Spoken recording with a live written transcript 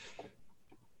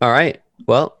All right.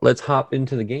 Well, let's hop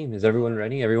into the game. Is everyone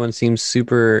ready? Everyone seems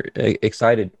super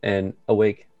excited and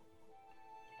awake.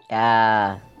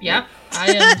 Yeah. Yeah,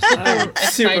 I am super I'm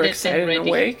super excited excited and and ready.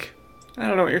 awake. I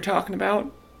don't know what you're talking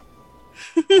about.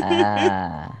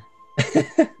 Ah.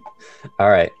 All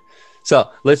right. So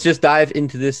let's just dive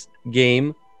into this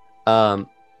game. Um,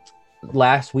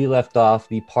 Last we left off,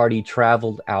 the party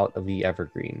traveled out of the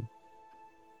Evergreen.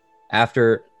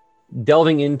 After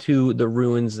delving into the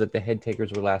ruins that the head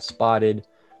takers were last spotted,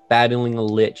 battling a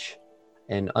lich,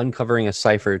 and uncovering a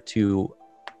cipher to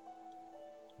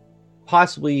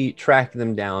possibly track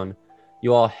them down,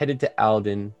 you all headed to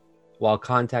Alden while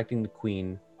contacting the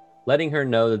Queen, letting her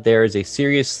know that there is a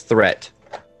serious threat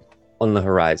on the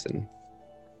horizon.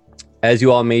 As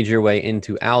you all made your way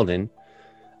into Alden,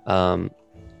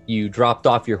 you dropped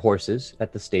off your horses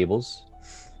at the stables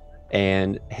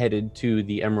and headed to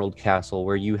the Emerald Castle,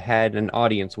 where you had an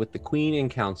audience with the Queen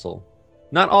and Council.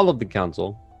 Not all of the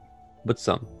Council, but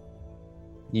some.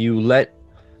 You let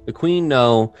the Queen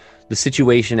know the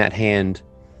situation at hand,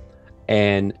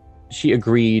 and she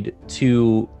agreed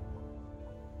to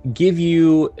give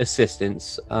you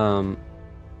assistance,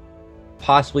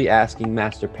 possibly asking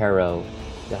Master Pero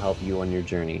to help you on your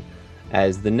journey,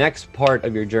 as the next part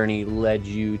of your journey led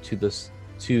you to the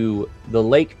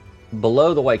lake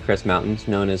below the White Crest Mountains,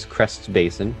 known as Crest's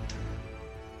Basin.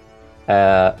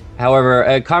 However,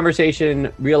 a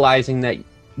conversation realizing that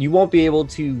you won't be able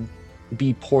to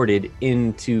be ported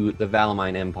into the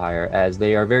Valamine Empire, as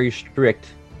they are very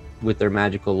strict with their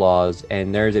magical laws,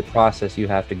 and there's a process you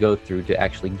have to go through to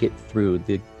actually get through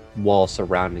the wall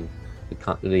surrounding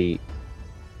the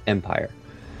Empire.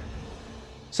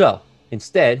 So,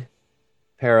 instead,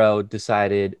 Pero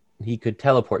decided he could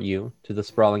teleport you to the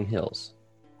sprawling hills.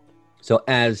 So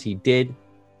as he did,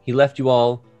 he left you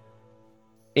all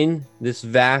in this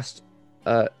vast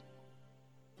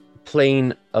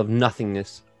plain of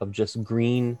nothingness, of just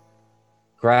green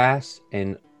grass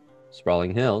and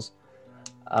sprawling hills.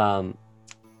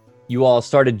 You all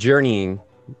started journeying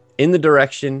in the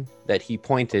direction that he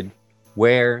pointed,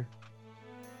 where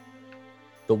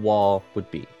the wall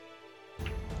would be.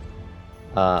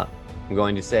 I'm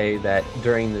going to say that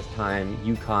during this time,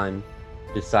 Yukon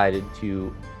decided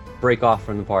to break off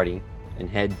from the party and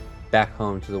head back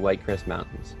home to the White Crest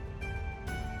Mountains.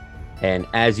 And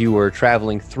as you were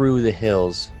traveling through the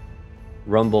hills,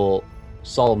 Rumble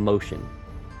saw motion,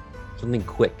 something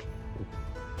quick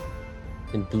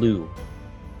and blue,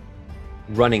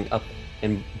 running up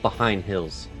and behind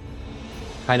hills,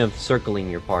 kind of circling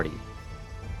your party.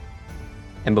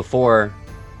 And before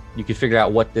you could figure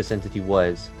out what this entity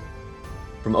was,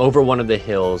 from over one of the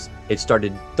hills, it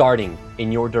started darting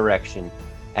in your direction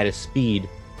at a speed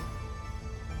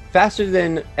faster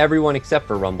than everyone except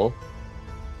for Rumble,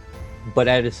 but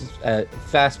at a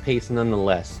fast pace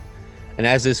nonetheless. And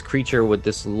as this creature with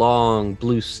this long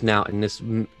blue snout and this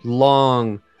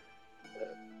long,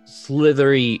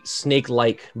 slithery,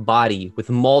 snake-like body with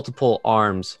multiple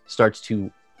arms starts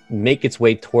to make its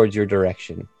way towards your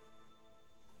direction.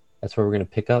 That's where we're going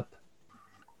to pick up.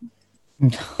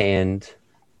 And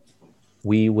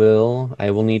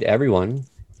I will need everyone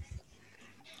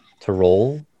to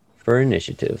roll for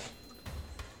initiative.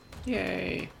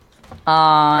 Yay.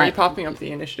 Are you popping up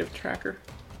the initiative tracker?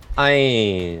 I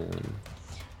am.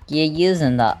 You're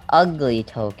using the ugly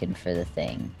token for the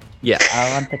thing. Yeah.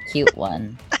 I want the cute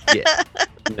one. Yeah.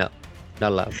 No.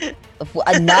 Not allowed.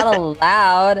 Not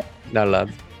allowed. Not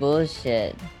allowed.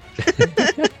 Bullshit.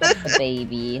 The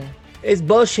baby. It's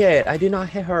bullshit. I did not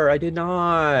hit her. I did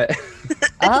not.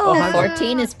 Oh,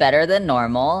 14 is better than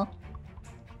normal.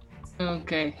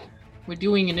 Okay, we're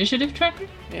doing initiative tracker?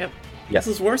 Yep. Yeah. This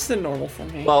is worse than normal for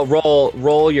me. Well,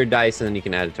 roll your dice and then you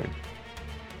can add a turn.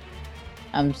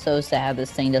 I'm so sad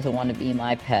this thing doesn't want to be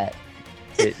my pet.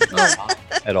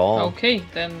 At all. Okay,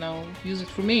 then I'll use it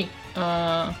for me.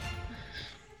 For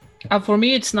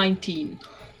me it's 19.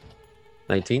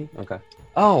 19? Okay.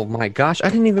 Oh my gosh, I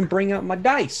didn't even bring out my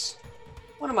dice.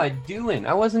 What am I doing?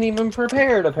 I wasn't even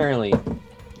prepared, apparently.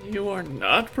 You are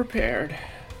not prepared.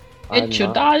 It's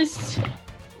your dice.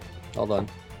 Hold on.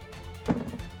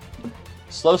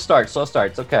 Slow start.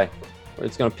 It's okay.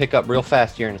 It's going to pick up real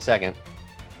fast here in a second.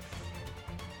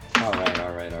 All right.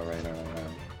 Alright.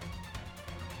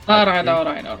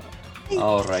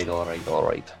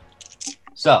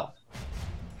 So,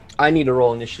 I need to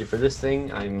roll initiative for this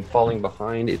thing. I'm falling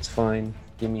behind. It's fine.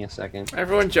 Give me a second.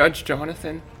 Everyone judge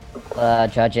Jonathan.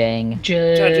 Judging.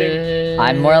 Judging.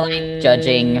 I'm more like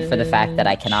judging for the fact that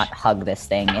I cannot hug this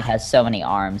thing. It has so many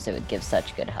arms, it would give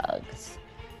such good hugs.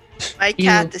 My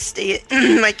cat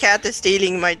is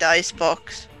stealing my dice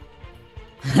box.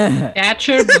 Catch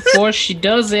her before she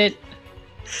does it.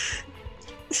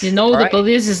 You know, the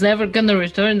police is never gonna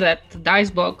return that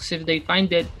dice box if they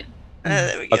find it.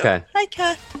 There we go. Okay. Hi,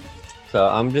 cat. So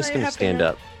I'm just Are you gonna happy stand now?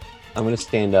 up. I'm gonna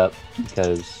stand up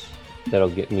because that'll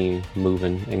get me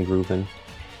moving and grooving.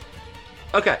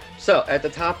 Okay, so at the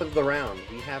top of the round,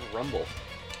 we have Rumble.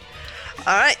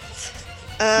 All right.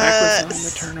 Macklin's on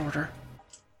the turn order.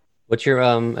 What's your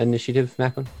initiative,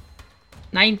 Macklin?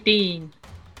 19.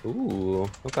 Ooh,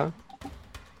 okay.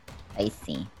 I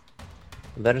see.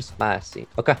 Very spicy.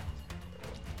 Okay.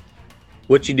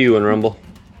 What you doing, Rumble?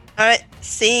 All right.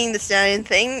 Seeing the stallion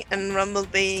thing and Rumble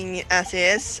being as he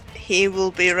is, he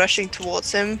will be rushing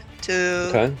towards him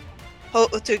to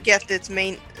to get its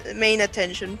main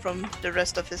attention from the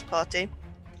rest of his party.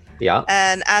 Yeah.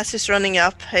 And as he's running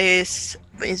up, his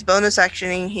bonus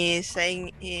actioning, he's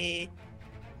saying he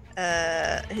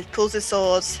pulls his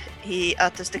swords, he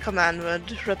utters the command word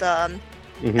Radan,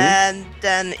 and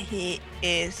then he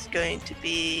is going to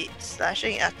be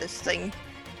slashing at this thing.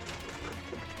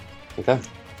 Okay.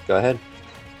 Go ahead.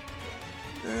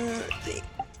 Let's see.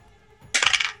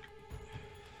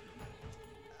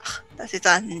 That is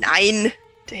a 9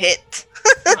 to hit.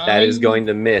 That is going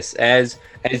to miss. As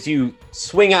you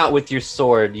swing out with your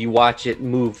sword, you watch it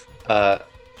move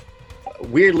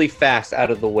weirdly fast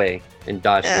out of the way and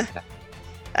dodge the attack.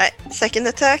 Alright, second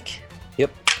attack.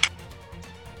 Yep.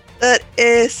 That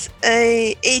is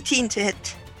a 18 to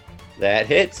hit. That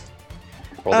hits.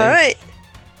 Roll damage. Alright.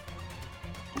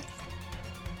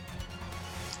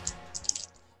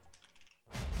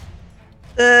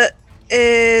 That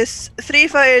is 3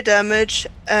 fire damage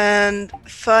and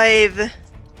 5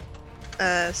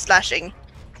 slashing.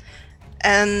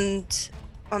 And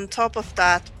on top of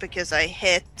that, because I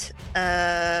hit,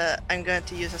 I'm going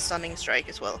to use a stunning strike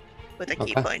as well with a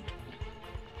key point.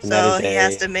 And So he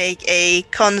has to make a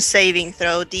con saving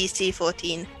throw, DC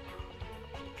 14.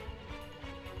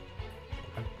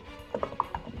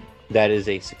 That is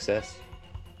a success.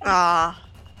 Ah.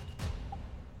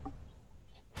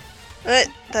 Alright,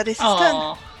 that is his turn.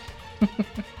 Aww.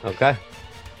 Okay.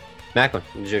 Macklin,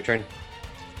 it's your turn.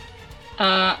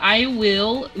 I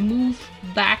will move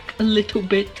back a little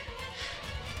bit.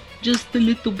 Just a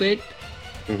little bit.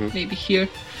 Maybe here.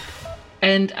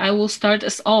 And I will start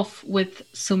us off with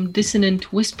some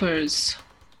dissonant whispers.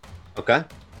 Okay.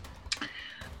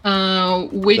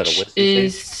 Which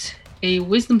is a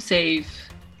wisdom save.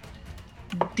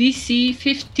 DC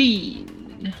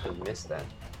 15. I missed that.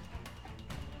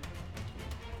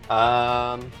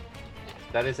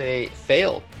 That is a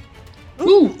fail.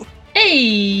 Ooh!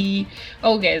 Hey!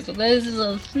 Okay, so this is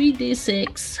a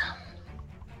 3d6.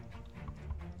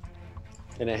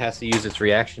 And it has to use its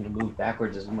reaction to move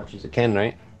backwards as much as it can,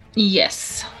 right?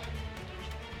 Yes.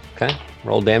 Okay.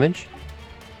 Roll damage.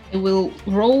 I will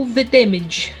roll the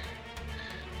damage.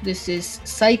 This is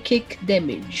psychic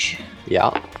damage.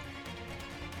 Yeah.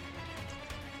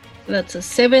 That's a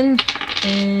 7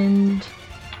 and...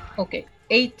 Okay,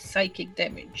 8 psychic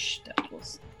damage. That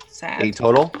was sad. 8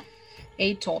 total?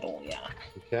 8 total, yeah.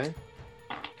 Okay.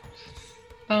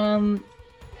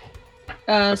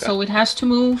 So it has to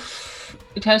move.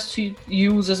 It has to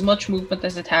use as much movement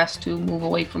as it has to move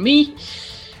away from me.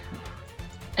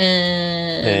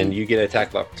 And you get an attack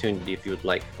of opportunity if you would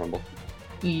like, Rumble.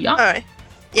 Yeah. Alright.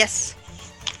 Yes.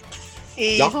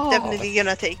 He's definitely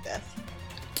gonna take that.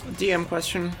 DM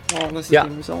question while this is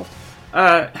being resolved.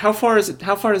 How far does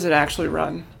it actually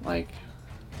run? Like,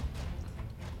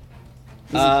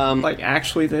 is it, like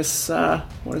actually this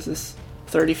what is this?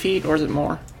 30 feet or is it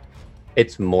more?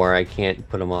 It's more. I can't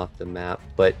put them off the map,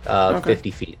 but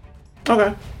 50 feet.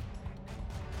 Okay.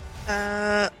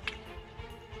 I'm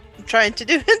trying to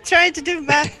do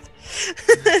math.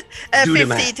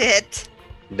 50 to hit.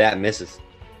 That misses.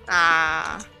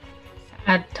 Ah.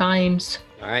 At times.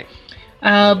 All right.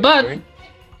 But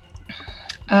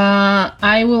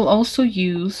I will also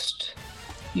use.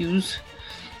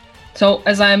 So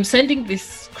as I'm sending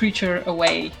this creature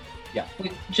away,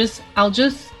 I'll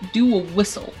just do a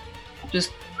whistle.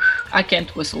 I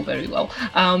can't whistle very well,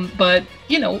 but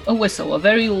you know, a whistle, a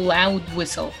very loud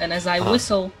whistle. And as I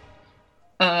whistle,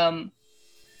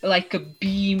 like a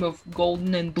beam of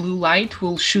golden and blue light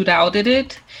will shoot out at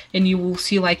it, and you will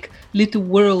see like little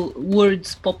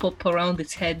words pop up around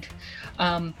its head.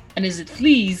 And as it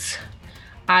flees,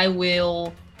 I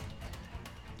will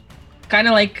kind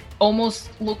of like almost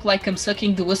look like I'm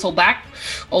sucking the whistle back,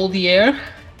 all the air,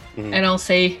 and I'll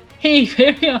say, "Hey,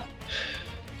 Feria!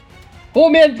 Oh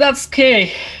man, that's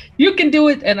okay. You can do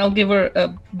it." And I'll give her a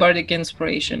bardic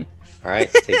inspiration. All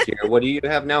right, take care. What do you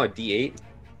have now? A D8?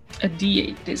 A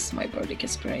D8 is my bardic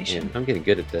inspiration. Yeah, I'm getting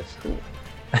good at this. Cool.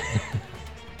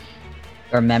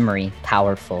 Your memory,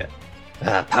 powerful.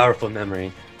 Powerful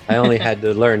memory. I only had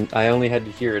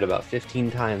to hear it about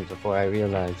 15 times before I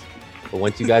realized. But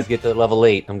once you guys get to level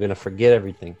 8, I'm gonna forget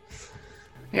everything.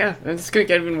 Yeah, and it's gonna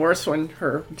get even worse when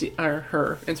her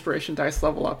inspiration dice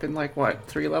level up in like what,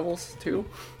 3 levels? 2?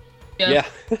 Yeah.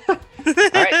 All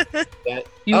right.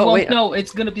 You won't know.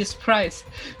 It's gonna be a surprise.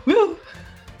 Woo!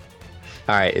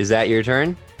 All right. Is that your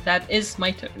turn? That is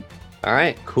my turn. All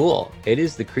right. Cool. It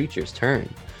is the creature's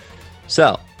turn.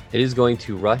 So it is going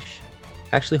to rush.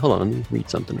 Actually, hold on. Let me read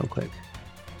something real quick.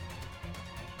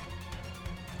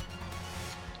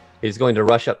 It is going to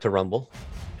rush up to Rumble.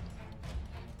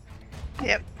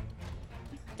 Yep.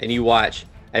 And you watch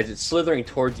as it's slithering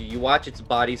towards you. You watch its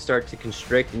body start to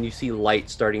constrict, and you see light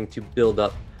starting to build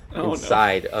up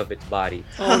inside of its body.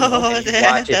 And you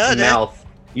watch its mouth.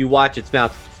 You watch its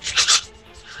mouth.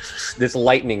 This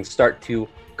lightning start to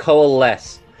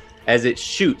coalesce as it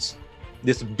shoots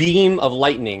this beam of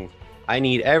lightning. I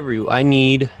need.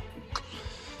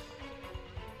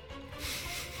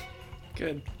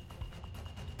 Good.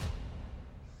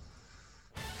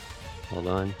 Hold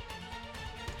on.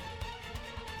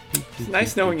 It's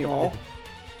nice knowing you all.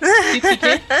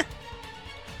 50k?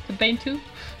 Campaign 2?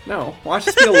 No, watch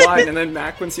this be a line, and then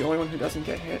Macwin's the only one who doesn't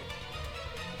get hit.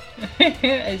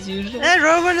 As usual. And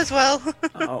Roman as well.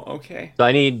 Oh, okay. So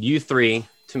I need you 3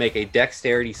 to make a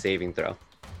dexterity saving throw.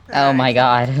 Oh my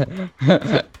god.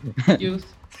 Use.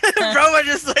 Roman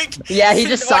just like. Yeah, he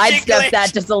just watching sidestepped glitch.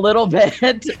 that just a little bit.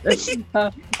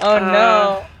 Oh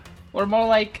no. Or more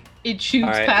like it shoots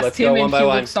Alright, past let's him go one and by he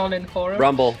one. looks on in horror.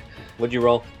 Rumble, what'd you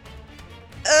roll?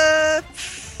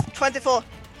 24.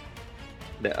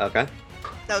 Okay.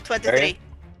 No, 23.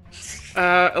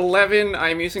 11,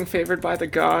 I'm using Favored by the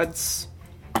Gods.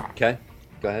 Okay.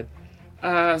 Go ahead.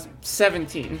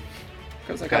 17.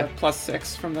 Because I got Okay. a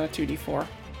 +6 from the 2d4.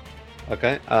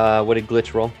 Okay. What did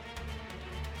Glitch roll?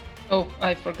 Oh,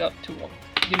 I forgot to roll.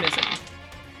 Give me a second.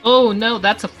 Oh no,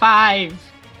 that's a 5.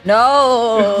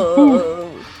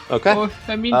 No. Okay. Oh,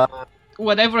 I mean,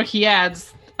 whatever he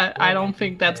adds, I don't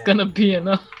think that's gonna be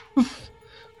enough.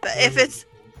 But if it's.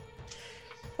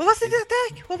 What was it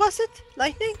attack? What was it?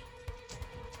 Lightning?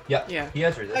 Yeah. He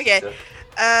has resistance. Okay.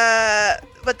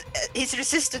 But he's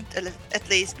resistant at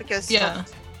least because Yeah.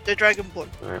 of the Dragonborn.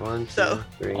 All right. 1, 2, So-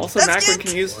 3. Also, That's Macwin good.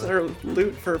 can use her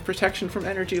loot for protection from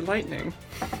energy lightning.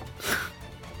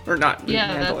 Or not Yeah,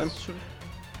 handle him. that's true.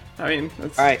 I mean,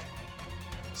 that's... All right.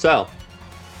 So.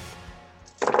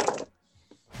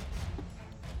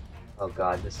 Oh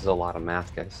god, this is a lot of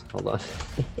math, guys. Hold on.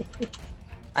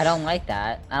 I don't like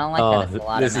that. I don't like that it's a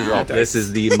lot this of is math. this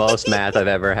is the most math I've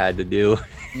ever had to do.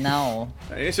 No.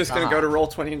 It's just gonna go to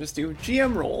Roll20 and just do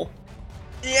GM roll.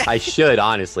 Yeah. I should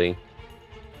honestly.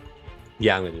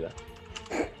 Yeah, I'm gonna do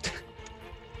that.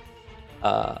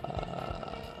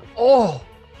 Oh.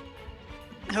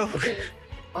 No.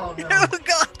 Oh no. Oh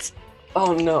god.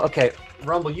 Oh no. Okay,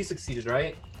 Rumble, you succeeded,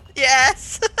 right?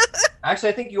 Yes. Actually,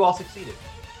 I think you all succeeded.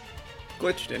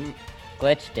 Glitch didn't.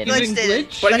 Glitch didn't. Even Glitch did.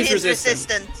 Glitch? But But he's he's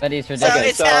resistant. resistant. But he's So ridiculous. Okay,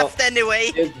 it's so- halved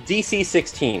anyway. It's DC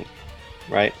 16,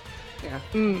 right? Yeah.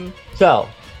 Mm. So,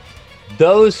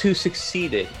 those who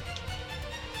succeeded,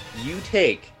 you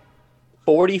take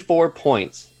 44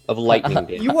 points of lightning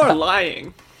damage. You are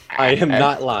lying. I am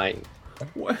not lying.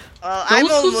 What? Well, I'm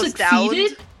Those who almost down.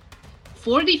 succeeded,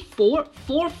 44,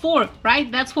 4,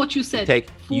 right? That's what you said.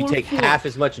 You take 4. half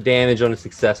as much damage on a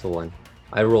successful one.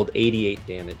 I rolled 88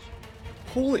 damage.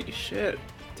 Holy shit.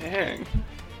 Dang.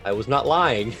 I was not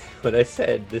lying when I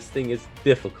said this thing is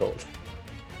difficult.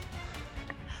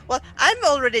 Well, I'm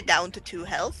already down to 2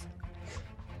 health.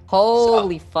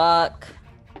 Holy fuck.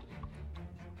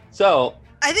 So,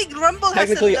 I think Rumble has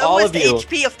the Technically, all lowest of you-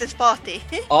 HP of this party.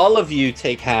 all of you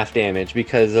take half damage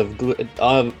because of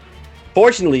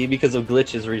fortunately because of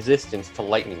Glitch's resistance to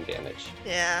lightning damage.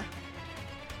 Yeah.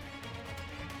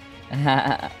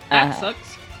 That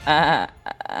sucks.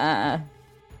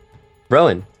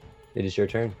 Rowan, it is your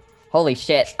turn. Holy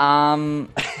shit.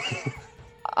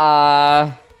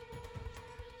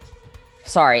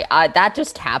 Sorry, that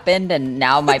just happened, and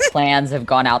now my plans have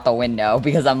gone out the window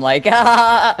because I'm like,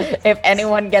 if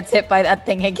anyone gets hit by that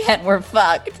thing again, we're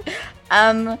fucked.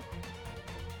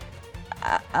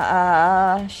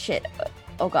 Shit.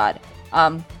 Oh god.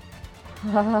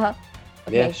 Okay.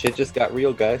 Yeah, shit just got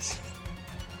real, guys.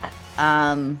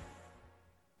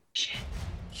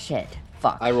 Shit.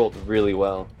 Fuck. I rolled really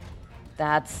well.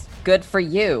 That's good for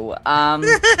you.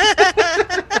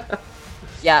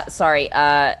 Yeah, sorry.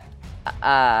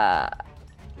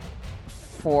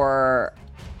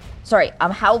 Sorry,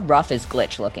 how rough is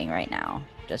Glitch looking right now?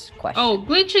 Just question. Oh,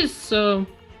 Glitch is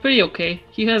pretty okay.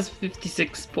 He has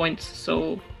 56 points,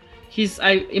 so he's,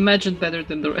 I imagine, better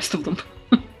than the rest of them.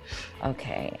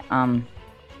 Okay.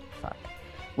 Fuck.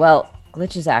 Well,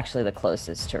 Glitch is actually the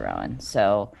closest to Rowan,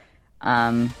 so,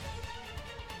 oh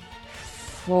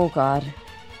god.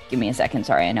 Give me a second.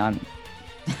 Sorry, I know I'm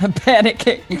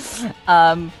panicking.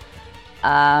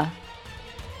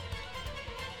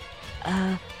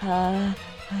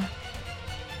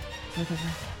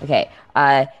 Okay.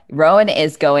 Rowan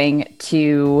is going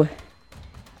to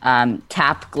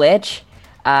tap Glitch,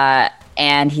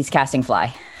 and he's casting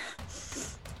Fly.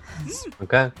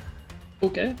 Okay.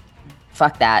 Okay.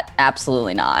 Fuck that.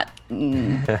 Absolutely not.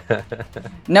 No,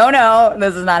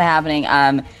 this is not happening.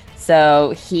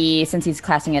 So since he's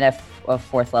casting it at a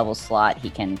 4th level slot, he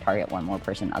can target one more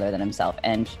person other than himself,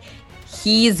 and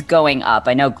he's going up.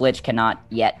 I know Glitch cannot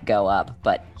yet go up,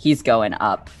 but he's going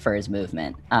up for his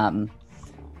movement.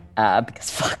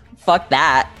 Because fuck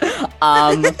that.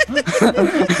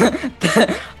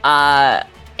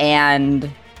 And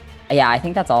yeah, I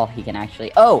think that's all he can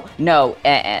actually. Oh no,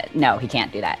 no, he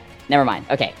can't do that. Never mind.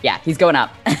 Okay, yeah, he's going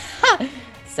up.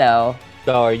 So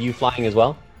are you flying as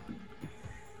well?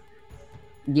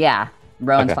 Yeah,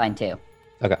 Rowan's Okay. fine too.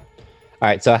 Okay. All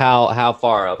right. So how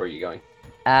far up are you going?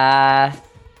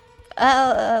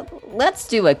 Let's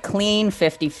do a clean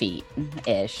 50 feet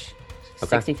ish. Okay.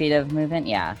 60 feet of movement.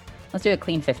 Yeah, let's do a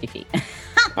clean 50 feet.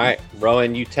 All right,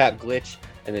 Rowan, you tap Glitch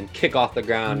and then kick off the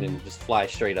ground and just fly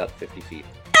straight up 50 feet.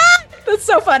 That's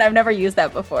so fun. I've never used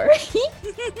that before.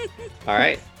 All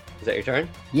right. Is that your turn?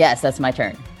 Yes, that's my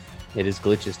turn. It is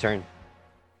Glitch's turn.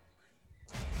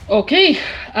 Okay,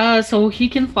 so he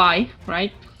can fly,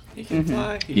 right? He can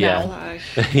fly. He Yeah. can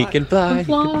fly. He can fly.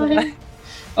 Fly.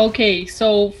 Okay,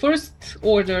 so first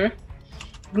order,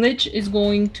 Glitch is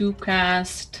going to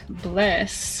cast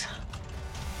Bless.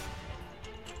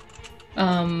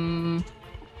 I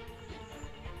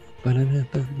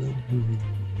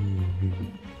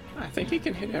think he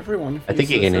can hit everyone. if I think he's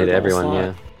he the can hit third level everyone, slot.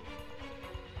 yeah.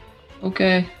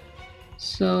 Okay,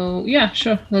 so yeah,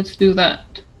 sure, let's do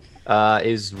that.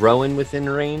 Is Rowan within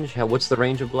range? What's the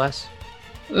range of Bless?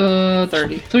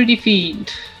 30. 30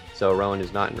 feet. So Rowan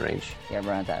is not in range. Yeah,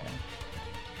 Rowan's out.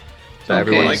 So Okay,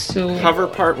 everyone, Like so- hover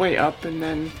partway up and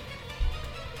then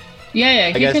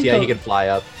Yeah, I guess, yeah, go- he can fly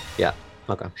up. Yeah.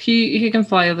 Okay. He can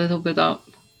fly a little bit up.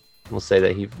 We'll say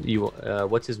that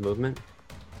what's his movement?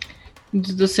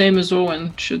 It's the same as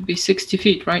Rowan. Should be 60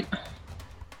 feet, right?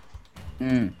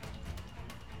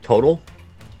 Total?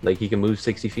 Like he can move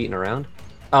 60 feet and around?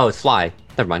 Oh, it's fly.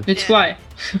 Never mind. It's fly.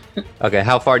 Okay,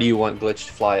 how far do you want Glitch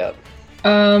to fly up?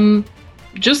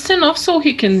 Just enough so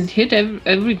he can hit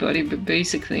everybody,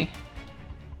 basically.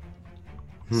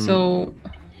 So,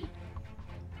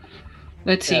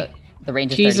 let's see. The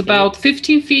range is He's 30 about feet.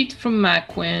 15 feet from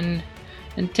Macwin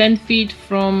and 10 feet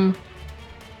from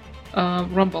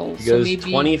Rumble. He So goes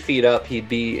maybe 20 feet up, he'd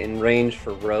be in range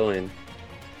for Rowan.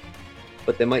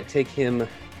 But that might take him...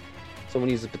 Someone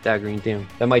uses Pythagorean theorem.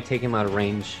 That might take him out of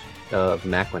range of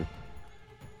Macwin.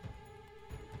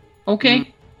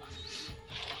 Okay.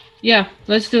 Yeah,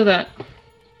 let's do that.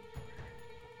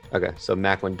 Okay, so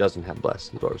Macwin doesn't have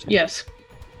Bless, is what we're saying. Yes.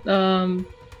 Okay.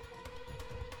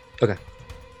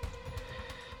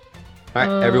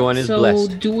 Alright, everyone is so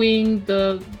blessed. doing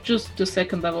just the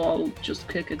second level, I'll just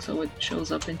click it so it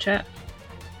shows up in chat.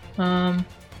 And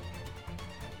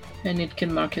it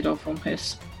can mark it off on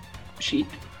his sheet.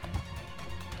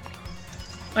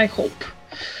 I hope.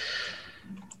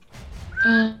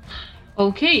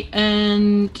 Okay,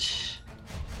 and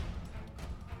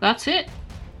that's it.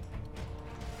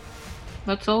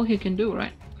 That's all he can do,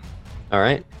 right?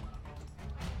 Alright.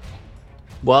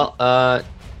 Well,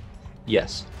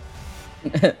 yes.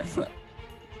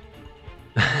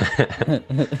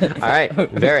 Alright,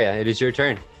 Varia, it is your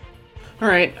turn.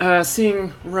 Alright,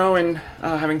 seeing Rowan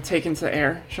having taken to the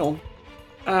air, she'll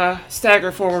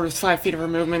stagger forward with 5 feet of her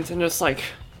movement and just like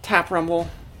tap Rumble.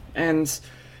 And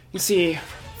you see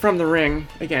from the ring,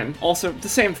 again, also the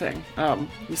same thing.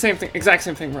 Exact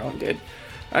same thing Rowan did.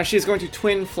 She's going to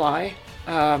twin fly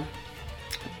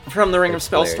from the ring of That's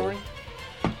Spell hilarious. Story.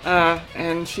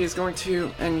 And she's going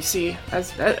to, and you see,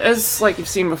 as like you've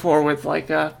seen before with like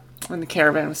in the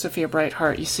caravan with Sophia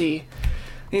Brightheart, you see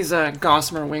these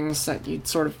gossamer wings that you'd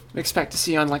sort of expect to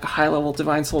see on like a high-level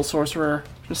Divine Soul Sorcerer,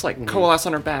 just like coalesce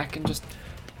on her back and just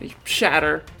they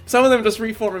shatter. Some of them just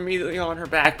reform immediately on her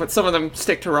back, but some of them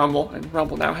stick to Rumble, and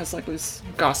Rumble now has like these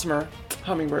gossamer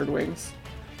hummingbird wings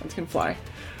that can fly.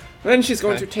 Then she's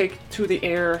going Okay. to take to the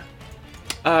air.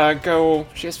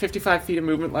 She has 55 feet of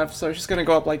movement left, so she's gonna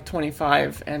go up like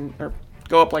 25 or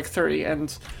go up like 30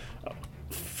 and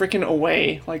frickin'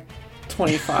 away, like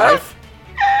 25.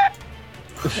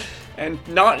 And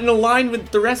not in a line with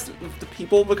the rest of the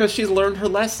people because she's learned her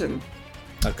lesson.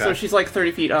 Okay. So she's like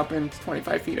 30 feet up and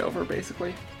 25 feet over,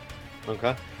 basically.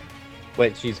 Okay.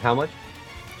 Wait, she's how much?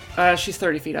 She's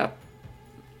 30 feet up.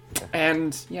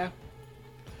 And yeah.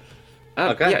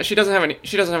 Okay. Yeah, she doesn't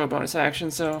have a bonus action,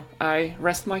 so I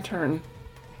rest my turn.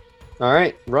 All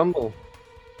right, Rumble.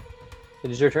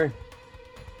 It is your turn.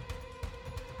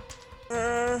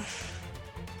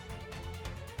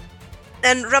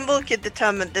 And Rumble could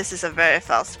determine this is a very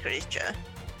fast creature.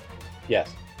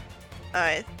 Yes.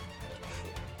 Alright.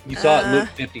 You saw it move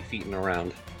 50 feet in a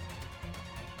round.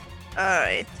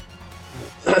 Alright.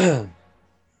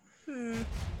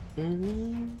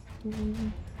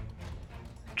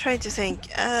 Trying to think.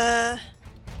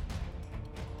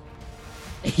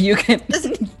 You can.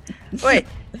 Wait.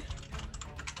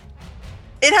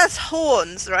 It has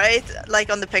horns, right?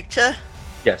 Like on the picture?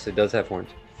 Yes, it does have horns.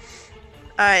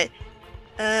 Alright.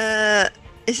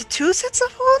 Is it 2 sets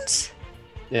of horns?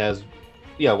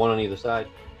 Yeah, one on either side.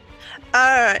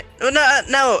 Alright. Well,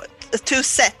 no, 2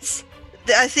 sets.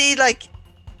 I see, like,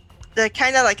 they're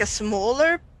kind of like a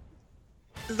smaller,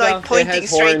 like, No, pointing it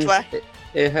has straight horns. where.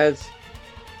 It has.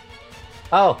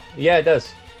 Oh, yeah, it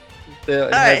does. It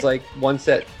has Alright. like one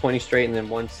set pointing straight and then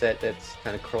one set that's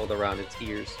kind of curled around its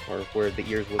ears, or where the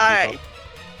ears would be. Alright.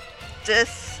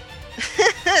 This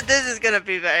this is gonna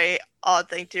be a very odd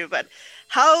thing too, but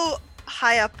how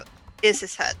high up is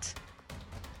his head?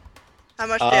 How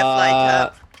much do you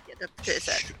have to get up to his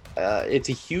head? It's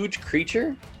a huge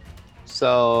creature,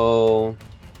 so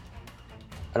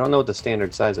I don't know what the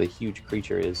standard size of a huge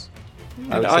creature is.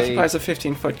 I It would say- occupies a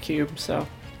 15-foot cube, so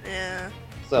Yeah.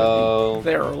 So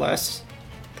there or less,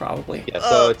 probably. yeah, Oh.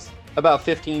 so it's about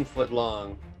 15 foot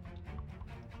long.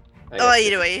 I Oh, guess either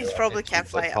you way, could he's say probably 15 can't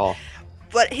foot fly up. tall.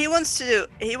 What he wants to do,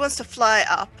 he wants to fly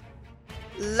up,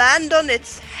 land on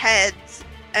its head,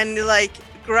 and like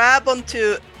grab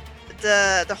onto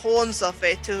the horns of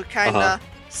it to kind of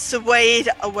sway it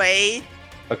away.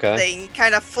 Okay. Thing,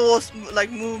 kind of force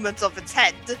like movements of its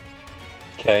head,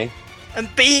 Okay. and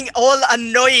being all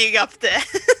annoying up there.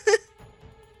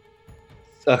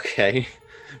 Okay.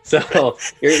 So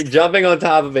you're jumping on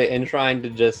top of it and trying to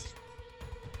just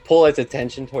pull its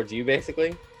attention towards you,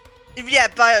 basically. Yeah,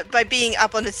 by being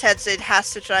up on its head, so it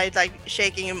has to try like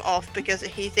shaking him off because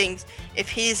he thinks if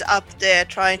he's up there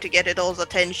trying to get it all's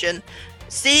attention,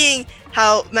 seeing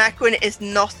how Macquin is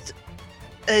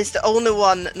the only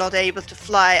one not able to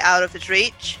fly out of its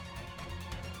reach.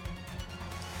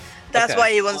 That's Okay.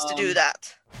 why he wants to do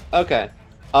that. Okay.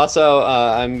 Also,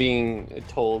 I'm being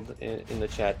told in the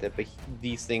chat that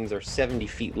these things are 70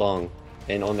 feet long,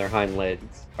 and on their hind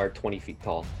legs are 20 feet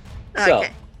tall. So,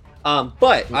 Okay.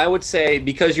 but I would say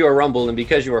because you are Rumble and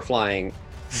because you are flying,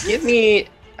 give me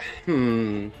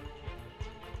an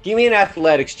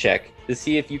athletics check to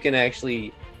see if you can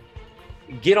actually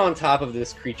get on top of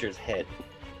this creature's head,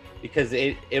 because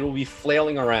it will be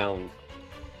flailing around.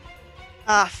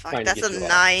 Ah, fuck, trying to that's get a you off.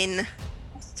 9.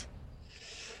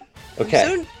 Okay. I'm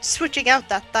soon switching out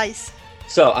that dice.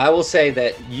 So I will say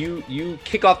that you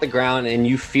kick off the ground and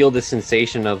you feel the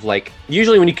sensation of, like,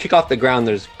 usually when you kick off the ground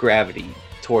there's gravity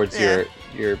towards Yeah.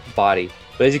 your body,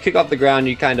 but as you kick off the ground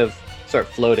you kind of start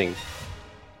floating,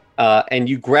 and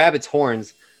you grab its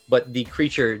horns, but the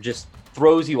creature just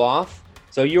throws you off.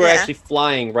 So you were Yeah. actually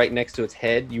flying right next to its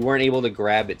head. You weren't able to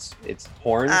grab its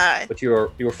horns, Alright. but you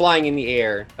were flying in the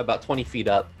air about 20 feet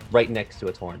up, right next to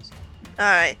its horns.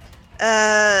 Alright.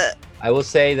 I will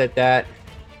say that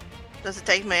Does it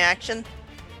take my action?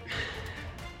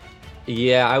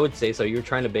 yeah, I would say so. You're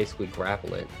trying to basically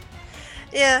grapple it.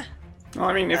 Yeah. Well,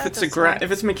 I mean, if it's That's fine.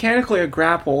 if it's mechanically a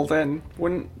grapple, then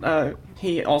wouldn't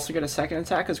he also get a second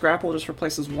attack? Because grapple just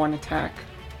replaces one attack.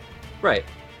 Right.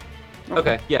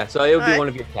 Okay. Yeah. So it would be Alright. one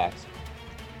of your attacks.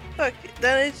 Fuck,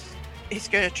 then he's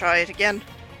gonna try it again.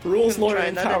 Rules, Gonna lawyer, try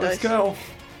and another powers dice. go.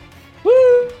 Woo!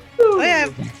 Oh yeah,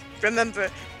 remember,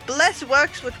 Bless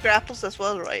works with grapples as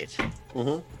well, right?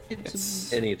 Mm-hmm.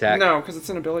 It's, Any attack? No, because it's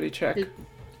an ability check.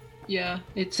 yeah,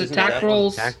 it's Isn't attack that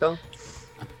rolls. Attack though.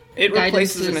 It Guidance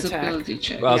replaces an is attack. ability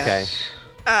check. Well, okay.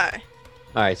 Alright.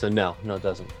 All right. So no, it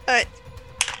doesn't. Alright.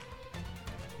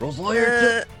 Rolls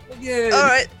Alright.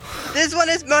 This one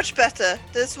is much better.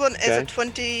 This one is a Okay.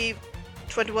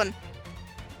 21.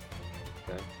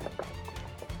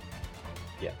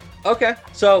 Okay.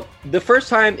 So the first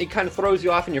time it kind of throws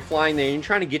you off and you're flying there and you're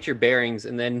trying to get your bearings,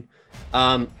 and then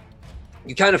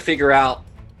you kind of figure out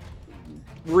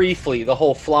briefly the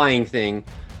whole flying thing,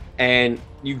 and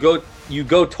you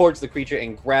go towards the creature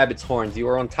and grab its horns. You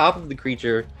are on top of the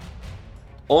creature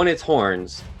on its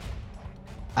horns.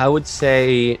 I would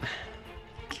say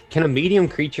Can a medium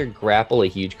creature grapple a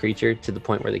huge creature to the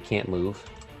point where they can't move?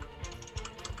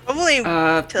 Probably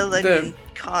till they the-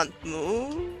 can't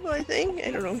move, I think.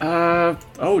 I don't know.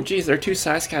 Oh, geez, they're 2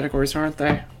 size categories, aren't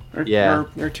they? Yeah.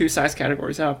 They're 2 size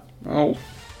categories up. Oh.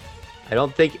 I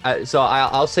don't think so.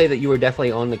 I'll say that you were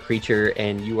definitely on the creature,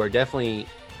 and you are definitely.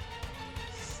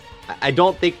 I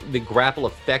don't think the grapple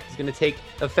effect is going to take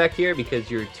effect here because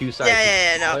you're 2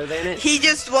 sizes No. smaller than it. He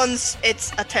just wants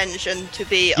its attention to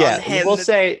be Yeah, on him. we'll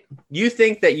say you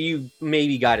think that you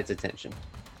maybe got its attention.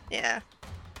 Yeah.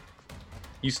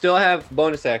 You still have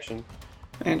bonus action.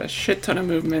 And a shit ton of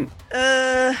movement.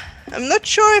 I'm not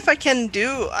sure if I can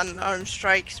do unarmed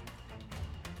strikes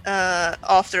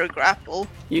after a grapple.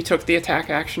 You took the attack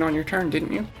action on your turn,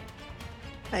 didn't you?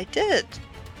 I did.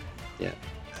 Yeah.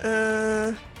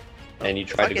 And you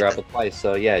tried to fuck it. grapple twice,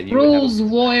 so yeah. You Rules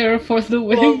lawyer for the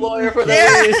win. lawyer for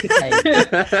Yeah.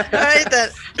 the Alright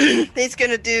then. He's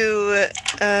gonna do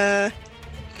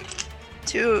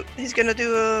he's gonna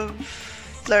do a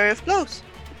flurry of blows.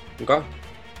 Okay.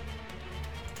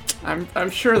 I'm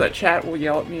sure that chat will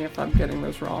yell at me if I'm getting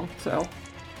those wrong, so.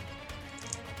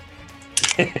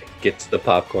 Gets the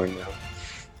popcorn now.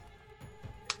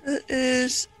 That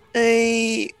is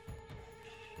a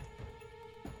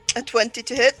 20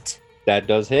 to hit. That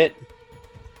does hit.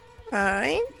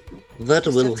 Alright. That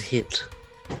will hit.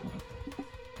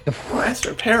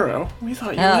 Master Pero, we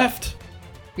thought you Yeah. left.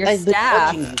 Your I've been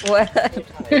staff. watching What?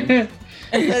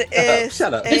 That is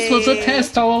Shut up. This was a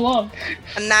test all along.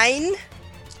 a 9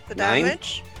 for 9?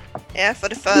 damage. Yeah, for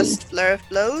the first flurry of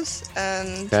blows.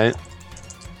 And Okay.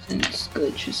 Since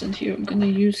Glitch isn't here, I'm gonna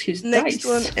use his next dice.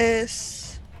 one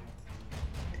is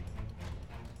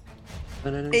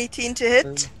 18 to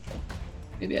hit.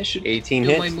 Maybe I should 18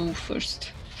 do my hits. move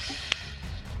first.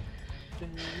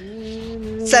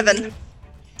 7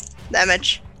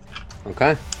 damage.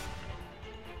 Okay.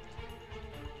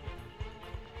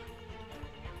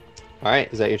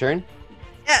 Alright, is that your turn?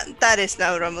 Yeah, that is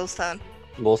now Rumble's turn.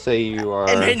 We'll say you are.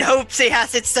 And in hopes he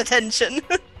has its attention.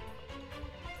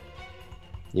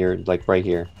 You're like right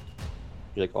here.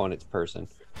 You're like on its person.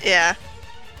 Yeah.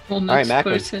 Well, All right, next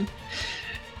Macklin. person.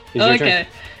 It's your turn. Okay.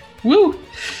 Woo!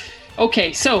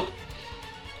 Okay, so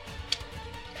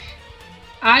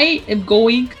I am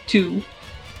going to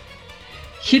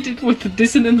hit it with the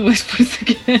dissonant whispers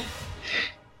again.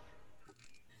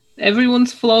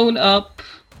 Everyone's flown up.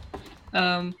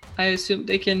 I assume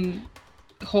they can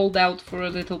hold out for a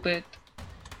little bit.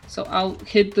 So I'll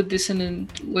hit the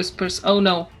dissonant whispers. Oh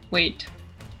no, wait.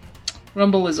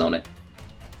 Rumble is on it.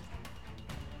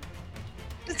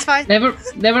 It's fine.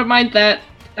 Never mind that.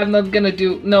 I'm not gonna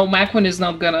do. No, Macwin is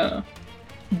not gonna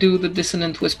do the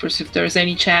dissonant whispers. If there's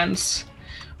any chance,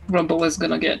 Rumble is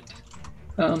gonna get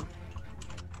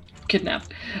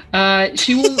kidnapped.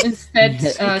 She will instead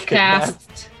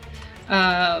cast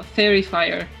Fairy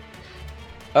Fire.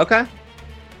 Okay.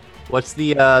 What's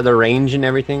the range and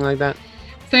everything like that?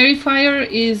 Fairy Fire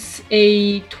is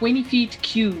a 20 feet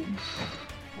cube.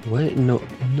 What? No.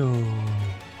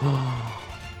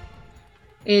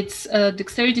 It's a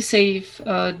dexterity save,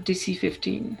 DC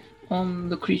 15 on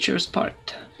the creature's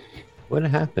part. What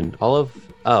happened? Oh,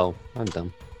 I'm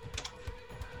dumb.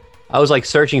 I was like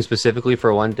searching specifically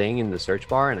for one thing in the search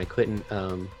bar, and I couldn't.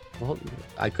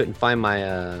 I couldn't find my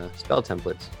spell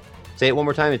templates. Say it one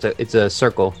more time. It's a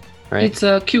circle, right? It's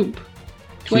a cube.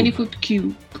 20-foot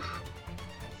cube.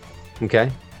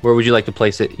 Okay. Where would you like to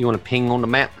place it? You want to ping on the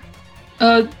map?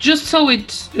 Just so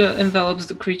it envelops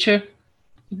the creature.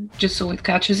 Just so it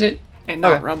catches it. And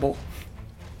not Okay. Rumble.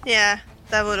 Yeah,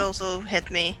 that would also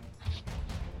hit me.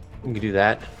 You can do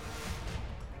that.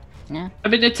 Yeah. I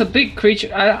mean, it's a big creature.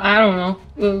 I don't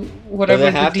know. Whatever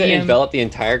Does it have the to DM. envelop the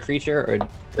entire creature, or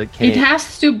can It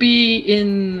has to be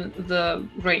in the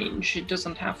range. It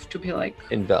doesn't have to be like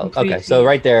envelop? completely- Okay, so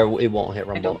right there it won't hit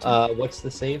Rumble. don't What's the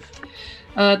save?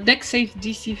 Dex save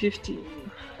DC 15.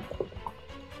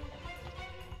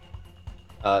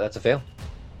 That's a fail.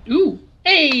 Ooh,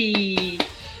 hey!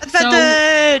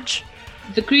 Advantage!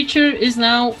 The creature is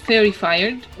now fairy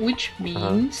fired, which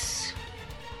means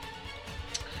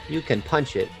You can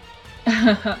punch it.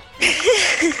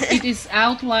 it is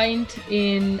outlined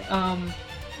in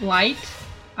light.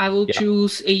 I will Yeah.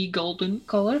 choose a golden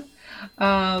color.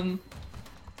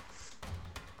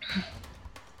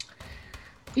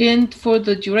 And for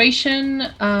the duration,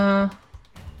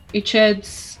 it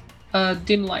sheds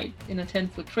dim light in a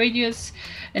 10-foot radius,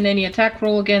 and any attack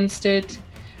roll against it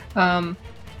has,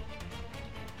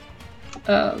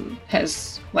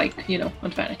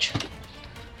 advantage.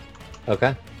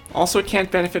 Okay. Also, it can't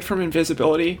benefit from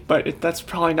invisibility, but that's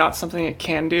probably not something it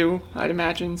can do, I'd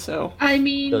imagine, so... I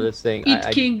mean, So this thing,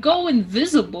 it can go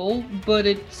invisible, but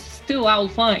it's still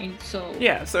out fine, so...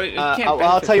 Yeah, so it can't I'll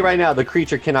benefit tell you from right now, the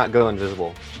creature cannot go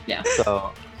invisible. Yeah.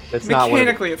 So that's not what.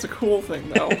 Mechanically, it's a cool thing,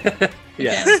 though.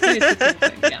 Yeah. it's a cool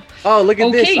thing, yeah. Oh, look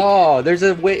at this! Okay. Oh, there's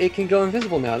a way it can go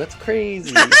invisible now. That's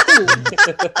crazy.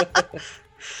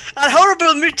 A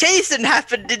horrible mutation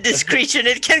happened in this creature and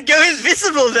it can go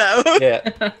invisible now. Yeah.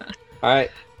 All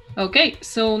right. Okay,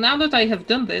 so now that I have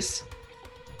done this,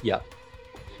 Yeah.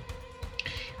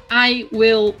 I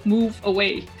will move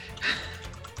away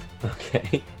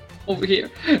Okay. over here.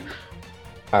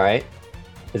 All right.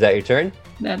 Is that your turn?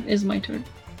 That is my turn.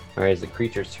 All right. It's the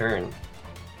creature's turn.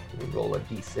 We roll a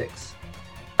d6.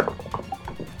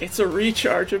 It's a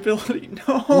recharge ability.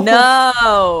 No.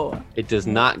 No. It does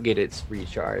not get its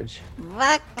recharge.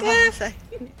 What?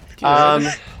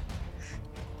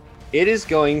 It is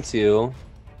going to,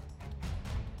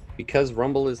 because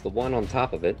Rumble is the one on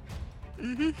top of it.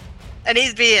 Mm-hmm. And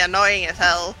he's being annoying as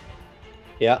hell.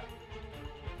 Yeah.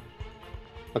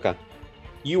 Okay.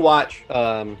 You watch.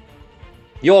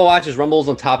 You all watch as Rumble's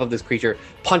on top of this creature,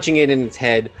 punching it in its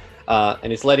head,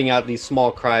 and it's letting out these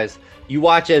small cries. You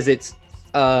watch as its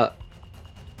about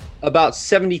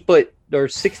 70-foot or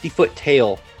 60-foot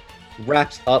tail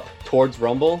wraps up towards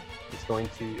Rumble. It's going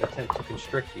to attempt to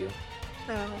constrict you.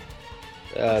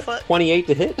 Oh. 28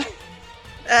 to hit.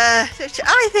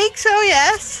 I think so,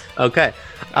 yes. Okay.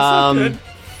 That's not good.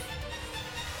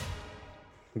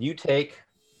 You take.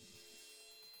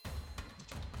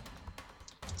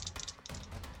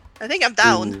 I think I'm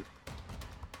down. Ooh.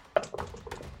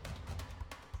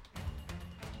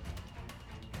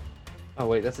 Oh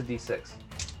wait, that's a d6.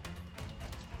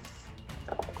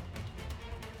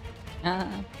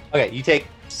 Okay, you take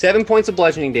 7 points of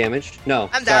bludgeoning damage. No,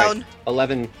 I'm sorry, down.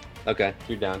 11. Okay,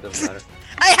 you're down. Doesn't matter.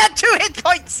 I had 2 hit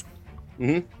points.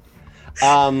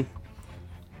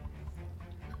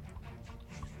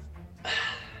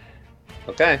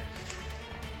 Okay.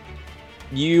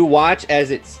 You watch as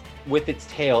it's with its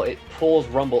tail, it pulls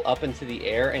Rumble up into the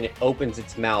air and it opens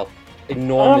its mouth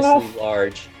enormously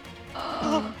large.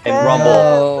 And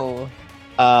Rumble,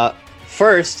 Oh.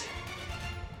 first,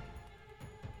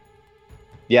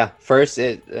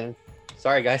 it.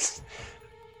 Sorry, guys.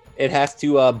 It has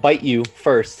to bite you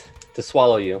first to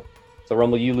swallow you. So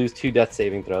Rumble, you lose 2 death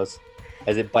saving throws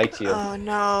as it bites you, Oh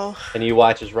no. and you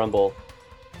watch as Rumble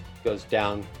goes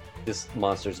down this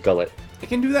monster's gullet. It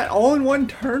can do that all in one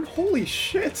turn? Holy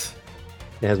shit.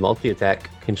 It has multi-attack,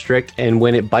 constrict, and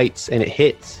when it bites and it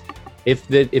hits, if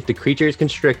the creature is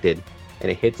constricted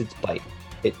and it hits its bite,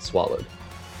 it's swallowed.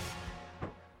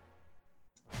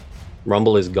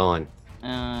 Rumble is gone.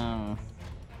 Oh.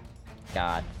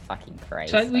 God fucking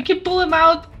Christ. So we can pull him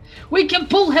out. We can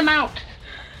pull him out.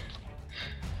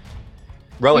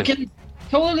 Rowan, We can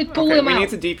totally pull Okay, him we out. need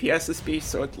to DPS this beast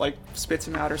so it, like, spits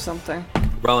him out or something.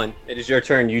 Rowan, it is your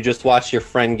turn. You just watched your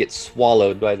friend get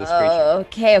swallowed by this creature.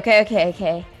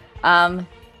 Okay.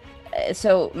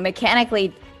 So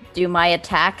mechanically, do my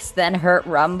attacks then hurt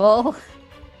Rumble?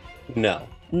 No.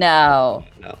 No.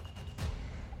 No.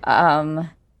 Oh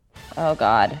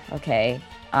God. Okay.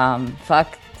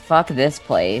 Fuck this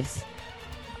place.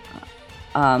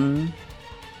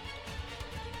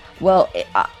 Well,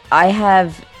 I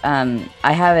have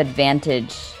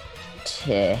advantage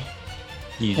to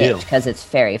You hit do. because it's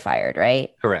fairy fired,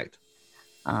 right? Correct.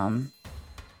 Oh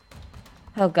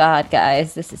God,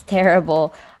 guys, this is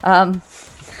terrible.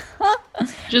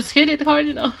 Just hit it hard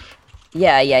enough.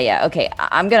 Yeah. Okay,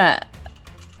 I'm gonna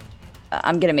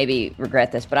maybe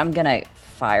regret this, but I'm gonna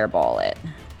fireball it.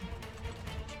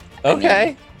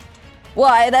 Okay.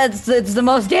 Why? It's the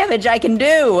most damage I can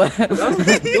do.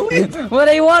 Do it. What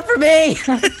do you want from me?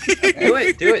 Do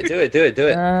it.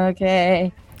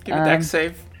 Okay. Give a dex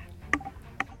save.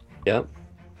 Yep.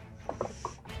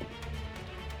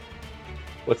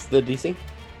 What's the DC?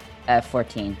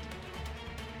 14.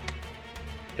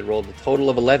 It rolled a total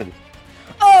of 11.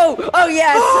 Oh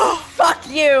yes! Fuck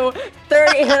you!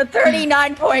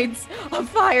 39 points of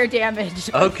fire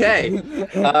damage. Okay.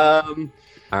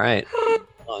 All right. Hold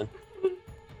on.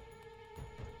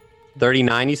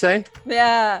 39, you say?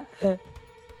 Yeah.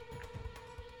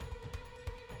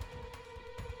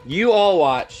 You all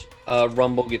watch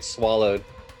Rumble get swallowed,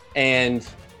 and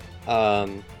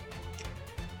hold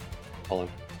on.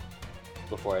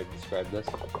 Before I describe this,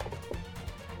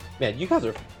 man, you guys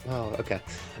are. Oh, okay.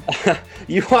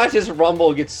 You watch as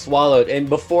Rumble gets swallowed, and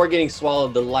before getting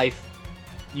swallowed,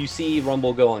 you see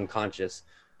Rumble go unconscious.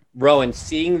 Rowan,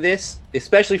 seeing this,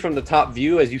 especially from the top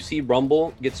view, as you see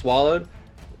Rumble get swallowed,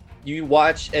 you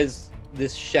watch as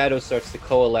this shadow starts to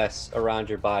coalesce around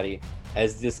your body,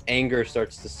 as this anger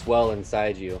starts to swell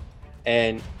inside you,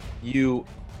 and you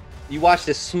watch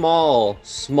this small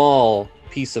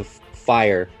piece of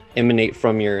fire emanate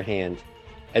from your hand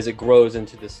as it grows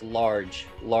into this large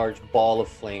ball of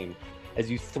flame. As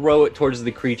you throw it towards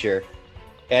the creature,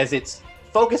 as it's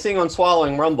focusing on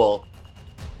swallowing Rumble,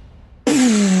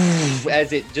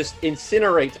 as it just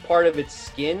incinerates part of its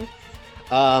skin,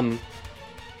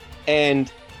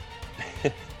 and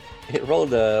it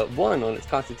rolled a 1 on its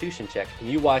Constitution check, and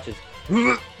you watch as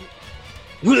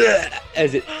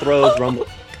it throws Rumble.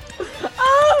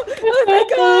 Oh my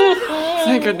god!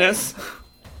 Thank goodness.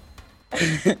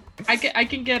 I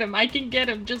can get him. I can get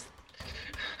him. Just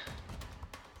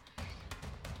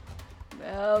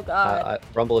Oh god.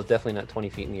 Rumble is definitely not 20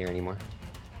 feet in the air anymore.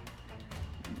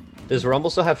 Does Rumble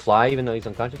still have fly even though he's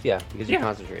unconscious? Yeah, because you're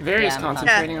concentrating. Various Yeah, I'm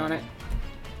concentrating on it.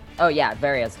 Oh yeah,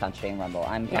 Varia's concentrating Rumble.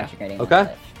 I'm Yeah. concentrating on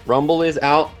Okay. Rumble is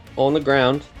out on the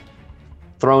ground,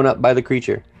 thrown up by the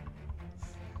creature.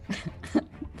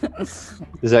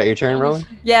 Is that your turn, Rowan?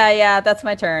 Yeah, that's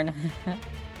my turn.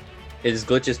 It is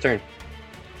Glitch's turn.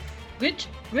 glitch,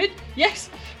 yes.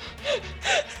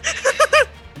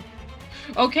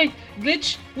 Okay,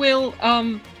 Glitch will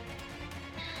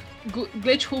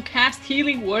Glitch will cast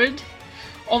Healing Word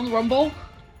on Rumble.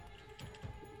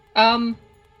 And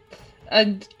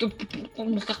I'm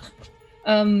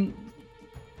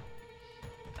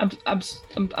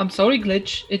sorry,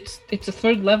 Glitch. It's a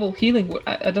 3rd level healing word.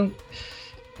 I don't.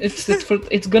 It's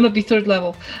gonna be 3rd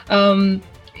level.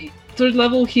 3rd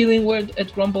level healing word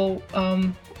at Rumble.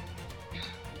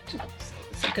 Just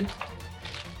a second.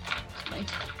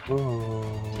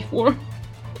 Four.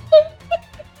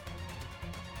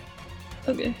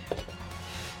 Okay.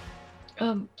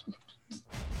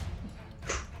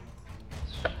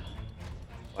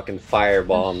 Fucking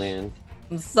fireball, man.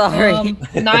 I'm sorry.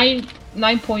 9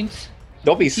 points.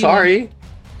 Don't be sorry.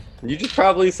 You just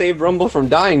probably saved Rumble from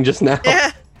dying just now.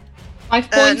 Yeah.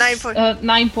 5 points. 9 points.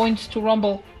 9 points to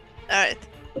Rumble. Alright.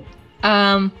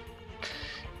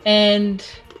 And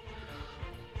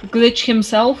Glitch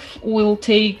himself will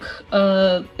take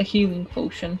a healing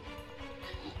potion.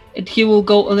 And he will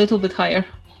go a little bit higher.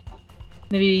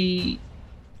 Maybe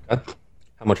How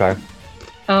much higher?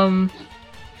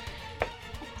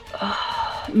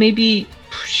 maybe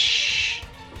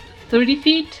 30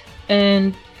 feet,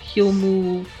 and he'll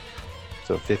move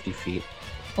So 50 feet.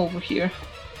 over here.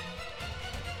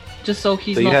 Just so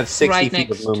he's So you not have 60 right feet of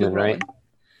next to movement, right? Rowan.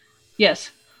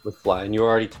 Yes. With fly, and you're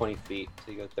already 20 feet,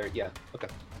 so you go 30. Yeah, okay.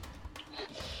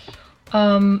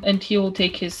 And he will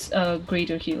take his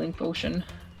greater healing potion.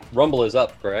 Rumble is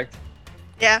up, correct?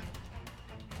 Yeah.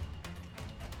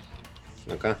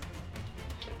 Okay.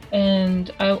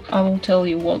 And I will tell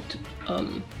you what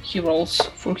he rolls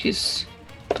for his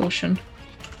potion.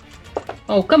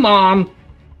 Oh, come on!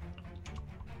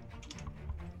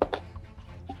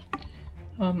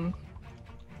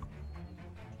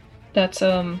 That's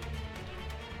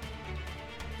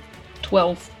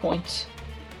 12 points.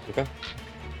 Okay.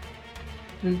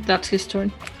 And that's his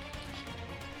turn.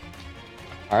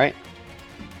 All right.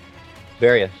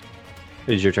 Varia,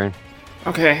 it is your turn.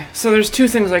 Okay, so there's 2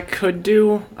 things I could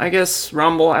do. I guess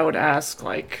Rumble, I would ask,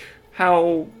 like,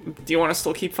 how do you want to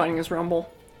still keep fighting as Rumble?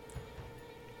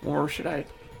 Or should I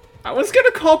was gonna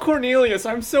call Cornelius,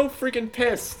 I'm so freaking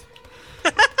pissed.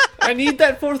 I need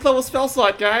that 4th level spell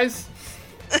slot, guys.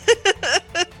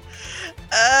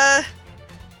 I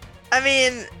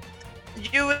mean,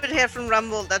 you would hear from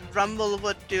Rumble that Rumble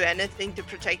would do anything to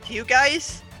protect you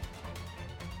guys.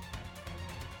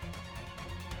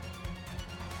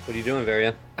 What are you doing,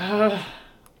 Varia?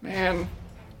 Man.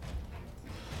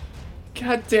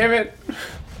 God damn it.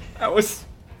 That was...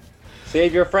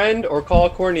 Save your friend or call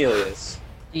Cornelius?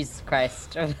 Jesus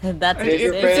Christ. That's Save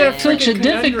your it. friend Such a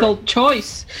conundrum. difficult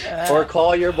choice. or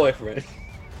call your boyfriend.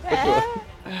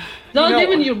 Not No.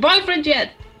 even your boyfriend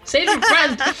yet. Save your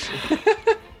friend.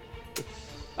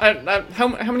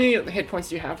 how many hit points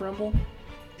do you have, Rumble?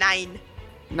 9.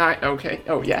 9. Okay.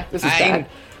 Oh, yeah. This is 9. bad.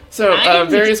 So, Nine.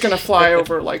 Varia's gonna fly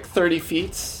over like 30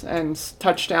 feet and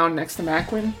touch down next to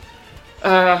Macwin.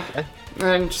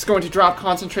 And just going to drop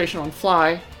concentration on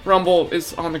fly. Rumble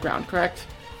is on the ground, correct?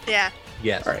 Yeah.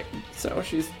 Yes. Alright. So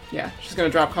she's gonna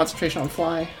drop concentration on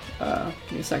fly.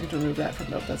 Give me a second to remove that from...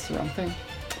 Nope, that's the wrong thing.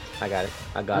 I got it.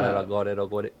 I got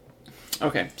it.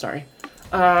 Okay, sorry.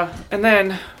 And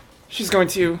then she's going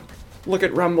to look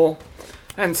at Rumble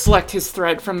and select his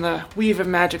thread from the weave of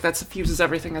magic that suffuses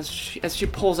everything as she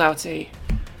pulls out the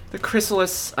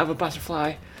chrysalis of a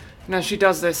butterfly. And as she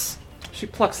does this, she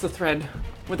plucks the thread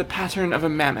with the pattern of a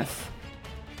mammoth.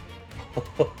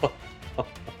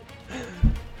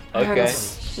 Okay.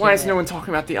 Yes. Why is no one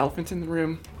talking about the elephant in the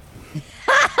room?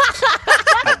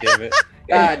 God damn it.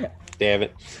 God damn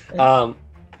it.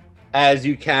 As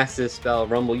you cast this spell,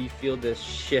 Rumble, you feel this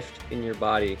shift in your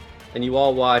body, and you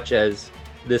all watch as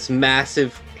this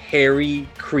massive, hairy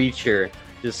creature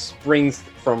just springs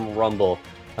from Rumble.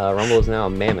 Rumble is now a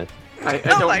mammoth. I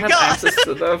Oh don't my have God. access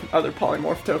to the other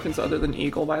polymorph tokens other than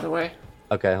Eagle, by the way.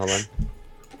 Okay, hold on.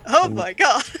 Oh my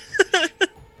god.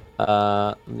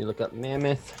 Let me look up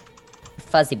mammoth.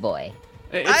 Fuzzy boy.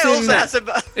 It's I in also that- have some.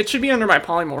 It should be under my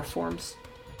polymorph forms.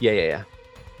 Yeah.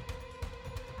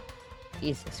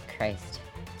 Jesus Christ.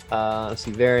 Let's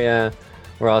see, Varia.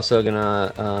 We're also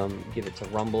gonna give it to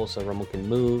Rumble so Rumble can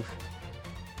move.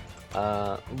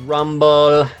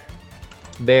 Rumble,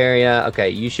 Varia. Okay,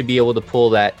 you should be able to pull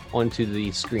that onto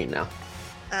the screen now.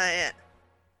 Yeah.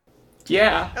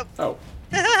 Yeah. Oh.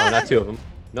 Oh, not two of them.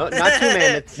 No, not two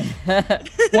mammoths.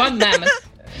 One mammoth.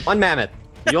 One mammoth.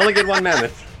 You only get one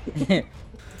mammoth.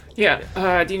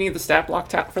 Yeah. Do you need the stat block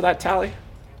for that tally?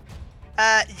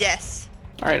 Yes.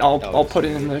 All right. I'll Oh, put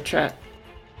it in the chat.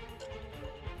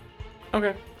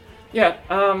 Okay. Yeah.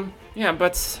 Yeah.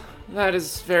 But that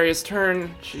is Varia's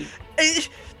turn. She.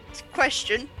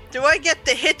 Question: do I get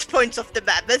the hit points of the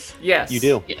mammoth? Yes. You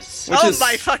do. Yes. Which oh is-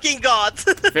 my fucking god!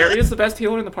 Varia's the best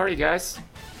healer in the party, guys.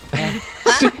 Does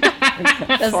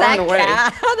Far that and away.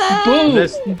 count? Boo! I'm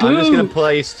just gonna Boo!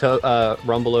 place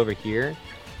Rumble over here.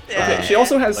 Okay. She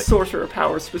also has Like- sorcerer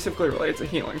powers specifically related to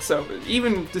healing. So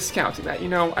even discounting that,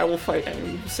 I will fight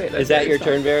anyone who say that. Is that your Varia's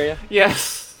turn, not- Varia?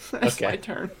 Yes. That's Okay. my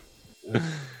turn.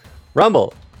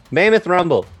 Rumble, Mammoth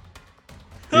Rumble.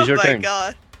 It is oh your my turn.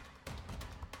 god.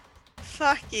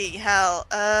 Fucking hell.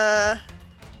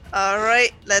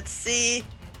 Alright, let's see.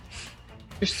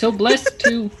 You're so blessed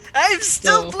too. I'm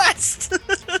still So- blessed!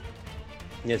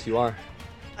 Yes, you are.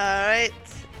 Alright.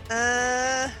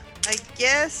 I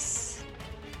guess.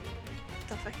 What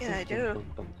the fuck can I do?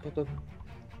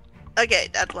 Okay,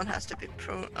 that one has to be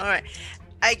prone. Alright.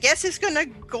 I guess he's gonna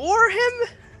gore him?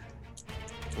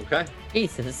 Okay.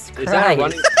 Jesus Christ. Is that a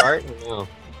running start? No.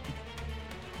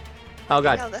 Oh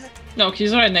god. Hell, the heck? No,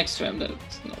 he's right next to him.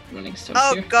 That's not running stuff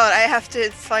Oh here. god, I have to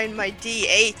find my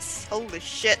D8s. Holy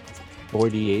shit.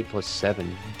 48 plus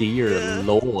 7. Dear Yeah.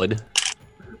 lord.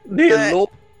 Dear But- lord.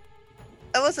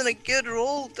 That wasn't a good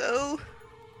roll though.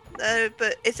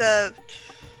 But it's a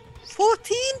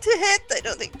 14 to hit. I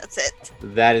don't think that's it.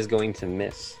 That is going to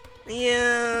miss.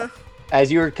 Yeah. As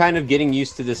you're kind of getting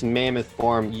used to this mammoth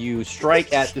form, you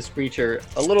strike at this creature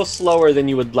a little slower than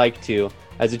you would like to,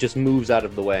 as it just moves out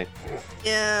of the way.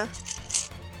 Yeah.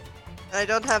 I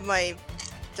don't have my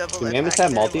double Do attack mammoths have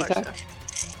anymore, multi-attack?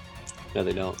 so- No,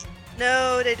 they don't.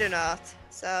 No, they do not.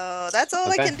 So that's all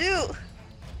Okay. I can do.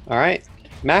 Alright.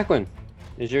 Macklin,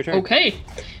 it's your turn. Okay,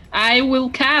 I will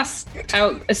cast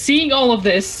out. Seeing all of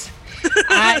this,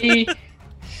 I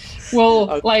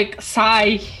will like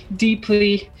sigh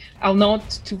deeply. I'll nod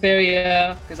to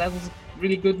Varia because that was a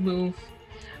really good move,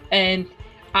 and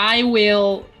I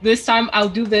will this time. I'll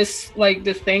do this like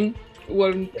the thing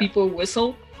when people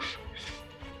whistle,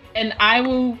 and I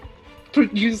will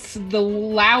produce the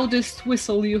loudest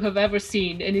whistle you have ever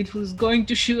seen, and it was going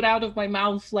to shoot out of my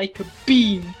mouth like a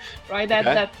beam right at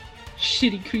Okay. that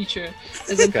shitty creature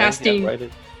as I'm Okay, casting yeah, write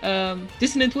it.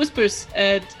 Dissonant Whispers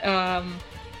at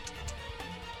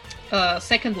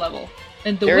second level,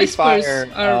 and the Fairy whispers Fire,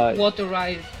 are what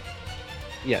arrive.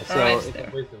 Yeah, so Arrives it's there.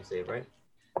 a wisdom save, right?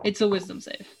 It's a wisdom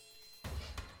save.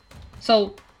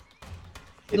 So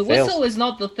It the fails. whistle is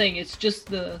not the thing; it's just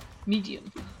the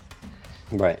medium.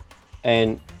 Right.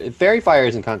 And Fairy Fire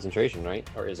isn't concentration, right?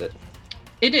 Or is it?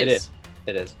 It is. It is.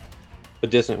 It is. But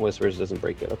Dissonant Whispers doesn't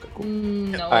break it. Okay, cool.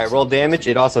 No. Alright, it's roll not. damage.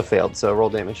 It also failed, so roll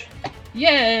damage.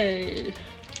 Yay!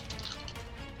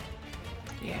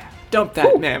 Yeah. Dump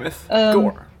that mammoth.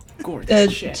 Gore. Gore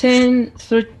this shit. 10,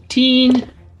 13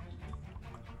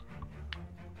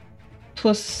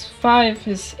 plus 5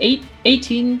 is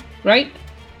 18, right?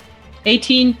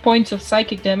 18 points of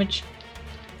psychic damage.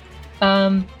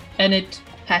 And it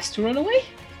has to run away.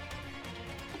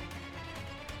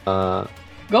 Uh,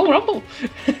 Go Rumble!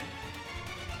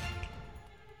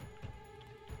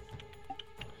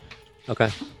 okay.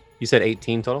 You said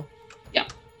 18 total? Yeah.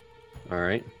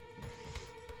 Alright.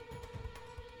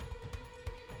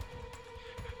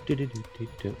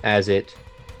 As it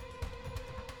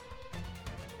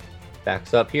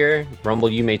backs up here, Rumble,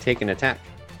 you may take an attack.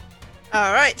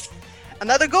 Alright.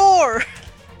 Another gore!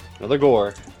 Another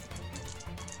gore.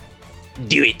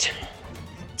 Do it.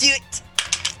 Do it!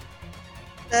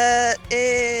 That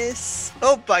is.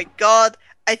 Oh my god.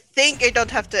 I think I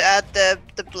don't have to add the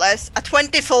bless. A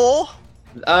 24.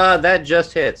 That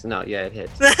just hits. No, yeah, it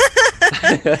hits.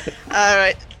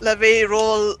 Alright, let me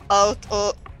roll out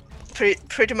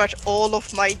pretty much all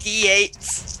of my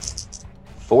d8s.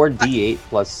 4d8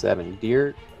 plus 7.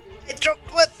 Dear I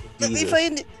dropped one. Let me Jesus.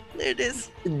 find it. There it is.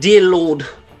 Dear Lord.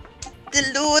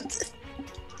 The Lord.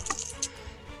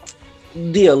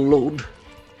 Dear Lord.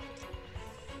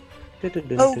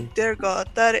 Oh, dear God.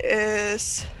 That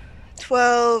is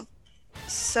 12,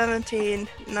 17,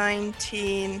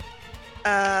 19,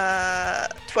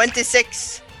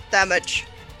 26 damage.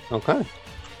 Okay.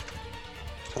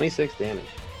 26 damage.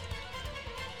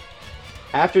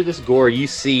 After this gore, you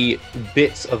see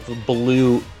bits of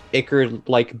blue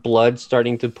ichor-like blood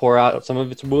starting to pour out of some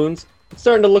of its wounds. It's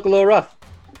starting to look a little rough.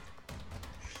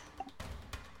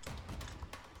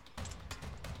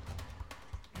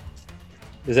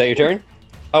 Is that your turn?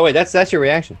 Oh wait, that's your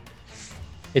reaction.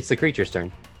 It's the creature's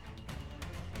turn.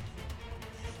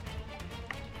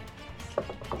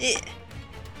 Yeah.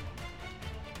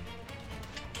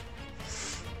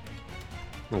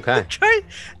 Okay.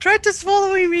 Try to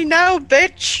swallow me now,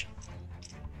 bitch.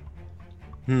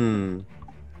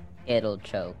 It'll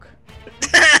choke.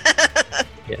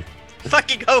 Yeah.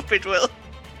 Fucking hope it will.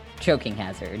 Choking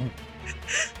hazard.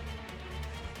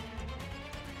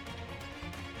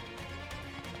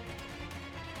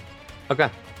 Okay.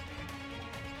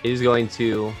 He's going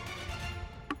to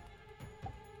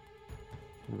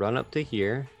run up to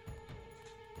here.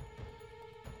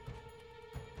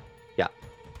 Yeah.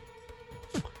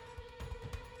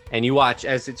 And you watch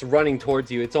as it's running towards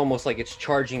you. It's almost like it's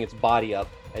charging its body up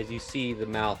as you see the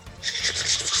mouth.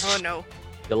 Oh no.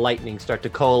 The lightning start to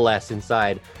coalesce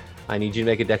inside. I need you to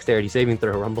make a dexterity saving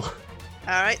throw, Rumble.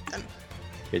 Alright then.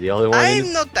 You're the only one. in I'm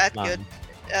this not that line. good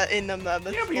in the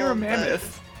mammoth. Yeah, but you're a form, but-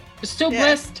 mammoth. Still Yeah.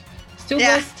 blessed. Still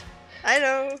Yeah. blessed. I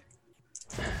know.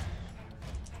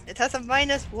 It has a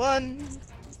 -1.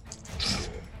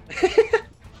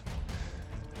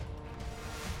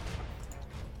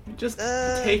 You just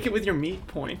take it with your meat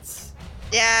points.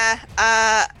 Yeah,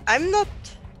 I'm not.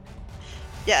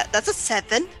 Yeah, that's a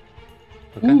 7.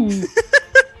 Okay. Ooh.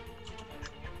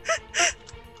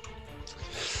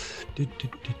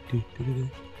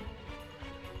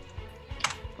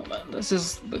 Oh, man,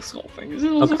 this whole thing is a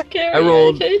little Okay, scary. I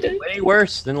rolled hate it. way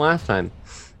worse than last time.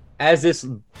 As this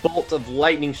bolt of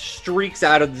lightning streaks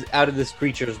out of this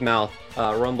creature's mouth,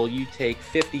 Rumble, you take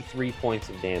 53 points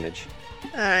of damage.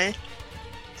 Alright.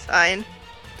 Fine.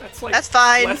 That's like That's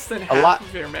fine. less than half lot-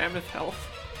 of your mammoth health.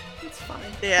 It's fine.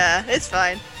 Yeah, it's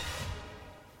fine.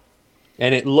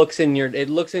 And it looks in your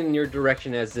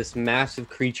direction as this massive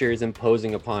creature is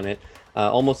imposing upon it,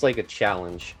 almost like a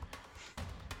challenge.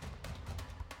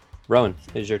 Rowan,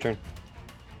 it is your turn.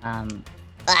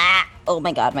 Oh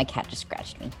my god, my cat just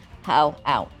scratched me. Ow,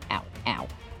 ow, ow,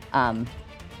 ow.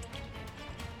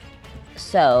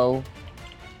 So,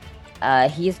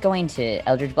 he's going to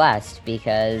Eldritch Blast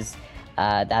because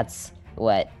that's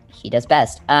what he does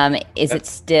best. Is it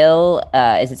still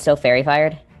fairy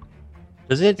fired?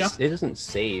 Does it? Yeah. It doesn't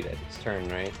save at its turn,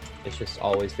 right? It's just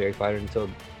always very fired until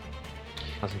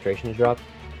concentration is dropped.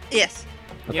 Yes.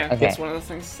 Yeah, Okay. that's one of the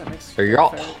things that makes So yeah,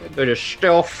 very good. it is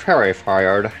still very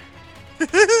fired.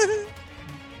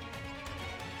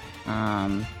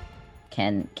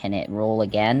 Can it roll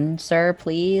again, sir,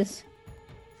 please?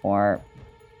 Or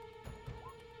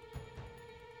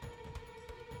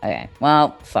okay,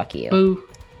 well, fuck you. Boo.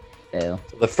 Boo.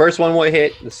 The first one will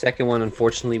hit. The second one,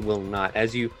 unfortunately, will not.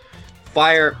 As you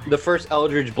fire the first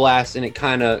Eldritch Blast, and it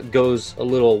kind of goes a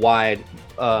little wide,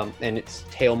 and its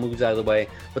tail moves out of the way.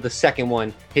 But the second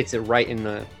one hits it right in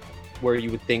the where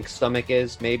you would think stomach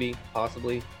is, maybe,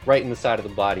 possibly, right in the side of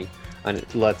the body, and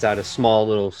it lets out a small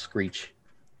little screech.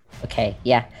 Okay,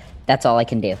 yeah, that's all I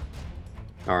can do.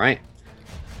 All right.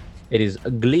 It is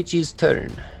Glitch's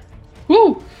turn.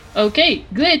 Woo! Okay,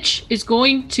 Glitch is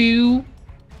going to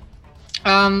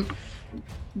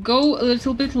go a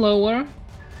little bit lower.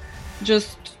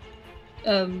 Just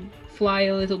fly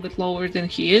a little bit lower than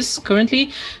he is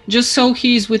currently, just so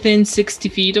he's within 60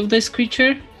 feet of this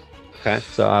creature. Okay,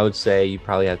 so I would say you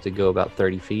probably have to go about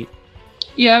 30 feet.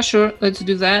 Yeah, sure, let's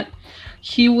do that.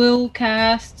 He will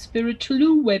cast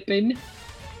Spiritual Weapon.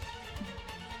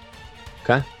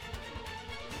 Okay.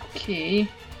 Okay.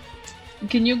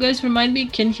 Can you guys remind me,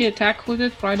 can he attack with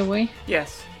it right away?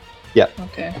 Yes.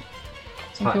 Okay.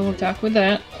 So he'll attack with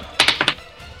that.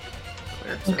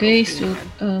 Clerics are Okay, OP, so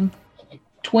man.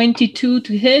 22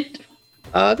 to hit.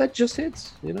 That just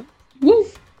hits, you know? Woo!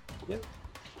 Yeah.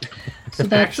 So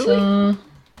that's Actually?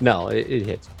 No, it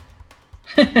hits.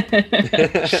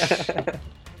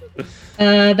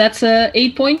 That's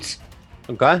 8 points.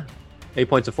 Okay. 8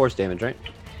 points of force damage, right?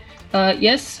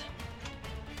 Yes.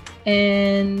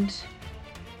 And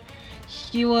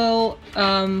he will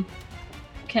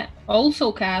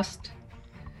also cast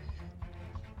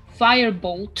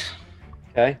Firebolt.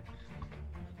 Okay.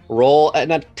 Roll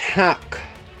an attack.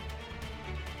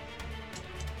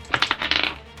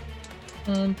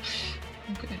 Okay,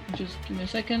 just give me a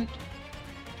second.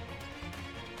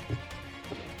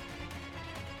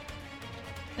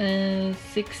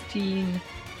 16.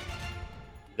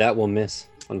 That will miss,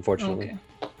 unfortunately.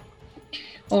 Okay.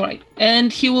 All right,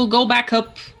 and he will go back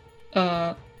up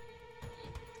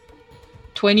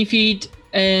 20 feet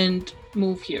and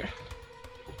move here.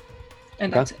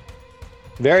 And that's it.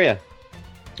 Varia,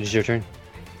 it is your turn.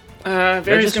 Did I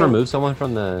Varia's just gonna... remove someone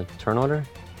from the turn order?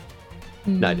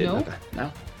 No, I didn't. Okay.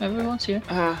 No. Everyone's here.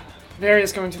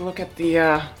 Varia's going to look at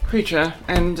the creature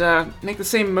and make the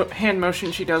same hand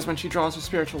motion she does when she draws her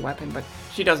spiritual weapon, but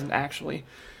she doesn't actually.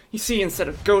 You see, instead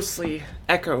of ghostly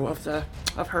echo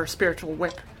of her spiritual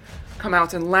whip come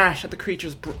out and lash at the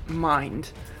creature's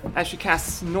mind as she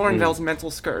casts Nornvel's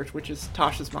Mental Scourge, which is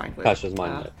Tasha's mind whip. Tasha's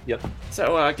mind whip. Yep.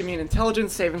 So give me an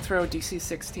intelligence saving throw, DC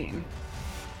 16.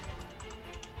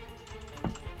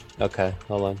 Okay,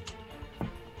 hold on.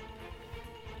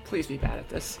 Please be bad at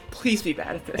this. Please be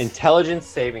bad at this. Intelligence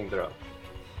saving throw.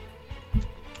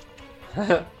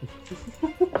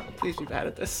 Please be bad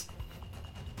at this.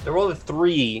 I rolled a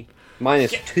 3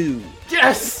 minus 2.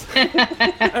 Yes!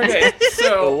 Okay, So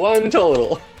so 1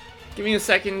 total. give me a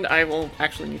second. I will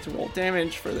actually need to roll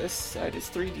damage for this. It is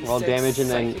 3d6. Roll damage and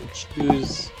then psychic.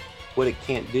 choose what it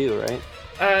can't do, right?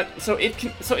 So it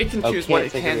can Oh, choose what can't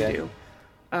it take can a do.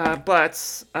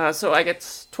 So I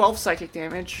get 12 psychic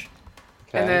damage.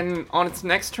 And Okay. then on its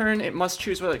next turn, it must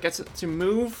choose whether it gets to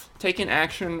move, take an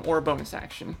action, or a bonus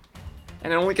action.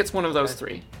 And it only gets one of those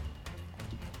three.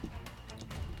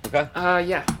 Okay.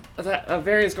 Yeah.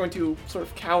 Varia is going to sort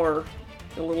of cower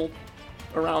a little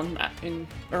around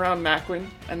Macwin,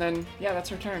 and then yeah, that's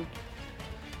her turn.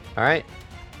 All right.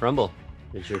 Rumble,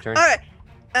 it's your turn. All right.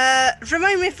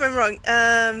 Remind me if I'm wrong.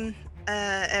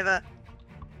 Eva.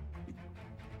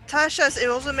 Tasha's, it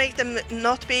also make them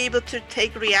not be able to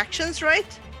take reactions,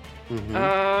 right? Mhm.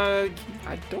 I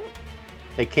don't.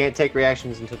 They can't take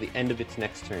reactions until the end of its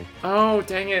next turn. Oh,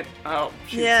 dang it. Oh,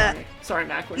 shoot, Yeah. Sorry,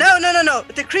 Macwin. No.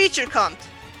 The creature can't.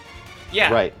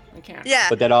 Yeah. Right. I can't. Yeah.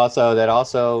 But that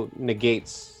also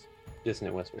negates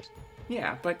Dissonant Whispers.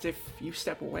 Yeah, but if you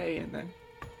step away and then.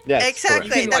 Yes. Exactly.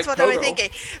 You can, That's like, what I was pogo. thinking.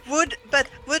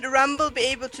 Would Rumble be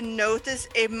able to notice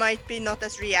it might be not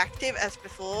as reactive as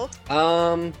before?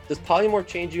 Does Polymorph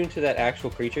change you into that actual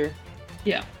creature?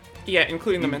 Yeah. Yeah,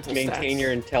 including the You mental maintain stats.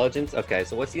 your intelligence. Okay,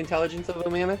 so what's the intelligence of a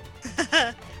mammoth?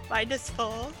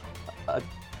 -4.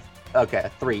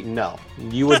 Okay, 3. No,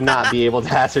 you would not be able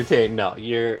to ascertain. No,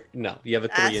 you have a 3 That's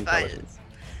fine. intelligence.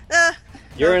 No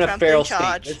You're in a Trump feral in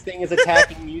charge. state. This thing is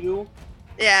attacking you.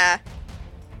 Yeah.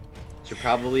 Should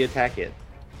probably attack it.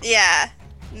 Yeah.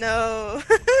 No.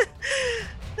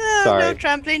 No, Sorry. no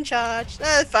trampoline charge.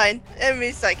 Fine. I mean,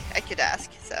 it's like I could ask.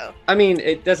 So. I mean,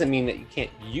 it doesn't mean that you can't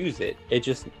use it. It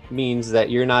just means that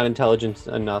you're not intelligent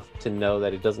enough to know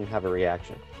that it doesn't have a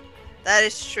reaction. That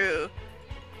is true.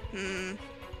 Hmm.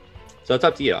 So it's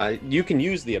up to you. You can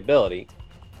use the ability.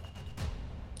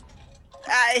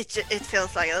 It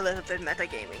feels like a little bit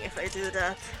metagaming if I do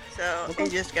that. So Okay. I'm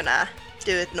just gonna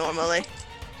do it normally.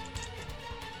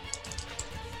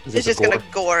 Is It's it just gonna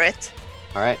gore it.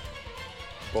 All right.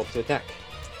 Roll to attack.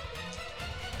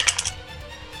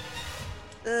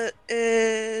 That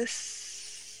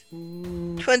is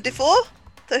 24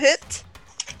 to hit.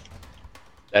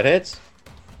 That hits.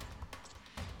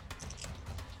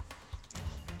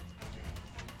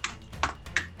 Oh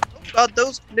god,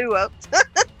 those blew up.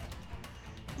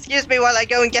 Excuse me while I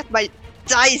go and get my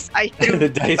dice I threw The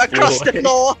dice across flew the away.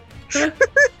 floor.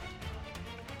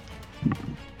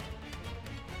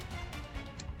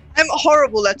 I'm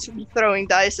horrible at throwing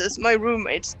dices.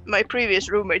 My previous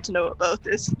roommates know about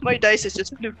this. My dice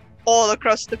just flew all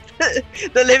across the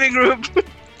living room.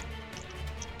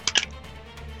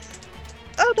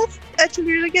 Oh, that's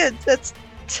actually really good. That's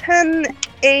 10,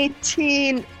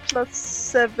 18 plus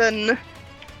 7,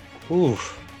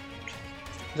 Oof.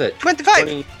 Is it 25.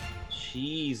 20?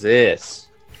 Jesus.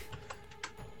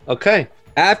 Okay.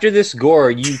 After this gore,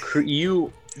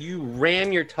 you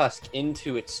ram your tusk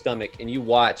into its stomach, and you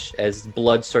watch as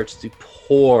blood starts to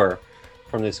pour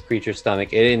from this creature's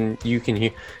stomach, and you can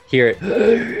hear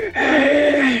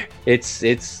it.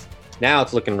 It's now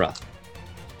it's looking rough.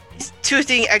 He's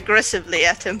tooting aggressively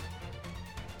at him.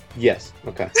 Yes.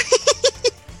 Okay.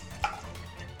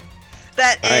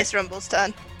 That All right. is Rumble's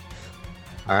turn.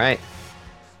 All right.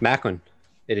 Macklin,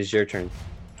 it is your turn.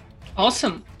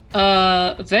 Awesome.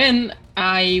 Then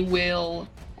I will.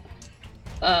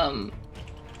 I'm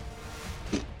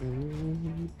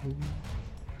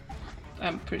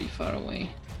pretty far away.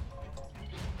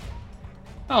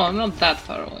 Oh, I'm not that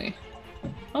far away.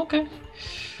 Okay.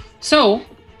 So,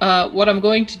 what I'm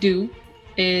going to do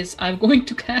is I'm going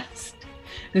to cast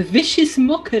Vicious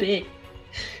Mockery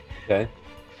Okay.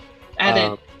 at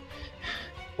it.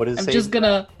 What is it? I'm say? just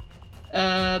gonna.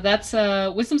 That's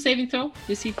a Wisdom saving throw,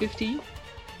 DC 15.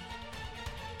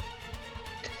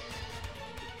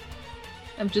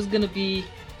 I'm just gonna be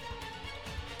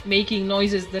making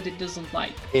noises that it doesn't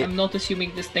like. I'm not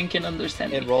assuming this thing can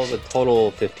understand It me. rolls a total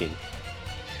of 15.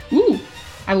 Ooh,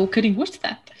 I will cutting worse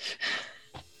that.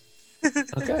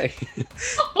 Okay.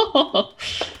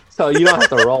 So you don't have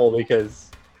to roll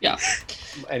because Yeah.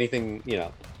 anything, you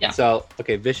know. Yeah. So,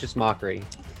 okay, Vicious Mockery.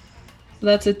 So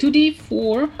that's a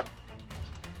 2d4.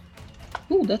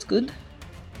 Ooh, that's good.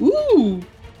 Ooh!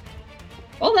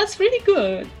 Oh, that's really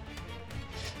good.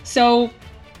 So,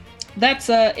 that's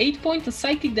 8 points of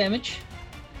psychic damage.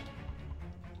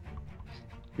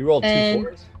 You rolled two And-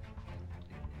 4s?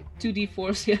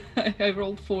 2d4s, yeah. I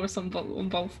rolled 4s on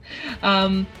both.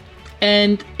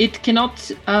 And it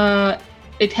cannot...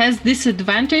 it has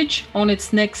disadvantage on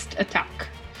its next attack.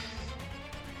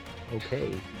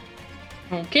 Okay.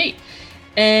 Okay.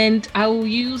 And I will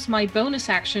use my bonus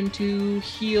action to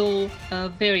heal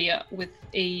Varia with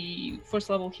a first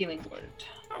level healing word.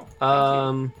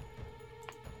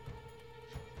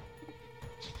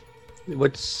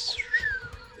 What's...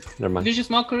 Never mind. Vicious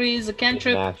Mockery is a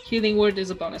cantrip, Dash. healing word is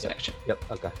a bonus action. Yep,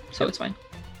 okay. So it's fine.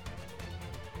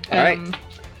 All right.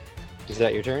 Is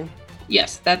that your turn?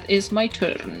 Yes, that is my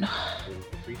turn. It's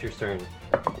the creature's turn.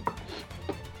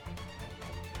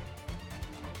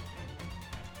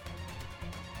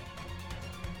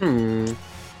 Hmm.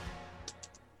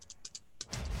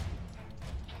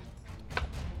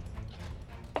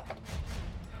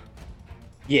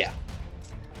 Yeah.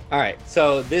 All right.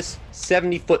 So this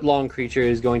 70-foot long creature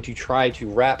is going to try to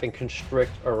wrap and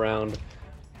constrict around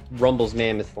Rumble's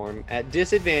mammoth form. At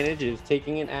disadvantage, it is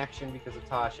taking an action because of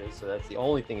Tasha, so that's the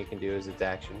only thing it can do is its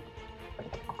action.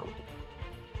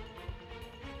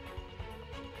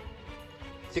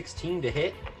 16 to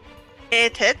hit.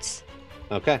 It hits.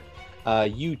 Okay.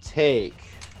 You take...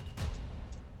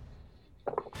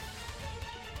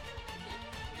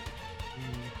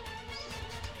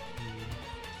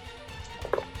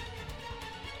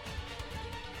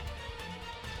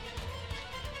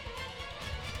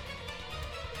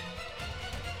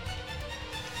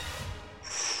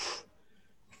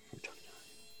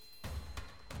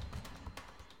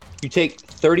 You take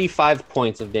 35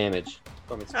 points of damage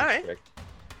from its All right. constrict.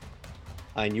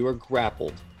 And you are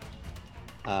grappled.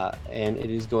 And it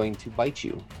is going to bite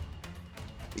you.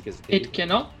 Because It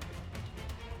cannot.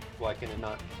 Why can it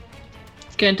not?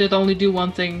 Can't it only do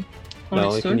one thing on No,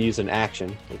 its it turn? can use an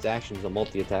action. Its action is a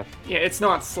multi-attack. Yeah, it's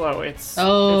not slow. It's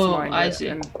Oh, Mind I Whip, see.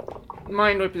 And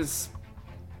Mind Whip is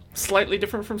slightly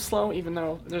different from slow, even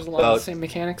though there's a lot of About the same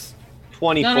mechanics.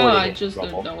 24 No, to I hit, just don't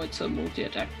Rumble. know it's a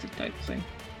multi-attack type thing.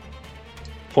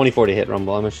 24 to hit,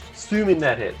 Rumble. I'm assuming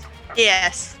that hits.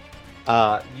 Yes.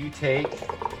 You take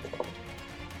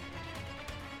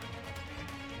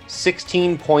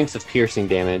 16 points of piercing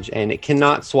damage, and it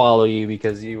cannot swallow you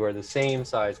because you are the same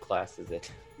size class as it.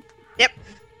 Yep.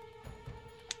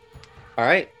 All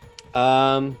right.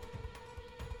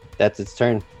 That's its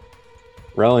turn.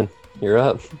 Rowan, you're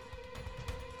up.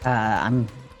 I'm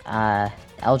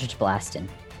Eldritch Blasting.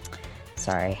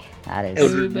 Sorry, that is.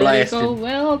 Eldritch Everybody Blasted. go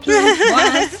Eldritch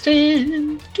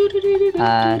Blasting.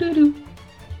 Do-do-do-do-do-do-do-do.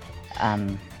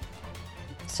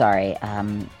 Sorry.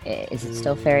 Is it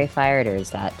still fairy fired or is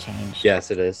that changed? Yes,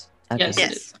 it is. Okay. Yes,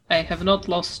 Yes. it is. I have not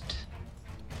lost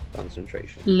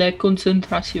Concentration. la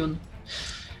concentration.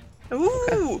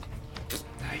 Ooh.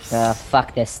 Nice.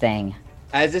 Fuck this thing.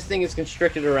 As this thing is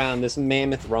constricted around this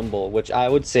mammoth Rumble, which I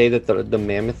would say that the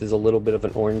mammoth is a little bit of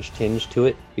an orange tinge to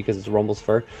it because it's Rumble's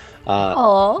fur.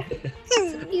 Oh.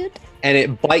 And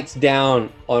it bites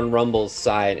down on Rumble's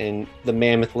side, and the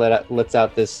mammoth lets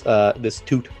out this this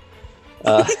toot.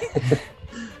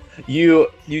 You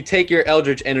take your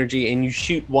Eldritch energy and you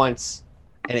shoot once,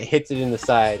 and it hits it in the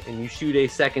side, and you shoot a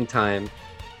second time.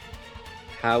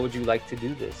 How would you like to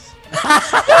do this?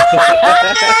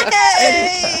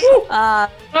 Yay!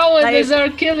 Rowan Like- is our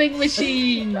killing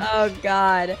machine. Oh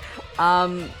god.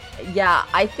 Yeah,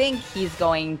 I think he's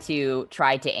going to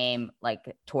try to aim like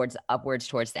upwards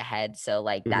towards the head, so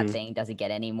like that Mhm. thing doesn't get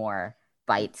any more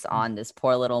bites on this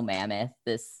poor little mammoth.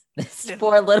 This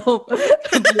poor little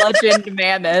bludgeoned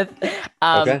mammoth.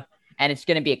 Okay. and it's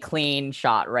gonna be a clean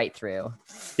shot right through.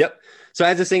 Yep. So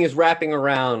as this thing is wrapping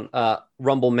around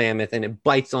Rumble Mammoth and it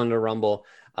bites onto Rumble,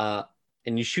 and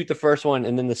you shoot the first one,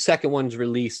 and then the second one's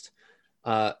released,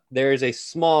 there is a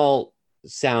small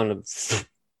sound of,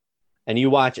 and you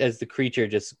watch as the creature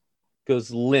just goes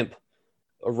limp,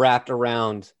 wrapped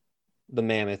around the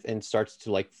mammoth, and starts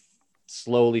to like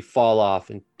slowly fall off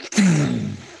and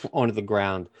onto the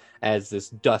ground as this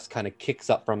dust kind of kicks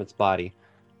up from its body.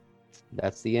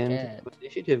 That's the end of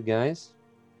initiative, guys.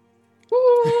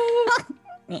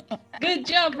 Good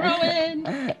job,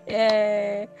 Rowan.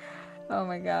 Yay! Oh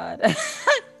my god.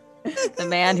 The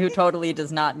man who totally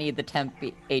does not need the temp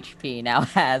HP now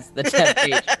has the temp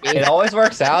HP. It always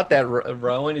works out that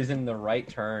Rowan is in the right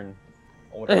turn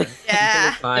order.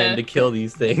 Yeah. Time to kill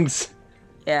these things.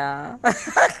 Yeah.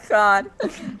 God.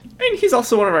 And he's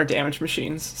also one of our damage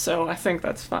machines, so I think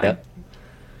that's fine. Yep.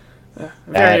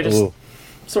 Varia just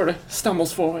sort of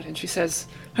stumbles forward and she says,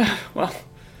 well,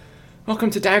 welcome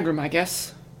to Dagram, I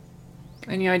guess.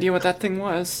 Any idea what that thing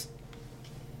was?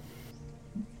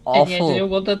 Any idea Awful.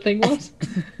 what that thing was?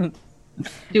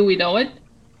 Do we know it?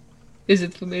 Is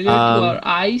it familiar to our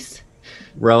eyes?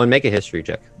 Rowan, make a history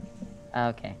check.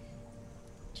 Okay.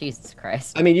 Jesus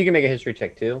Christ. I mean, you can make a history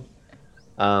check too.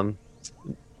 Macwin?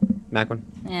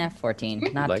 Yeah, 14.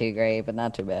 Not Like- too great, but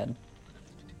not too bad.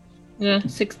 Yeah,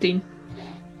 16.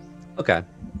 Okay.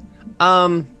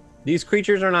 These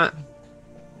creatures are not.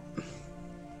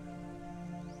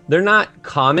 They're not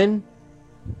common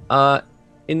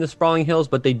in the Sprawling Hills,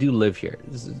 but they do live here.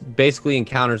 Basically,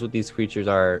 encounters with these creatures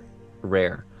are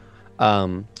rare.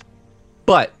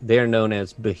 But they are known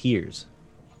as Behirs.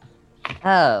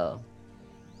 Oh.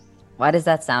 Why does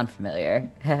that sound familiar?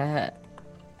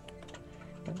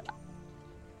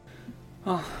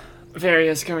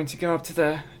 Varia's going to go up to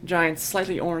the giant,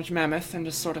 slightly orange mammoth and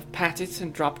just sort of pat it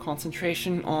and drop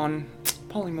concentration on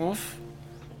Polymorph.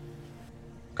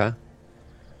 Okay.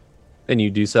 And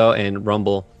you do so, and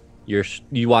Rumble,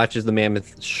 you watch as the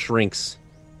mammoth shrinks,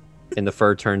 and the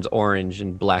fur turns orange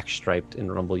and black striped.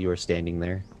 And Rumble, you are standing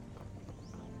there.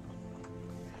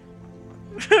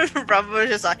 Rumble was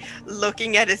just like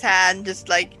looking at his hand, just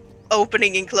like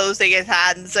opening and closing his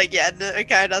hands again.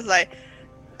 Kind of like,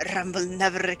 Rumble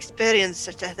never experienced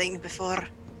such a thing before.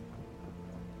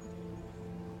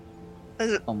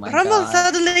 Oh my Rumble god.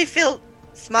 suddenly feel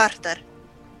smarter.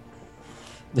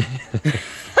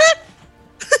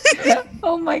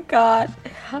 Oh my god.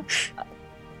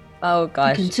 Oh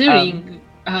gosh. Considering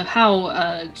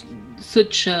how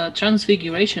such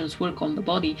transfigurations work on the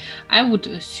body, I would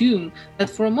assume that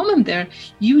for a moment there,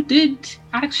 you did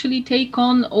actually take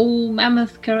on all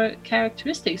mammoth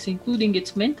characteristics, including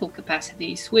its mental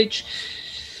capacities, which,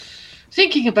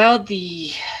 thinking about the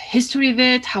history of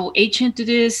it, how ancient it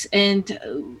is, and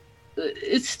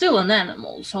it's still an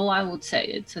animal, so I would say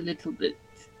it's a little bit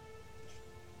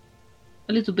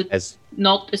As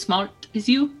not as smart as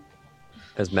you.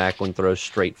 Macwin throws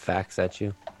straight facts at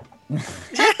you.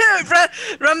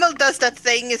 Rumble does that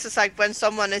thing. It's just like when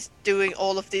someone is doing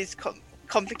all of these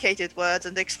complicated words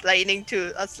and explaining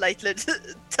to a slightly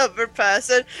dumber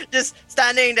person, just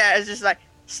standing there is just like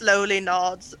slowly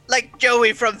nods, like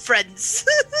Joey from Friends.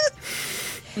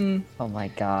 Oh my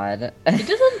god. It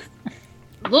doesn't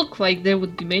look like there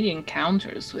would be many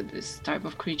encounters with this type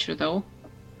of creature, though.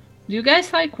 Do you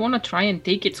guys want to try and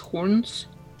take its horns?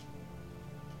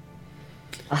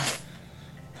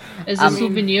 As a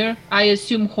souvenir, I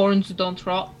assume horns don't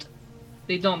rot.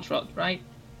 They don't rot, right?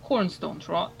 Horns don't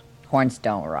rot. Horns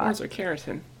don't rot. Horns are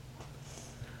keratin.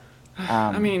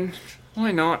 I mean,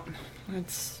 why not?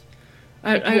 It's.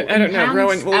 I don't know,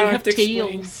 Rowan. Will we have to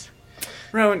explain?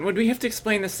 Rowan, would we have to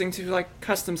explain this thing to like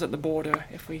customs at the border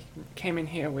if we came in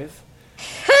here with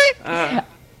that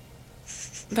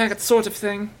sort of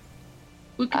thing?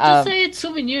 We could just say it's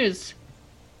souvenirs.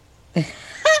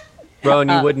 Rowan,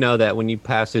 you would know that when you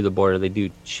pass through the border, they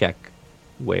do check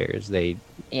wares. They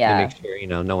make sure,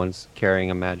 no one's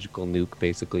carrying a magical nuke,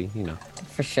 basically,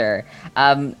 For sure.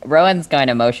 Rowan's going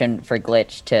to motion for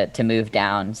Glitch to move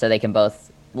down so they can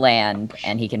both land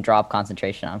and he can drop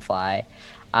concentration on Fly.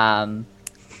 And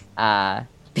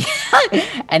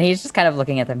he's just kind of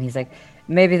looking at them. He's like,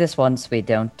 maybe this once we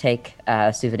don't take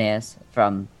souvenirs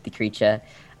from the creature.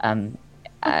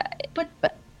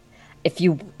 But if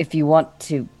you want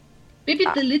to, maybe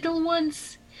the little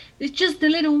ones. It's just the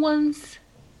little ones.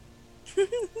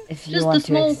 if you Just want the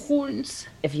small to, horns.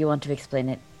 if you want to explain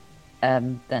it,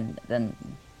 then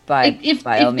by If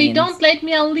all they means. don't let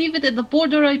me, I'll leave it at the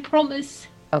border. I promise.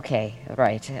 Okay,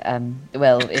 right.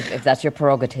 Well, if that's your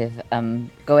prerogative,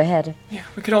 go ahead. Yeah,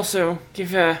 we could also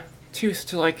give a tooth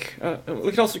to we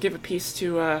could also give a piece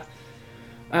to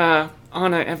Anna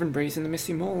Evanbreeze in the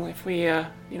Misty Mole, if we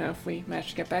manage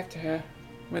to get back to her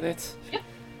with it. Yep.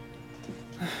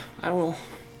 I will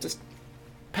just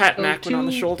pat Go Macklin on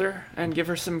the to- shoulder and give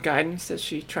her some guidance as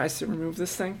she tries to remove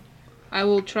this thing. I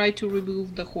will try to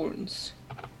remove the horns.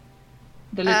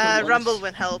 The little ones. Rumble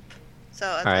will help. So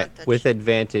All right. advantage. With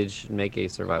advantage, make a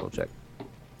survival check.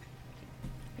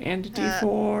 And a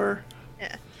D4.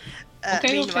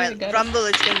 Okay, Meanwhile, I got it. Rumble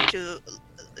is going to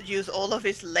use all of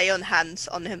his lay on hands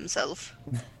on himself.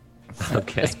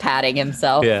 Okay. Just patting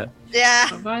himself. Yeah. Yeah.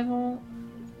 Survival.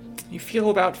 You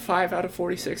feel about 5 out of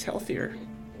 46 healthier.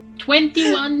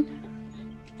 21.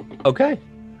 Okay.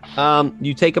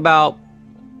 You take about.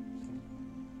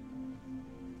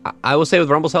 I will say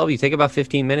with Rumble's help, you take about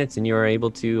 15 minutes, and you are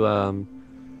able to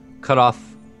cut off.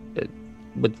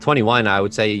 With 21, I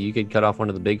would say you could cut off one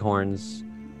of the big horns,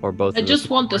 or both. I of just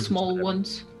want the horns, small whatever.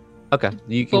 ones. Okay,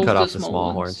 you can Both cut the off the small small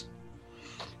ones. horns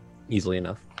easily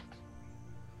enough.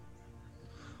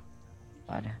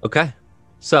 God. Okay.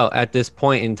 So at this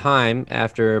point in time,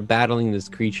 after battling this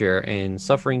creature and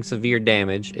suffering severe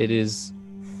damage, it is,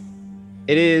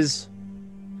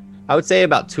 I would say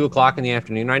about 2:00 in the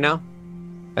afternoon right now,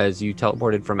 as you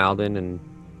teleported from Alden and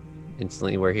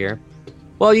instantly we're here.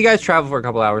 Well, you guys travel for a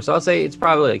couple hours, so I'll say it's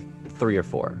probably like 3 or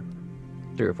 4.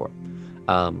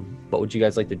 What would you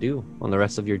guys like to do on the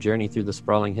rest of your journey through the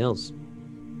sprawling hills?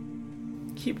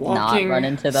 Keep Not walking, run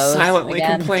into those silently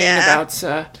again? complaining Yeah.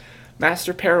 about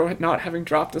Master Perro not having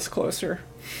dropped us closer.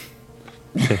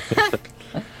 I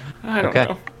don't Okay.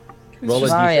 know. Roll a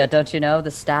Mario, don't you know the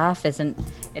staff isn't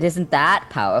that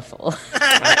powerful?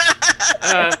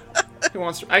 Who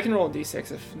wants to? I can roll a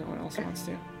d6 if no one else wants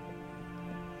to.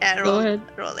 Yeah, Go roll, ahead.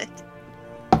 roll it.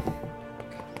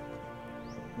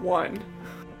 1.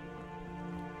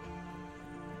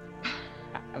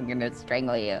 I'm gonna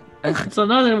strangle you. It's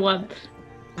another one.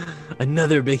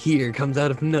 Another big heater comes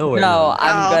out of nowhere. No,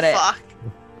 I'm oh, gonna.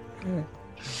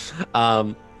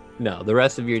 fuck. No, the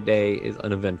rest of your day is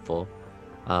uneventful.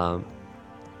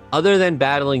 Other than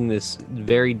battling this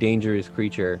very dangerous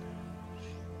creature,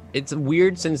 it's a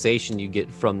weird sensation you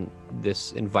get from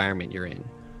this environment you're in.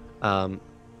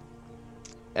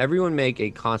 Everyone make a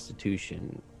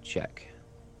Constitution check.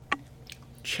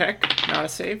 Check. Not a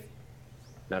save.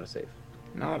 Not a save.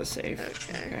 Not a save.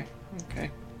 Okay.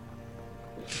 Okay.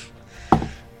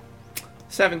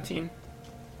 17.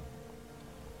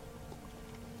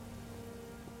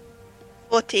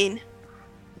 14.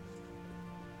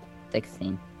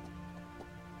 16.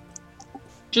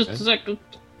 Just a Okay. second.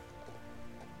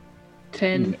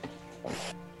 10.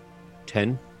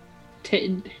 10.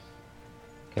 10.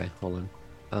 Okay, hold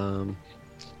on.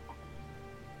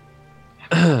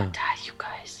 Die, you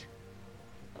guys.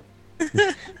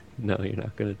 No, you're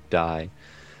not gonna die.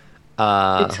 It's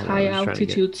hold on, high I'm just trying to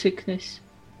get- altitude sickness.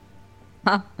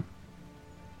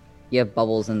 You have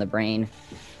bubbles in the brain.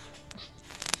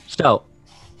 So,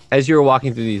 as you were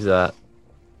walking through these,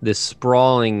 this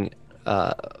sprawling,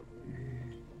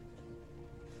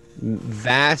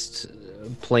 vast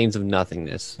plains of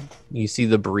nothingness, you see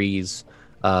the breeze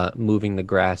moving the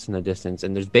grass in the distance,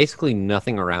 and there's basically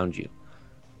nothing around you.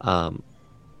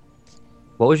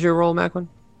 What was your roll, Macklin?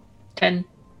 10.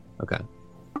 Okay.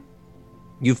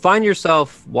 You find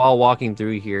yourself while walking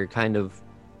through here kind of.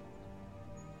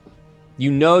 You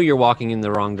know you're walking in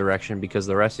the wrong direction because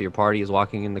the rest of your party is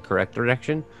walking in the correct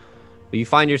direction. But you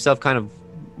find yourself kind of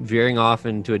veering off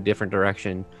into a different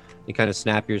direction. You kind of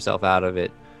snap yourself out of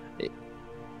it.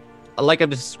 Like I've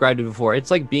described it before,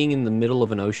 it's like being in the middle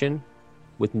of an ocean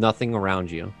with nothing around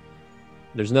you.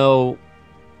 There's no.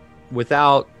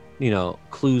 Without,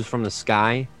 clues from the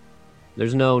sky,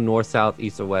 there's no north, south,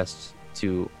 east, or west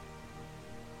to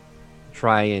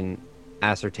try and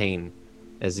ascertain,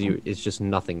 it's just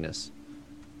nothingness.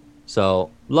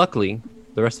 So luckily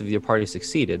the rest of your party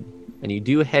succeeded and you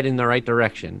do head in the right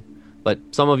direction, but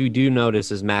some of you do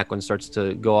notice as Macklin starts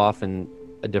to go off in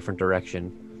a different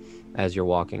direction as you're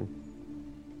walking.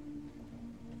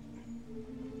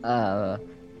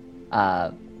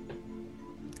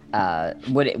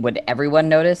 Would everyone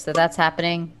notice that that's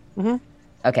happening? Mhm.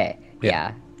 Okay. Yeah.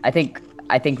 Yeah.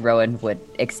 I think Rowan would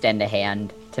extend a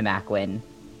hand to Macwin,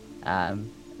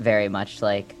 very much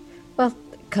like, well,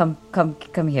 come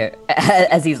here,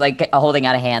 as he's like holding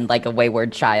out a hand like a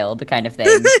wayward child kind of thing.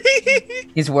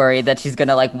 He's worried that she's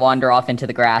gonna like wander off into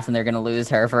the grass and they're gonna lose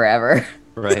her forever.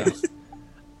 Right.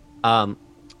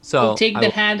 So I'll take I the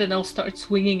will- hand and I'll start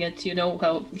swinging it. You know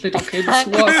how little kids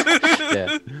walk.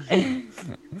 yeah.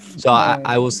 So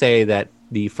I will say that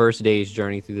the first day's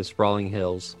journey through the sprawling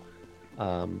hills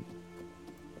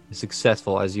is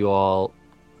successful as you all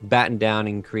batten down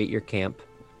and create your camp.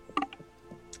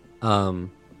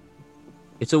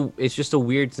 It's just a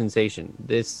weird sensation.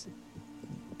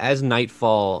 As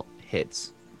nightfall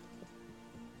hits,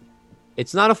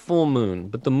 it's not a full moon,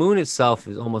 but the moon itself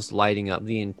is almost lighting up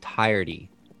the entirety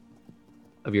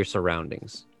of your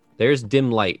surroundings. There's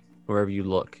dim light wherever you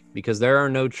look because there are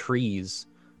no trees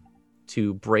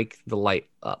to break the light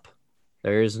up.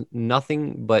 There's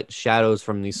nothing but shadows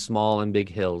from these small and big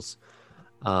hills.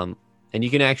 And you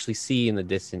can actually see in the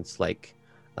distance like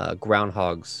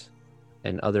groundhogs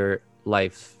and other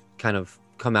life kind of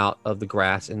come out of the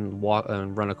grass and walk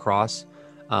and run across.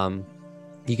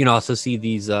 You can also see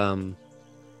these.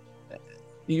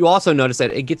 You also notice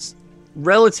that it gets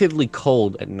relatively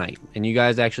cold at night, and you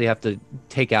guys actually have to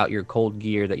take out your cold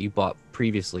gear that you bought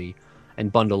previously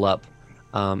and bundle up.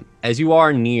 As you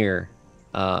are near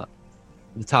the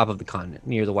top of the continent,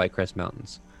 near the White Crest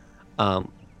Mountains,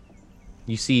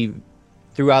 you see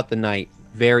throughout the night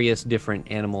various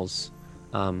different animals.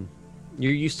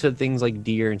 You're used to things like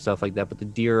deer and stuff like that, but the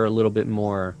deer are a little bit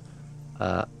more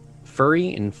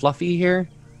furry and fluffy here.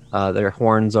 Their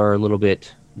horns are a little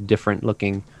bit different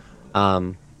looking.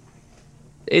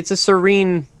 It's a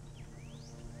serene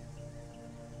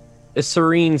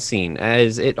scene,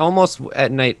 as it almost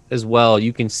at night as well.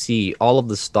 You can see all of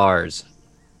the stars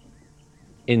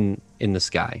in the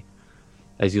sky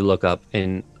as you look up,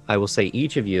 and I will say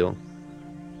each of you,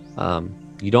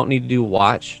 you don't need to do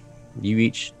watch. You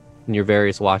each in your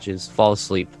various watches fall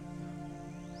asleep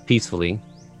peacefully.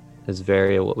 As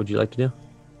Varia, what would you like to do?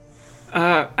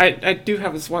 I do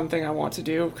have this one thing I want to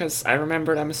do because I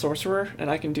remembered I'm a sorcerer and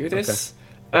I can do this.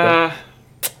 Okay.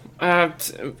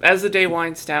 As the day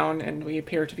winds down and we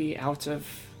appear to be out of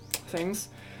things,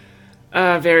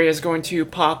 Varia is going to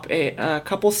pop a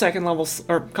couple second levels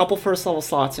or couple first level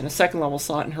slots and a second level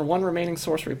slot in her one remaining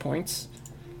sorcery points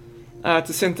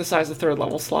to synthesize a third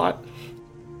level slot.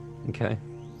 Okay.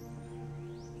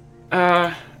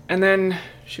 And then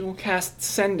she will cast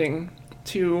Sending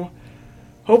to,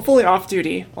 hopefully off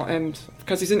duty, and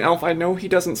because he's an elf, I know he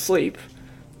doesn't sleep,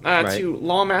 Right. to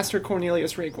Lawmaster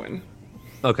Cornelius Ragwin.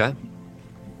 Okay.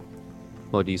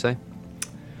 What do you say?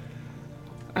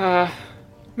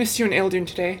 Missed you in Eldun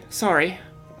today. Sorry.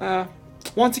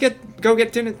 Want to go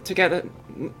get dinner together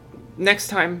next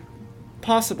time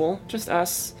possible. Just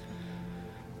us.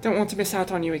 Don't want to miss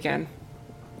out on you again.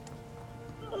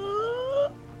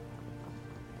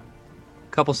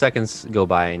 Couple seconds go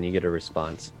by and you get a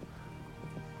response.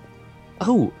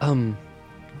 Oh,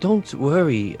 don't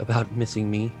worry about missing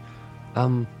me.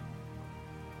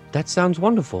 That sounds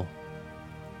wonderful.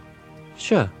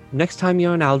 Sure, next time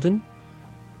you're in Alden,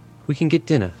 we can get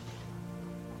dinner.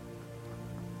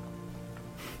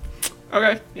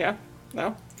 Okay, yeah.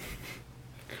 No.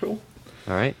 Cool.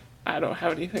 All right. I don't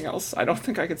have anything else. I don't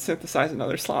think I could synthesize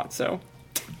another slot, so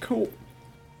cool.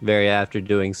 Very after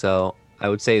doing so, I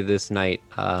would say this night,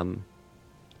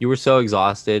 you were so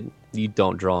exhausted, you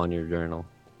don't draw on your journal.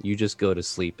 You just go to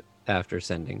sleep after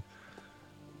sending.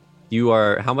 You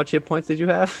are, how much hit points did you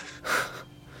have?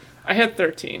 I had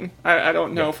 13. I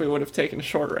don't know if we would have taken a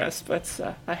short rest, but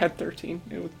I had 13.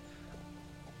 It would...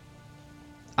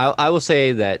 I will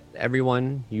say that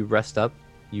everyone, you rest up.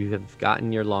 You have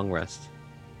gotten your long rest.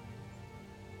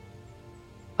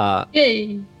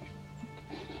 Yay!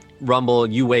 Rumble,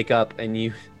 you wake up and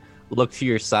you look to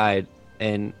your side,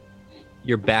 and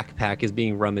your backpack is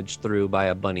being rummaged through by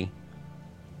a bunny.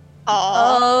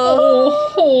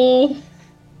 Oh.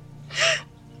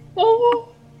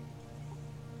 Oh.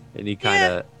 And he kind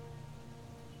of...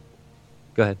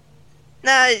 Go ahead.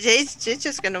 No, he's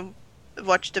just gonna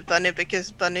watch the bunny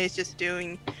because bunny is just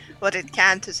doing what it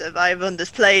can to survive on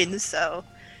this plane. So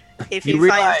if he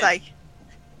finds like,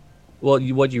 well,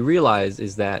 what you realize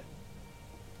is that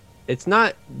it's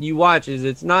not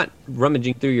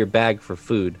rummaging through your bag for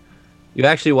food. You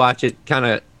actually watch it kind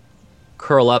of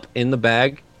curl up in the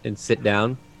bag and sit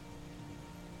down.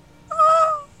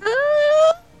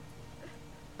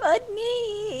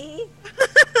 Bunny.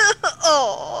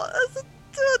 oh, that's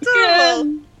so adorable.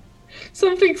 Again,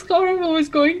 something horrible is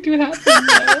going to happen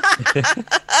now.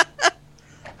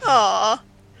 Aw.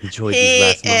 Enjoy these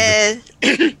last moments.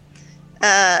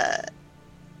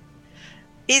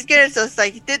 He's gonna just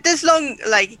like this long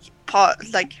like part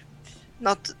like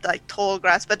not like tall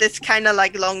grass, but it's kind of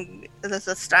like long. There's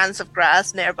a strands of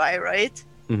grass nearby, right?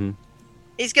 Mm-hmm.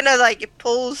 He's gonna like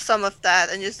pull some of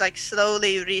that and just like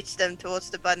slowly reach them towards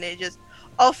the bunny, just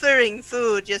offering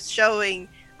food, just showing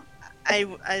I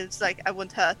was like I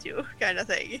won't hurt you kind of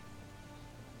thing.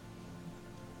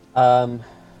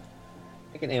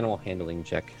 Make an animal handling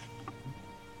check.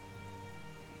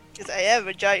 Because I am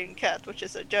a giant cat, which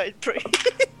is a giant prey.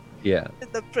 Yeah.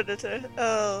 The predator.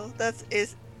 Oh, that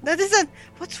is an.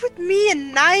 What's with me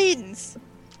and nines?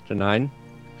 To 9.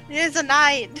 Yeah, it's a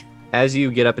 9. As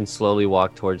you get up and slowly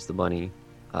walk towards the bunny,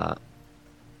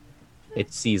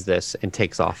 it sees this and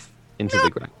takes off into the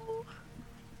ground.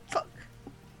 Fuck.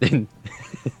 And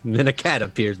then a cat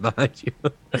appears behind you.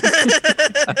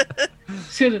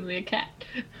 Certainly a cat.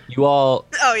 You all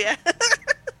Oh yeah.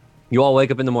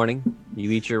 wake up in the morning.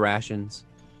 You eat your rations.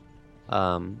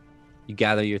 You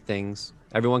gather your things.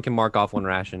 Everyone can mark off 1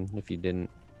 ration if you didn't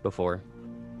before.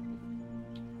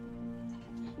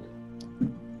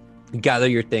 You gather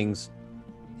your things,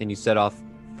 and you set off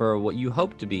for what you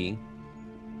hope to be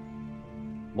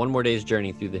 1 more day's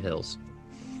journey through the hills.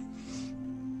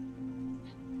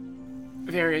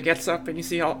 Varia gets up and you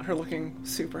see her looking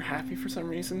super happy for some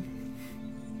reason.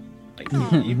 Like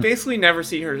you basically never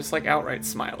see her just like outright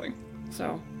smiling.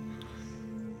 So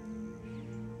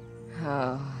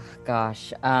Oh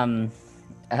gosh. Rowan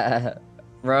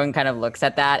kind of looks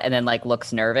at that and then like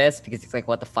looks nervous because he's like,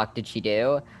 "What the fuck did she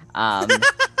do?"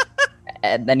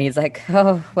 And then he's like,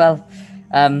 "Oh well,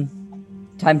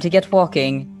 time to get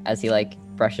walking." As he like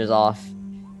brushes off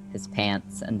his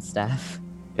pants and stuff.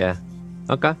 Yeah.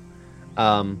 Okay.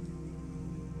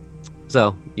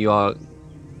 So you all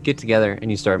get together and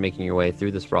you start making your way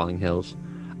through the sprawling hills.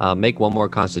 Make 1 more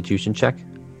Constitution check.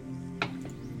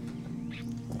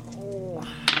 oh,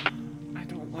 I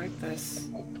don't like this.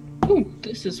 Ooh,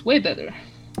 this is way better.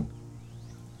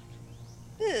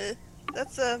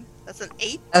 That's an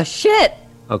 8. Oh shit!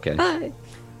 Okay.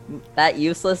 That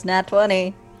useless nat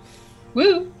 20.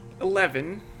 Woo!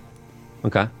 11.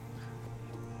 Okay.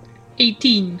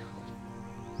 18.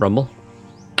 Rumble.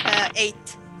 8.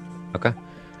 Okay.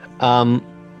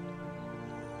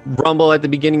 Rumble, at the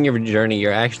beginning of your journey,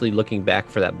 you're actually looking back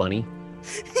for that bunny.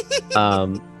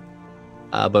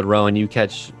 But Rowan, you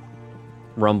catch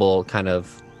Rumble kind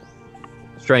of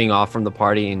straying off from the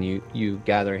party, and you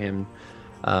gather him.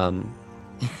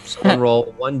 Someone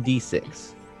roll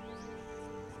 1d6.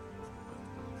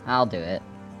 I'll do it.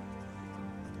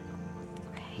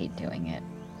 I hate doing it.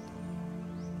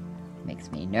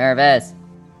 Makes me nervous.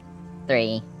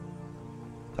 3.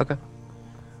 Okay.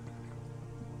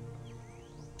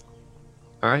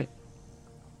 All right.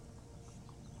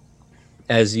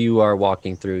 As you are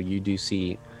walking through, you do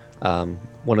see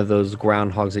one of those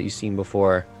groundhogs that you've seen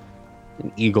before.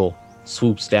 An eagle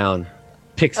swoops down,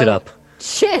 picks it up,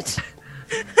 Shit!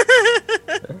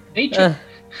 Nature.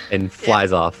 and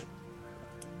flies off.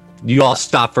 You all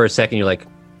stop for a second. You're like,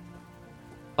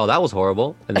 "Oh, that was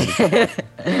horrible." And then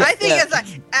I think it's like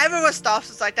everyone stops.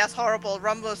 It's like that's horrible.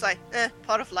 Rumble's like,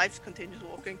 part of life continues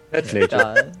walking. that's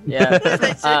nature.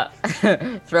 Yeah.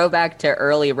 Throwback to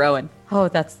early Rowan. Oh,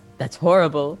 that's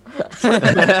horrible.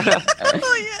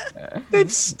 Oh yeah.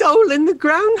 It's stolen the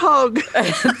groundhog.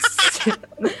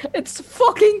 It's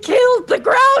fucking killed the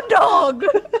groundhog.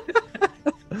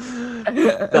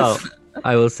 So,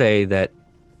 I will say that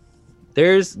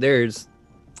there's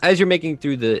as you're making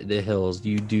through the hills,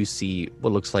 you do see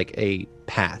what looks like a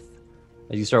path.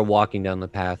 As you start walking down the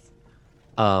path,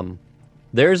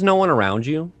 there's no one around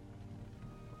you.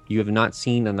 You have not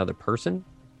seen another person.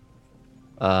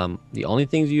 The only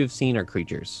things you have seen are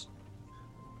creatures.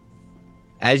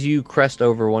 As you crest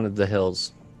over one of the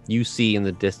hills, you see in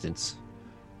the distance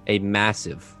a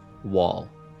massive wall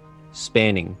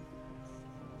spanning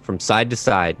from side to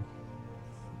side,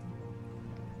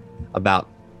 about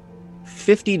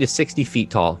 50 to 60 feet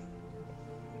tall,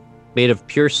 made of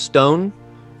pure stone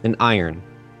and iron.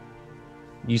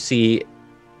 You see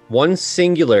one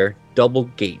singular double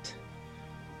gate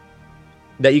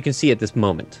that you can see at this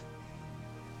moment.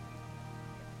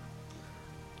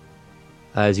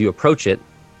 As you approach it,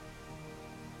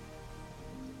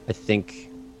 I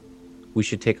think we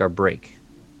should take our break.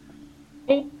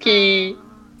 Okay.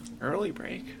 Early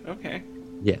break. Okay.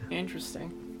 Yeah.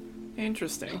 Interesting.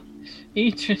 Interesting.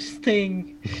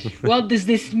 What does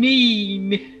this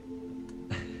mean?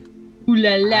 Ooh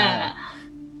la la.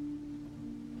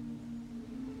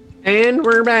 And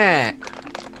we're back.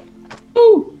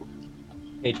 Ooh.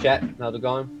 Hey, chat. How's it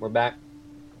going? We're back.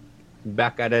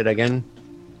 Back at it again.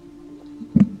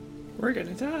 We're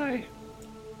gonna die.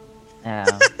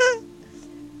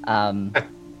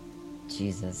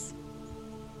 Jesus.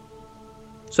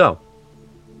 So,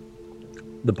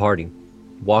 the party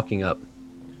walking up,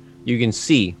 you can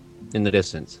see in the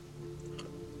distance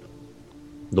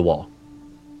the wall.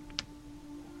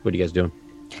 What are you guys doing?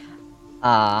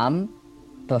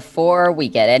 Before we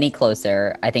get any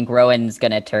closer, I think Rowan's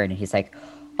gonna turn and he's like,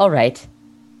 "All right,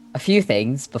 a few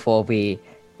things before we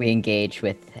engage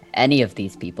with any of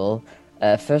these people.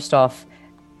 First off,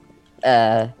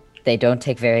 they don't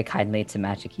take very kindly to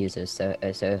magic users. So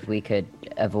if we could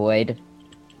avoid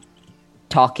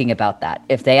talking about that.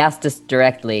 If they asked us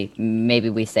directly, maybe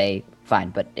we say fine,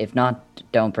 but if not,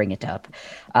 don't bring it up.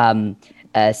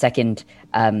 Second,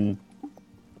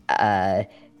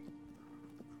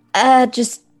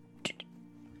 just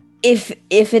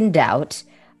if in doubt,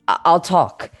 I'll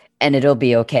talk and it'll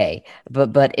be okay.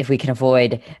 But if we can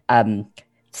avoid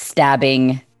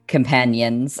stabbing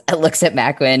companions, it looks at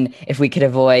Macwin. If we could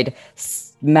avoid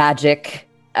magic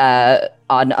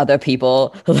on other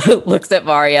people, looks at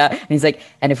Varia, and he's like,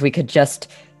 and if we could just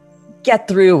get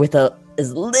through with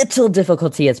as little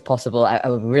difficulty as possible, I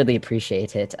would really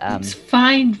appreciate it. It's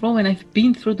fine, Rowan. I've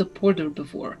been through the border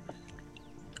before.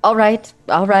 All right.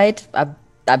 I'm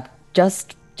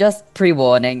just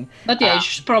pre-warning. But yeah, you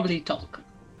should probably talk.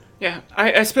 Yeah,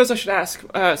 I suppose I should ask,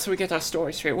 so we get our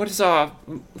story straight. What is our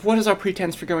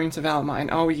pretense for going to Valmine?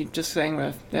 Are we just saying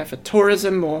we're there for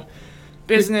tourism or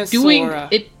business? Doing or,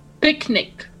 a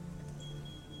picnic.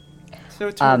 So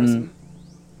tourism.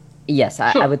 Yes,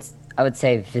 Sure. I would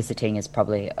say visiting is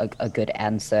probably a good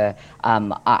answer.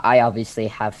 I obviously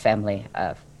have family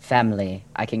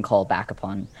I can call back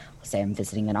upon. Say I'm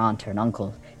visiting an aunt or an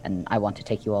uncle, and I want to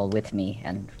take you all with me,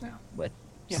 and with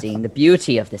seeing the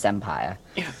beauty of this empire.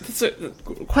 Yeah, that's a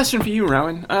question for you,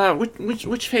 Rowan.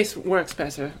 Which face works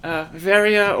better,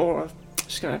 Varia, or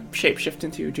just gonna shapeshift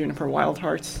into Juniper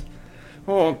Wildheart?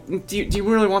 Or do you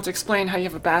really want to explain how you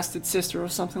have a bastard sister or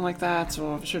something like that,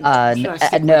 or should I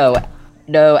stick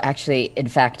No, actually, in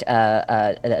fact,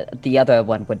 the other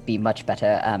one would be much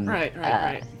better.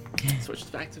 Right.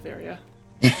 Switch back to Varia.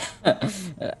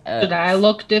 Should I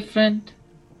look different?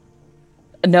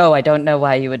 No, I don't know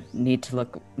why you would need to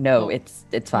look. No, it's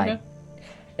fine. Okay.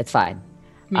 It's fine.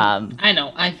 I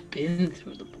know, I've been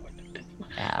through the border before.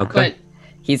 Yeah. Okay. But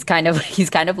He's kind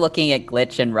of looking at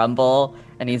Glitch and Rumble,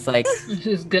 and he's like, this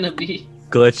is gonna be...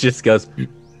 Glitch just goes,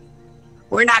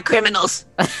 We're not criminals.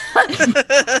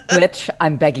 Glitch,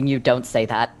 I'm begging you, don't say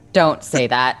that. Don't say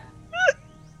that.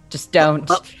 Just don't.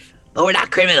 But we're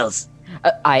not criminals.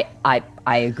 I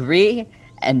agree,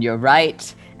 and you're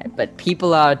right. But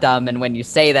people are dumb, and when you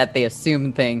say that, they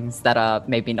assume things that are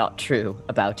maybe not true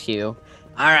about you.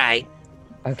 All right.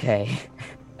 Okay.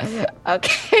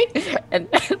 Okay. And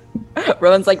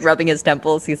Rowan's like rubbing his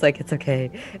temples. He's like, it's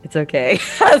okay. It's okay.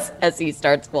 As he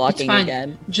starts It's walking fine.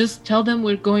 again. Just tell them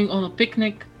we're going on a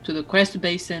picnic to the Crest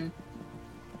Basin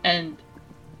and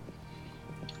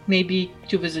maybe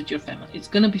to visit your family. It's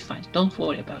gonna be fine. Don't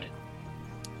worry about it.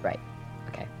 Right.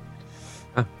 Okay.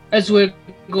 As we're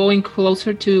going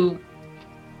closer to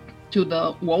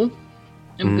the wall,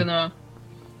 I'm gonna...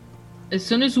 As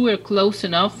soon as we're close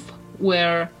enough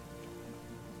where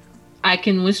I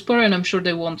can whisper and I'm sure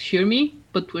they won't hear me,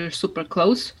 but we're super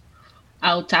close,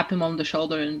 I'll tap him on the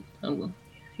shoulder and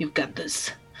you've got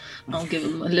this. I'll give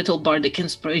him a little bardic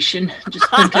inspiration, just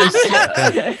in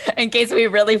case. In case we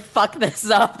really fuck this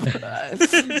up.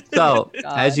 So,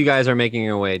 God. as you guys are making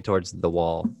your way towards the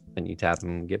wall and you tap him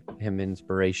and give him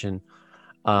inspiration,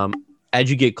 as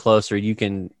you get closer, you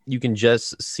can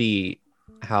just see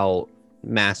how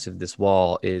massive this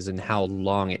wall is and how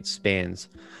long it spans.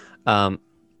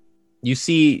 You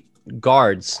see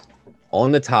guards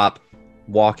on the top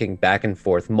walking back and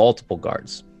forth, multiple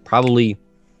guards, probably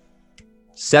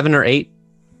 7 or 8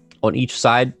 on each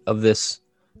side of this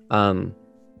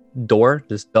door,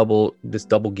 this double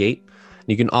gate.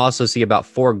 You can also see about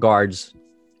 4 guards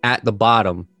at the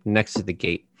bottom next to the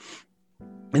gate.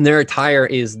 And their attire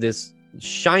is this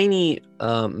shiny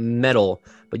metal,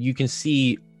 but you can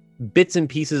see bits and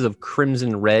pieces of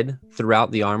crimson red throughout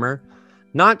the armor.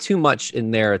 Not too much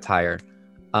in their attire,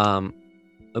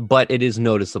 but it is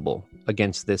noticeable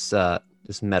against this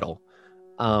metal.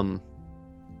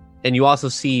 And you also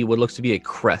see what looks to be a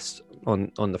crest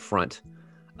on the front.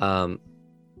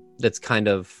 That's kind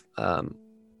of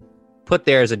put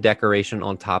there as a decoration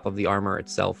on top of the armor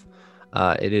itself.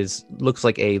 It looks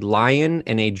like a lion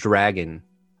and a dragon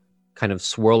kind of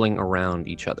swirling around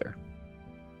each other.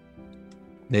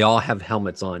 They all have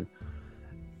helmets on,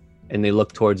 and they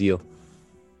look towards you.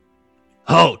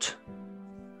 Halt!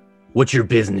 What's your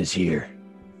business here?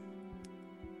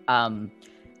 At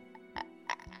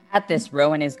this,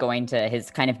 Rowan is going to,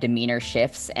 his kind of demeanor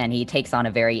shifts, and he takes on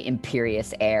a very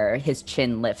imperious air. His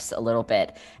chin lifts a little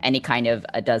bit, and he kind of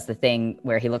does the thing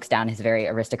where he looks down his very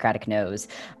aristocratic nose.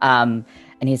 And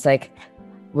he's like,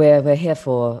 we're here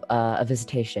for a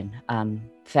visitation.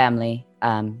 Family,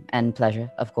 and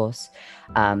pleasure, of course.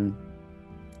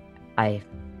 I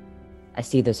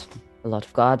see there's a lot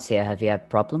of guards here. Have you had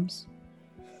problems?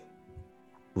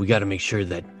 We gotta make sure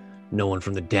that no one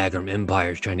from the Dagrim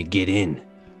Empire is trying to get in.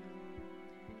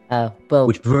 Well,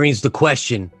 Which brings the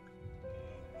question: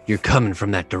 you're coming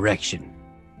from that direction.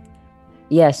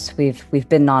 yes, we've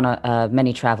been on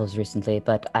many travels recently,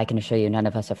 but I can assure you, none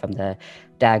of us are from the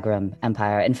Dagrum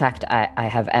Empire. In fact, I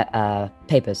have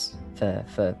papers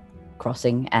for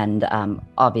crossing, and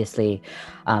obviously,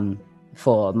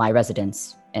 for my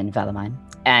residence in Valamine.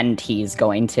 And he's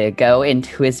going to go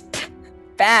into his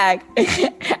bag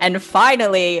and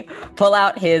finally pull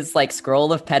out his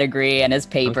scroll of pedigree and his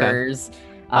papers.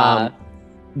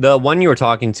 The one you were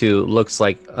talking to looks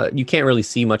like you can't really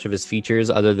see much of his features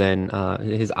other than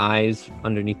his eyes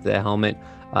underneath the helmet,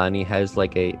 and he has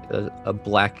like a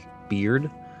black beard.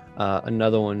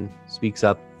 Another one speaks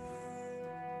up.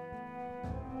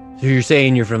 So you're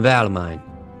saying you're from Valamine?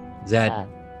 Is that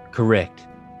correct?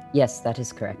 Yes, that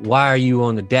is correct. Why are you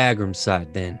on the Dagrum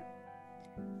side then?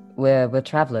 We're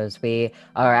travelers. We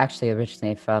are actually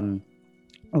originally from.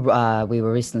 We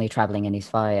were recently traveling in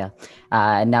Eastvaria,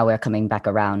 and now we're coming back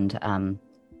around.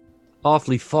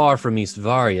 Awfully far from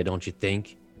Eastvaria, don't you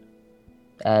think?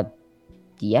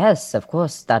 Yes, of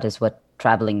course. That is what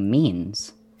traveling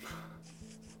means.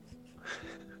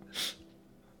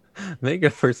 Make a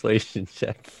persuasion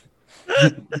check.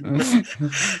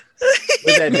 With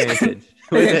advantage.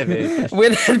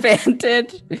 With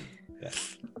advantage.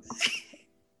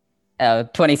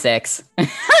 26.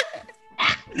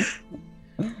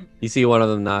 You see one of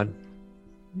them nod.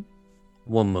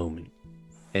 One moment.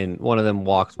 And one of them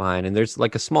walks behind, and there's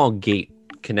like a small gate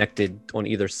connected on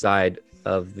either side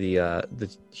of the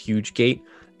huge gate,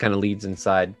 kind of leads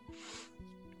inside.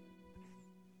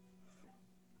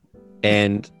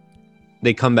 And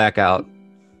they come back out.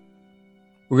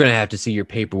 We're going to have to see your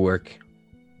paperwork.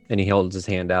 And he holds his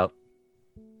hand out.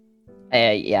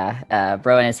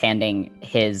 Rowan is handing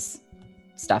his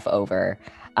stuff over.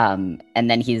 And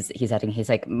then he's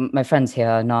like, my friends here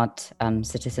are not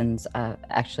citizens,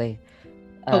 actually.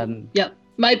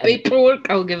 My paperwork.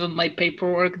 I'll give him my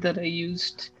paperwork that I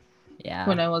used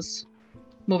when I was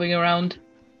moving around.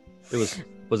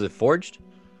 Was it forged?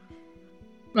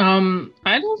 I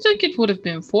don't think it would have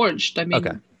been forged. I mean,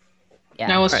 okay.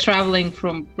 I was traveling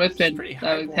from Griffin.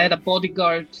 I had a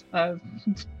bodyguard.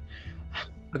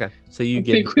 Okay, so you I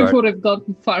think we would have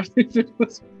gotten far if it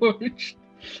was forged.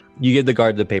 You give the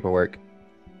guard the paperwork,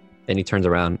 and he turns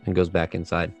around and goes back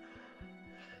inside.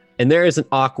 And there is an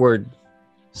awkward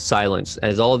silence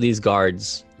as all of these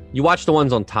guards, you watch the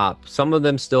ones on top, some of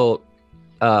them still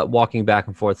walking back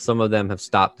and forth, some of them have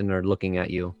stopped and are looking at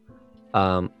you.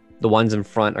 The ones in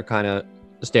front are kind of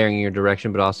staring in your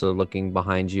direction, but also looking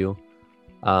behind you.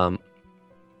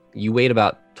 You wait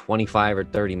about 25 or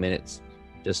 30 minutes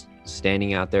just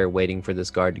standing out there waiting for this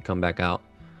guard to come back out.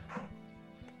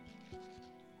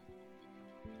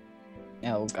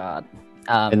 Oh, God.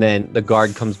 And then the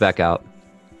guard comes back out.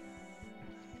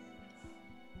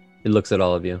 He looks at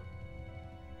all of you.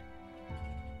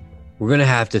 We're going to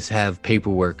have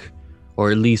paperwork,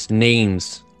 or at least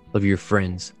names of your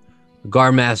friends. The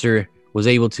guard master was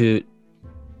able to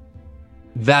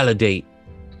validate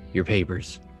your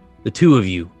papers. The two of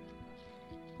you.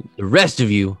 The rest of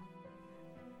you.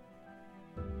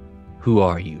 Who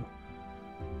are you?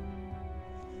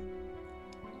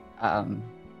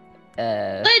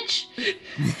 Glitch!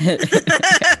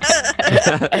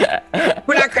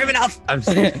 We're not criminals. I'm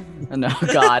sorry. No,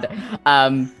 God.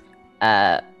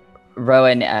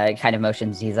 Rowan kind of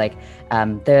motions. He's like,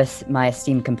 there's my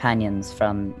esteemed companions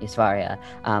from Eastvaria.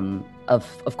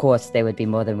 Of course, they would be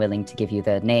more than willing to give you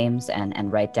their names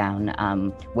and write down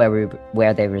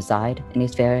where they reside in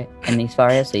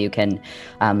Eastvaria, so you can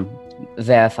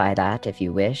verify that if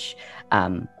you wish.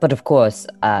 But of course,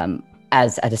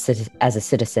 as a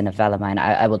citizen of Valamine,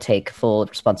 I will take full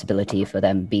responsibility for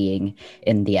them being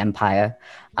in the Empire.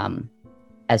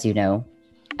 As you know,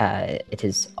 it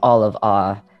is all of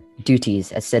our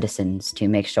duties as citizens to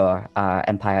make sure our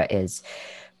Empire is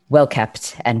well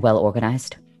kept and well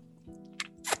organized.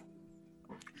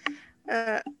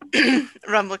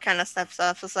 Rumble kind of steps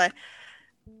off and says,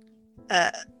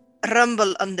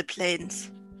 Rumble on the plains.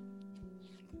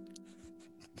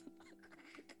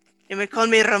 You may call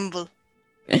me Rumble.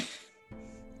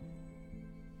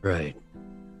 Right.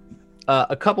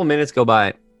 A couple minutes go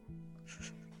by,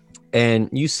 and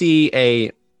you see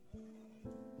a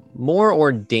more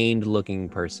ordained looking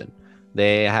person.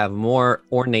 They have more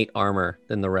ornate armor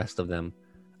than the rest of them.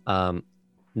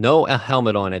 No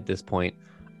helmet on at this point,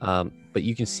 but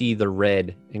you can see the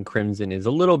red and crimson is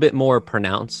a little bit more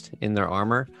pronounced in their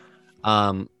armor.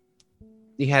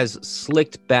 He has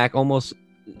slicked back, almost,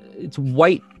 it's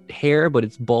white hair, but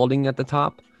it's balding at the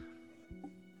top.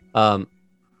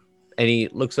 And he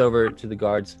looks over to the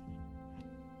guards.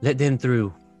 Let them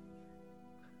through.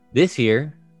 This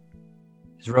here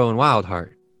is Rowan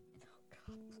Wildheart.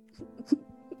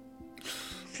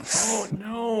 Oh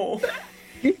no.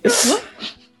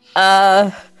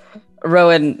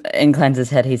 Rowan inclines his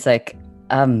head. He's like,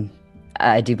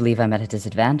 I do believe I'm at a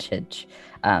disadvantage.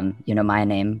 You know my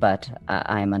name, but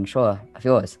I am unsure of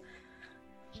yours.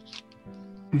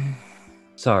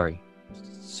 Sorry,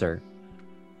 sir.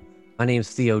 My name's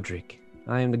Theodric.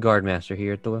 I am the guardmaster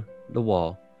here at the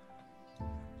wall.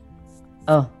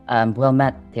 Oh, well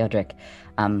met, Theodric.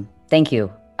 Thank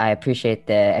you. I appreciate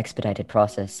the expedited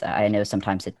process. I know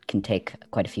sometimes it can take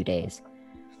quite a few days.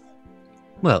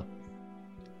 Well,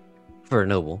 for a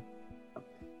noble,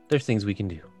 there's things we can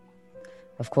do.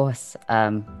 Of course.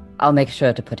 I'll make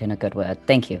sure to put in a good word.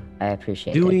 Thank you. I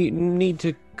appreciate it. Do we need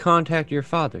to contact your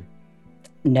father?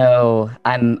 No,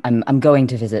 I'm going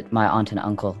to visit my aunt and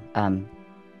uncle.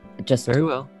 Just Very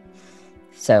well.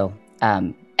 so.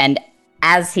 And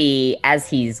as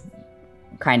he's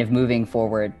kind of moving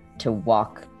forward to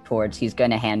walk towards, he's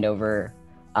going to hand over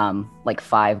like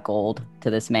 5 gold to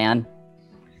this man.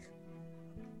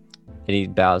 And he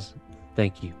bows.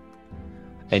 Thank you.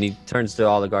 And he turns to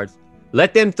all the guards.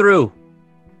 Let them through!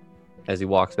 As he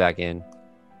walks back in.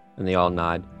 And they all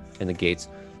nod. And the gates.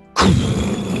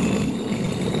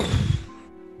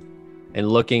 And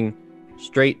looking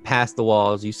straight past the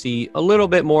walls, you see a little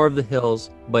bit more of the hills,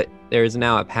 but there is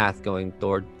now a path going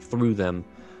through them.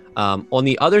 On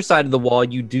the other side of the wall,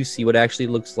 you do see what actually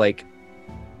looks like...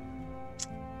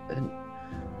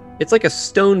 It's like a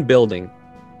stone building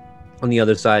on the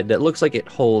other side that looks like it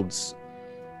holds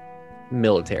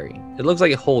military. It looks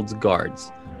like it holds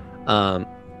guards.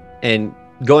 And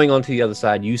going on to the other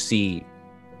side, you see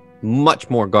much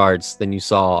more guards than you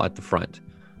saw at the front.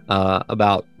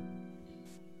 About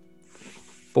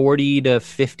 40 to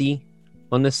 50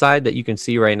 on this side that you can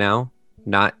see right now,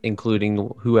 not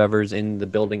including whoever's in the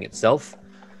building itself.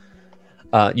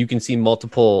 You can see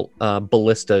multiple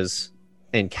ballistas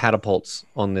and catapults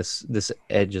on this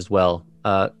edge as well.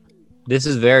 This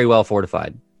is very well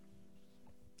fortified.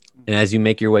 And as you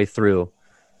make your way through,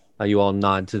 you all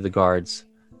nod to the guards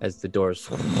as the doors...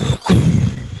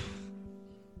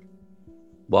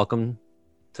 Welcome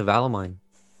to Valamine.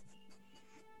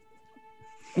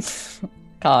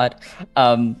 God.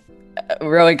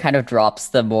 Rowan kind of drops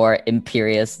the more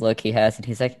imperious look he has, and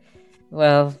he's like,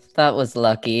 well, that was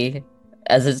lucky.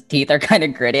 As his teeth are kind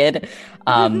of gritted.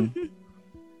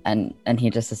 And he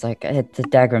just is like, the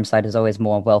Dagrim side is always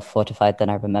more well fortified than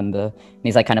I remember. And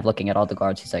he's like kind of looking at all the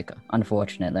guards. He's like,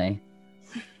 unfortunately.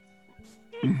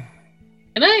 Can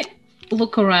I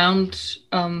look around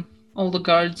all the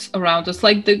guards around us,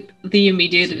 like the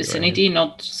immediate vicinity,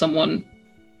 not someone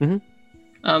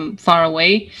far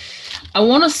away? I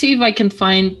want to see if I can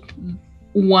find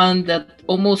one that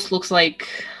almost looks like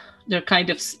they're kind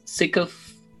of sick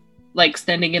of like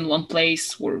standing in one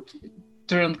place, or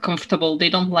they're uncomfortable. They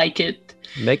don't like it.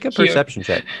 Make a here. perception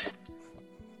check.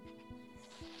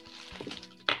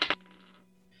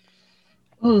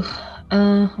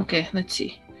 Oh, okay. Let's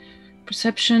see.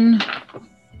 Perception.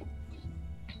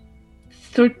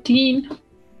 13.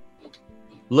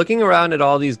 Looking around at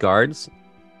all these guards,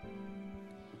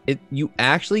 you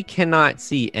actually cannot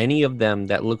see any of them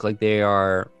that look like they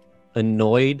are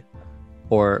annoyed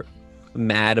or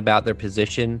mad about their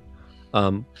position.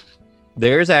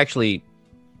 There's actually,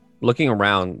 looking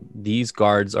around, these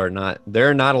guards there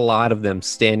are not a lot of them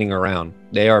standing around.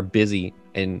 They are busy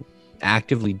and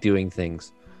actively doing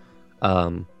things.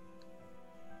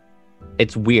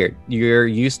 It's weird. You're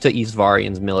used to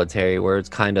Eastvarian's military where it's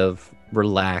kind of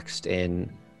relaxed and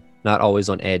not always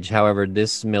on edge. However,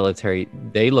 this military,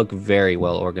 they look very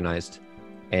well organized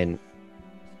and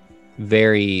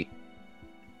very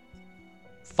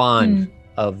fond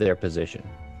of their position.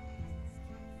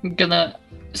 I'm gonna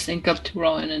sync up to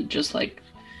Rowan and just like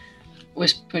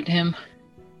whisper to him.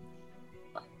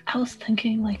 I was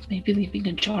thinking like maybe leaving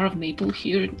a jar of maple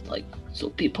here, like so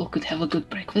people could have a good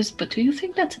breakfast, but do you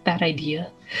think that's a bad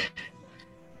idea?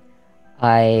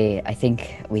 I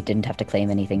think we didn't have to claim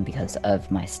anything because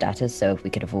of my status, so if we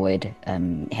could avoid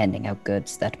handing out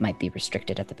goods that might be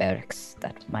restricted at the barracks,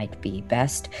 that might be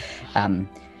best.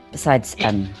 Besides,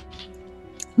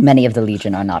 many of the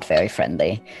Legion are not very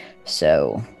friendly,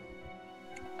 so...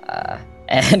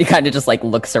 and he kind of just like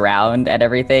looks around at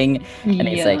evering, and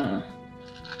he's like,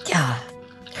 yeah.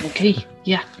 Okay,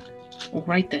 yeah. All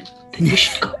right then. Then we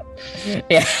should go.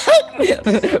 Yeah.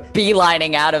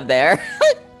 Beelining out of there.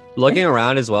 Looking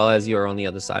around as well as you're on the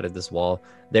other side of this wall,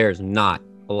 there's not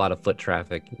a lot of foot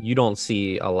traffic. You don't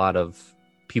see a lot of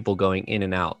people going in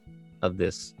and out of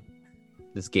this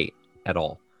gate at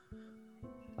all.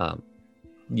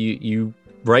 You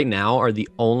right now are the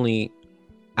only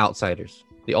outsiders,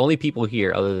 the only people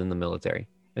here other than the military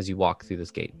as you walk through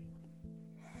this gate.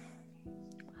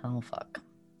 Oh fuck.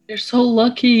 You're so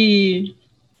lucky.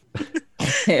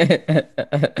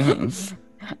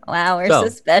 Wow, we're so So-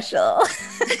 special.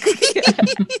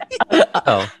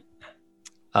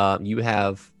 So, you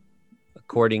have,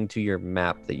 according to your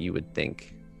map that you would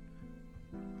think,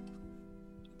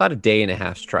 about a day and a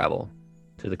half's travel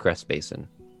to the Crest Basin.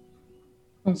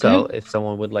 Okay. So, if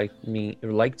someone would like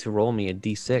to roll me a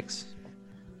d6.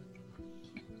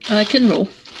 I can roll.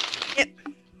 Yep.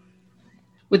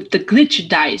 With the glitch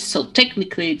dice, so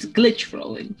technically it's glitch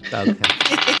rolling.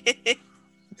 Okay.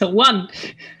 It's a 1,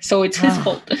 so it's his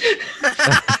fault.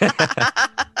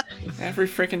 Every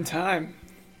freaking time.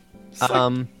 It's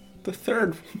like the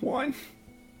third one.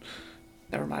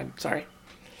 Never mind. Sorry.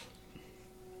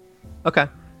 Okay.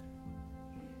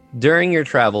 During your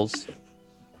travels,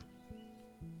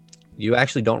 you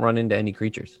actually don't run into any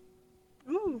creatures.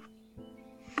 Ooh.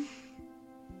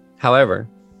 However,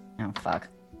 Oh fuck.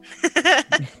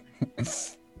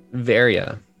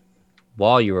 Varia,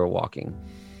 while you were walking,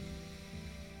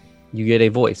 you get a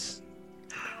voice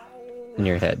in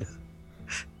your head.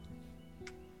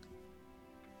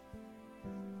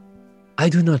 I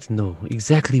do not know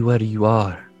exactly where you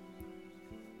are,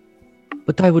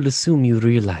 but I will assume you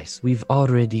realize we've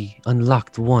already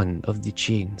unlocked one of the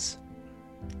chains.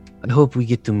 I hope we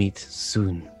get to meet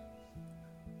soon.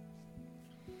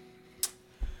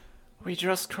 We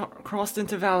just crossed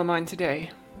into Valamine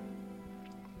today.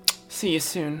 See you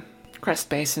soon, Crest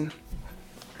Basin.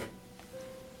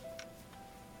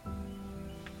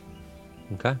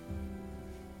 Okay.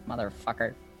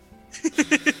 Motherfucker.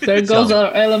 There goes So-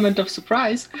 our element of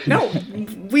surprise. No,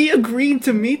 we agreed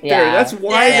to meet there. Yeah. That's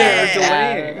why they're Yeah.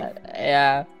 delaying.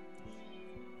 Yeah.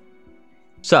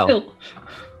 So, Still,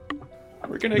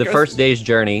 We're gonna the go first day's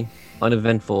journey,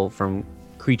 uneventful from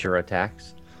creature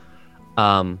attacks.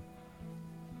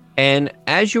 And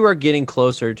as you are getting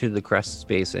closer to the Crest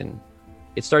Basin,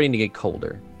 it's starting to get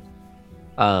colder.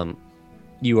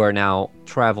 You are now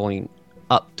traveling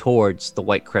up towards the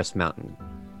White Crest Mountains.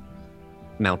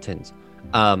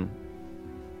 And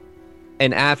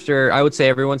after, I would say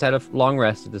everyone's had a long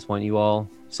rest at this point. You all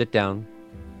sit down,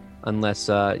 unless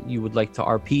you would like to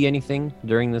RP anything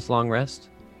during this long rest.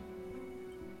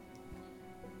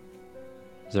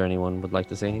 Is there anyone would like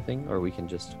to say anything, or we can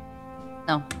just?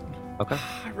 No. Okay.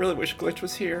 I really wish Glitch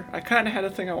was here. I kind of had a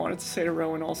thing I wanted to say to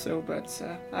Rowan also, but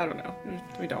I don't know.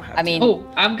 We don't have I to. mean, oh,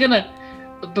 I'm gonna,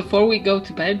 before we go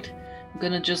to bed, I'm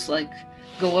gonna just like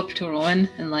go up to Rowan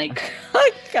and like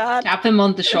oh god. tap him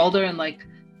on the shoulder and like,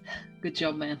 good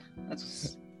job, man. That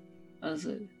was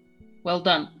well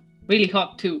done. Really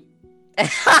hot too.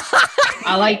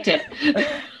 I liked it.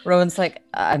 Rowan's like,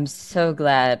 I'm so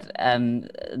glad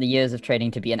the years of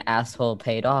training to be an asshole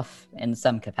paid off in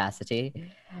some capacity.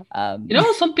 You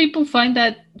know, some people find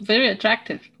that very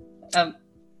attractive.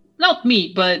 Not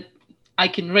me, but I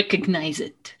can recognize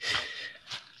it.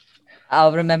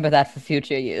 I'll remember that for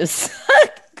future use.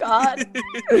 God.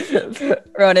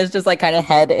 Rowan is just like kind of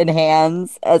head in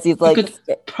hands as he's like. You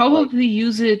could probably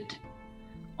use it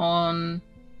on.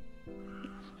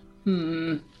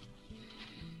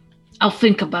 I'll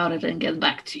think about it and get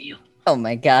back to you. Oh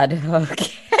my god.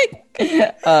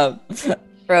 Okay.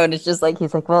 Rowan is just like,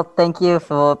 he's like, well, thank you.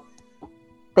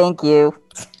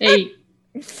 Hey,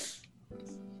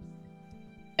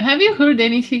 have you heard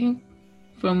anything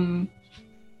from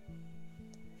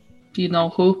you know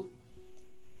who?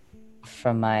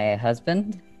 From my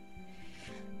husband?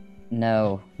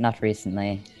 No, not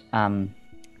recently.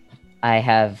 I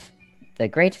have the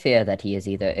great fear that he is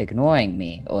either ignoring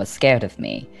me or scared of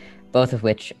me, both of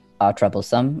which are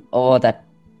troublesome, or that...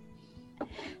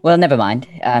 Well, never mind.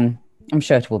 I'm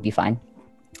sure it will be fine.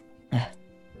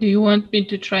 Do you want me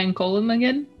to try and call him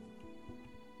again?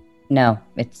 No,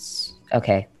 it's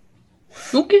okay.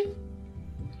 Okay.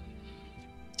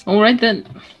 All right then.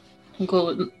 I'll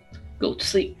go to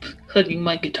sleep, hugging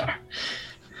my guitar.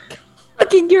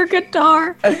 Hugging your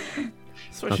guitar! That's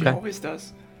what she Okay. always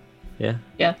does. Yeah.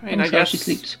 Yeah, I mean, I'm I sure she guess-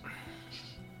 sleeps.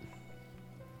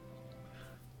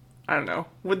 I don't know.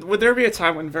 Would there be a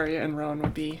time when Varia and Rowan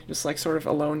would be just like sort of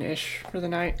alone-ish for the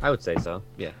night? I would say so.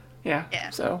 Yeah. Yeah. Yeah.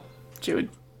 So she would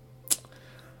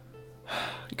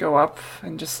go up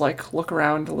and just like look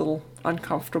around a little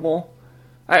uncomfortable.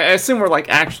 I assume we're like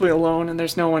actually alone and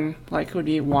there's no one like who would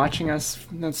be watching us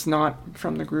that's not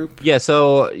from the group. Yeah,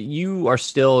 so you are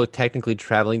still technically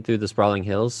traveling through the sprawling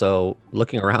hills, so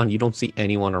looking around, you don't see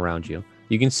anyone around you.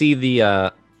 You can see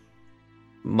the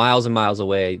miles and miles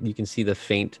away, you can see the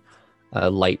faint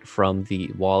light from the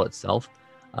wall itself.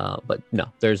 But no,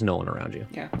 there's no one around you.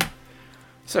 Yeah.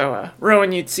 So,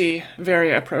 Rowan, you'd see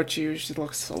Varia approach you. She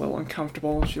looks a little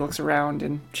uncomfortable. She looks around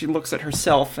and she looks at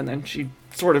herself, and then she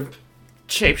sort of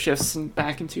shapeshifts and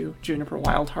back into Juniper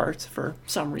Wildheart for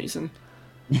some reason.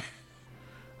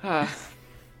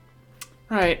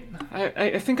 Right.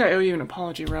 I think I owe you an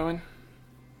apology, Rowan.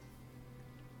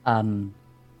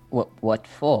 What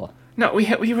for? No,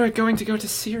 we were going to go to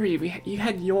Siri. You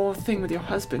had your thing with your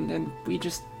husband, and we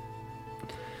just...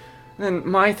 Then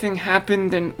my thing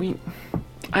happened, and we...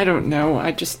 I don't know,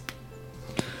 I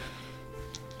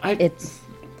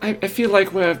feel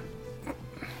like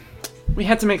we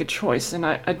had to make a choice, and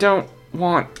I don't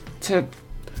want to...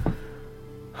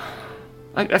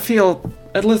 I feel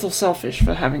a little selfish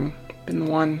for having been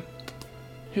the one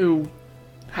who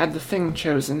had the thing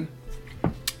chosen,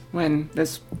 when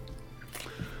there's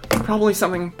probably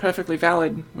something perfectly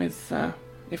valid with,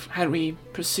 had we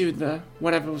pursued the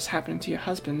whatever was happening to your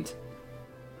husband.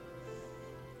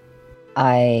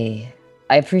 I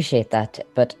appreciate that,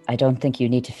 but I don't think you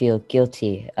need to feel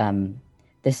guilty.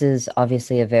 This is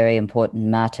obviously a very important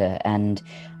matter, and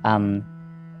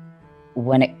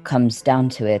when it comes down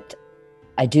to it,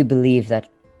 I do believe that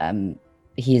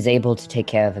he is able to take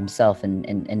care of himself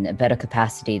in a better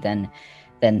capacity than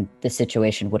the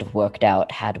situation would have worked out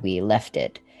had we left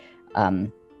it.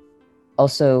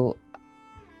 Also,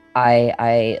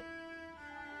 I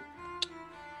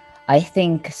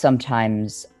think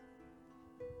sometimes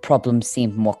problems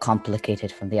seem more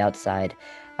complicated from the outside,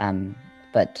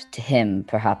 but to him,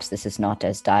 perhaps this is not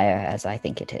as dire as I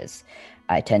think it is.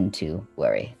 I tend to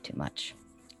worry too much.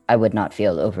 I would not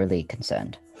feel overly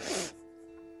concerned.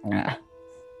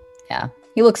 Yeah,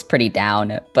 he looks pretty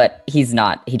down, but he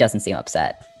doesn't seem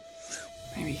upset.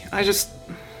 Maybe. I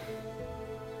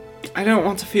don't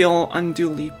want to feel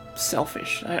unduly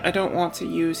selfish. I don't want to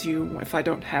use you if I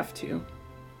don't have to.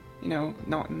 You know,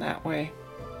 not in that way.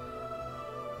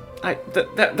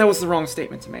 That was the wrong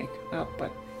statement to make.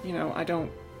 But, you know, I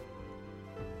don't...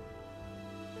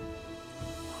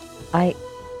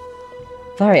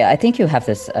 Varia, I think you have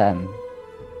this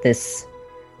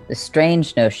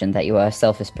strange notion that you are a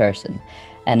selfish person.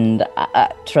 And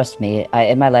trust me,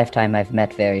 in my lifetime I've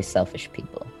met very selfish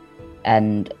people.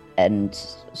 And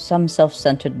some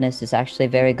self-centeredness is actually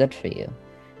very good for you.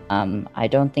 I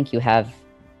don't think you have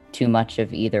too much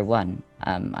of either one.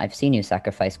 I've seen you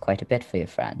sacrifice quite a bit for your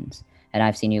friends, and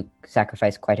I've seen you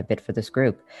sacrifice quite a bit for this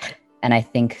group. And I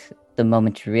think the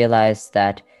moment you realize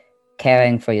that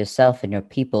caring for yourself and your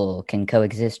people can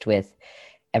coexist with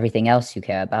everything else you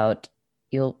care about,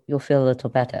 you'll feel a little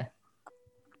better.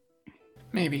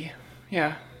 Maybe.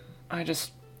 Yeah.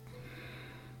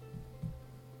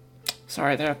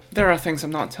 Sorry, there are things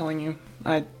I'm not telling you.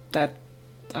 That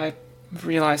I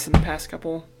realized in the past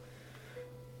couple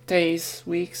days,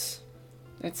 weeks.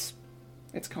 It's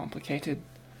complicated.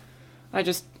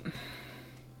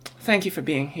 Thank you for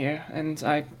being here, and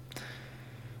I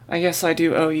guess I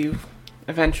do owe you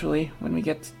eventually when we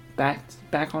get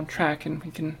back on track and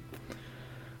we can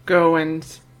go and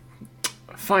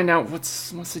find out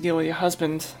what's the deal with your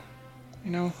husband,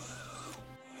 you know?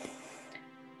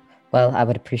 Well, I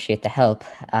would appreciate the help,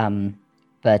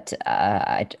 but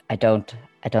I don't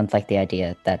like the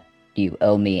idea that you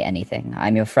owe me anything.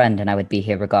 I'm your friend, and I would be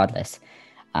here regardless.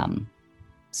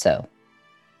 So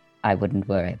I wouldn't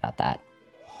worry about that.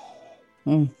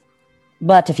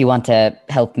 But if you want to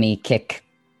help me kick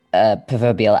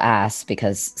proverbial ass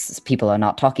because people are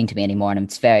not talking to me anymore and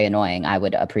it's very annoying, I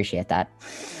would appreciate that.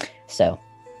 So.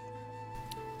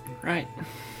 Right.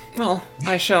 Well,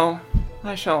 I shall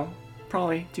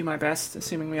probably do my best,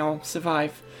 assuming we all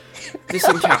survive this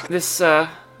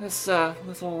this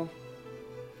little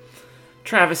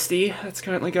travesty that's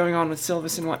currently going on with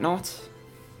Sylvis and whatnot.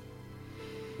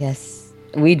 Yes,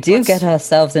 we do get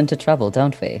ourselves into trouble,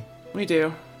 don't we? We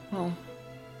do. Well,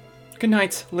 good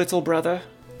night, little brother.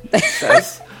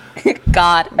 Says.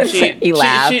 God, he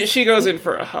laughs. She goes in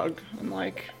for a hug. I'm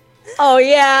like, oh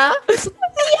yeah,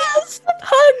 yes,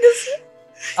 hugs.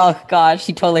 Oh God,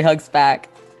 she totally hugs back.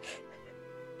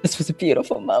 This was a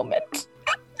beautiful moment.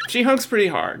 She hugs pretty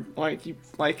hard,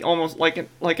 almost like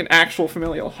an actual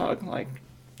familial hug. Like,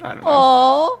 I don't know.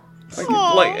 Aww.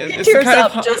 It tears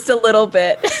up just a little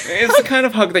bit. It's the kind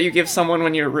of hug that you give someone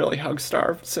when you're really hug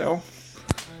starved. So,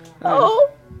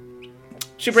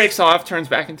 she breaks off, turns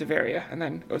back into Varia, and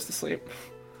then goes to sleep.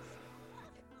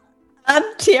 I'm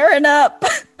tearing up.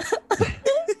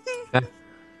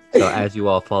 So as you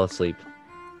all fall asleep,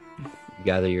 you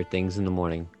gather your things in the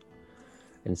morning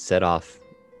and set off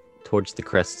towards the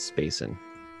Crests Basin.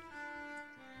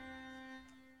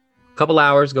 A couple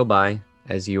hours go by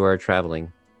as you are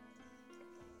traveling.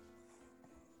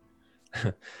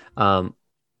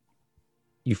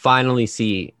 You finally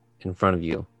see in front of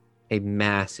you a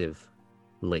massive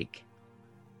lake.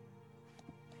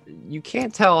 You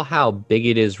can't tell how big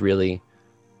it is really,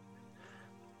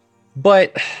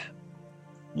 but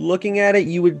looking at it,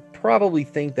 you would probably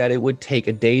think that it would take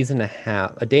a day and a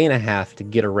half to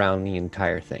get around the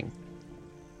entire thing.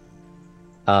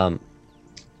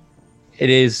 It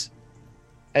is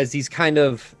as these kind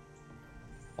of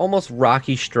almost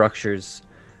rocky structures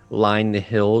line the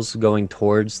hills going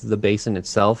towards the basin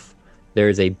itself. There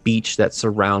is a beach that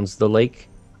surrounds the lake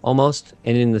almost,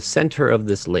 and in the center of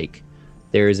this lake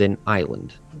there is an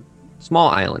island, small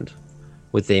island,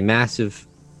 with a massive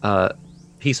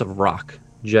piece of rock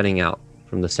jutting out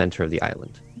from the center of the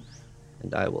island.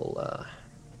 And I will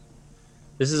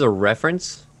this is a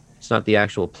reference. It's not the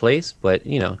actual place, but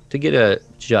to get a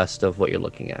gist of what you're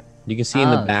looking at. You can see in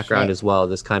the background as well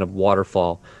this kind of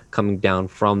waterfall coming down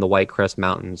from the White Crest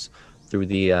Mountains through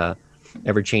the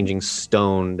ever-changing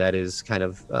stone that is kind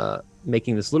of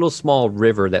making this little small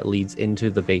river that leads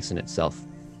into the basin itself.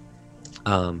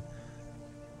 So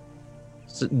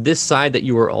this side that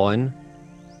you were on,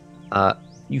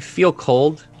 you feel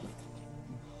cold,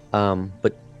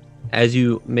 but as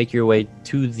you make your way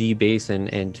to the basin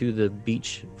and to the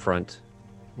beach front,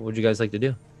 what would you guys like to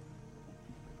do?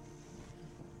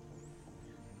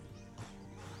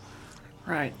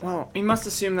 Right, well, we must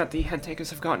assume that the head takers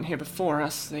have gotten here before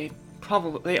us. They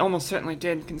almost certainly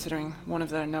did, considering one of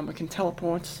their number can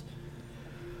teleport.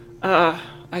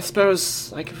 I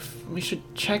suppose, we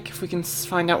should check if we can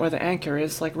find out where the anchor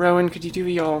is. Rowan, could you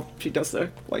do she does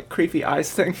the, creepy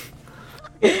eyes thing.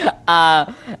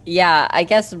 Yeah, I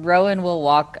guess Rowan will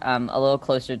walk a little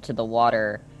closer to the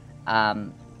water,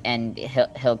 and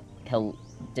he'll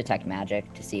detect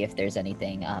magic to see if there's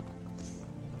anything up.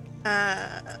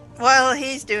 While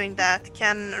he's doing that,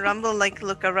 can Rumble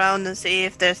look around and see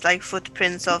if there's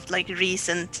footprints of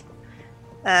recent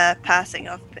passing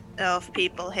of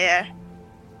people here?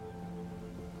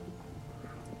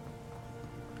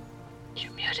 You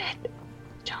muted,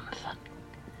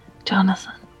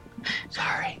 Jonathan.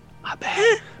 Sorry, my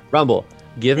bad. Rumble,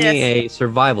 give me a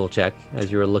survival check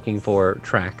as you were looking for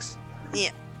tracks. Yeah.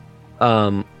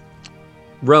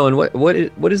 Rowan, what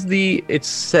is it's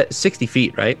set 60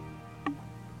 feet, right?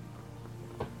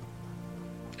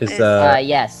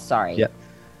 Yes, sorry. Yeah.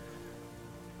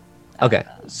 Okay,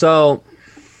 so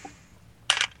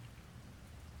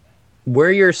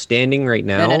where you're standing right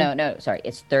now... No, sorry,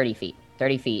 it's 30 feet.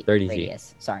 30 feet 30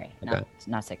 radius. Feet. Sorry, okay. no, it's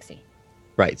not 60.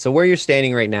 Right, so where you're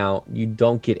standing right now, you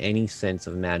don't get any sense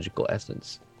of magical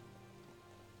essence.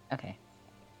 Okay.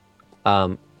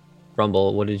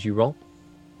 Rumble, what did you roll?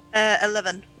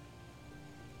 11.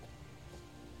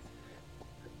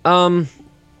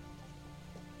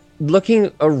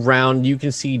 Looking around, you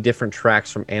can see different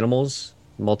tracks from animals.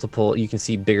 You can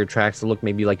see bigger tracks that look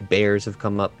maybe like bears have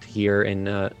come up here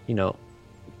and,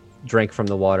 drank from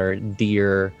the water,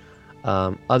 deer,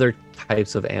 other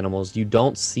types of animals. You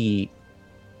don't see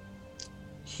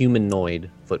humanoid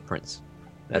footprints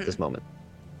at this moment.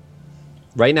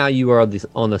 Right now, you are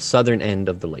on the southern end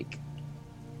of the lake.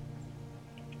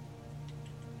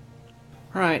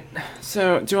 Right,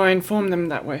 so do I inform them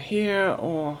that we're here,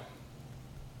 or...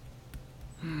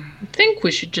 I think we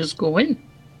should just go in.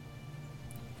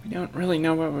 We don't really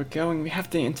know where we're going. We have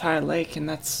the entire lake, and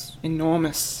that's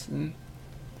enormous. And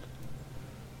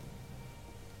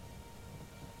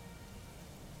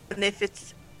if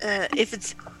it's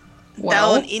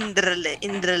down in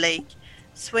the lake,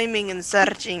 swimming and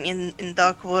searching in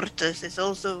dark waters is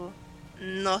also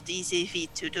not easy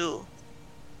feat to do.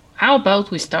 How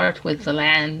about we start with the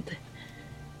land?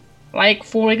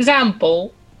 For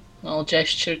example, I'll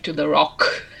gesture to the rock.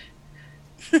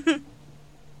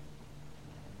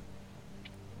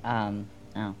 No.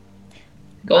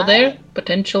 Go there,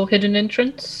 potential hidden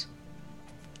entrance.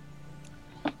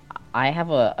 I have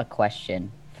a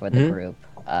question for the group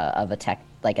of a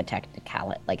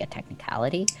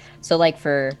technicality. So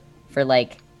for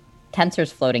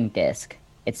Tensor's floating disc,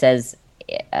 it says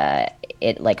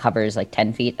it hovers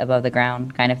 10 feet above the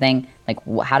ground kind of thing.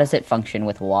 How does it function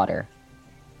with water?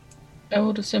 I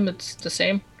would assume it's the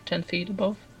same, 10 feet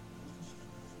above.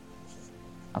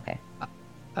 Okay.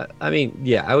 I mean,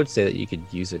 yeah, I would say that you could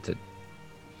use it to...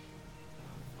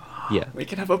 Yeah. We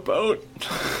could have a boat.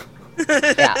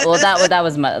 Yeah, well, that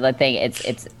was the thing.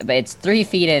 It's 3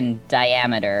 feet in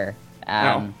diameter.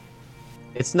 No.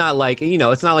 It's not like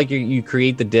you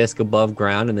create the disc above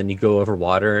ground and then you go over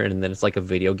water and then it's like a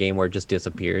video game where it just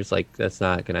disappears. That's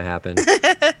not gonna happen.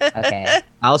 Okay.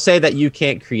 I'll say that you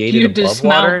can't create it above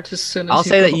water. I'll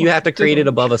say that you have to create it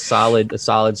above a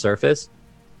solid surface.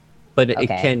 but it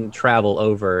Okay. can travel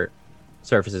over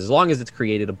surfaces as long as it's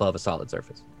created above a solid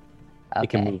surface. It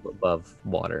can Okay. move above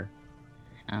water.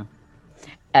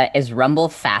 Is Rumble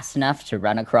fast enough to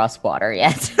run across water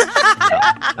yet? No,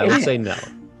 I would say no.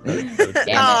 Damn it. Oh,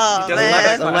 Doesn't have a man.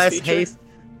 class Unless feature. haste,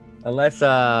 unless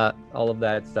all of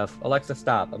that stuff. Alexa,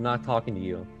 stop! I'm not talking to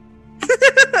you.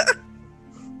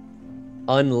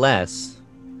 Unless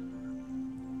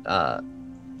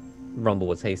Rumble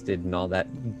was hasted and all that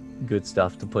good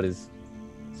stuff to put his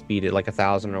speed at like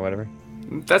 1,000 or whatever.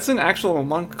 That's an actual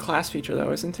monk class feature,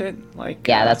 though, isn't it? Like.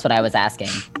 Yeah, that's what I was asking.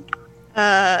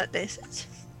 This is.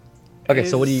 Okay,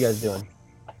 so what are you guys doing?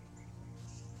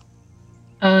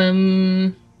 I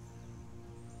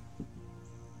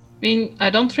mean, I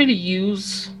don't really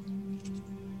use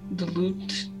the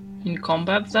loot in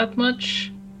combat that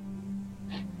much.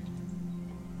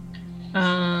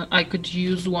 I could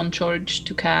use one charge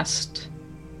to cast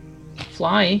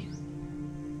Fly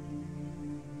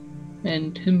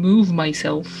and move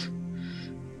myself.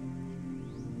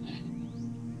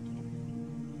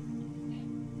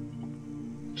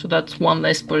 So that's one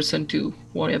less person to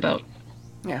worry about.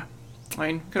 Yeah. I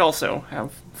mean, could also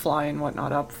have fly and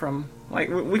whatnot up from... Like,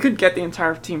 we could get the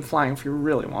entire team flying if we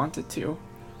really wanted to.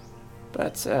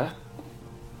 But, Up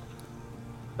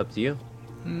to you.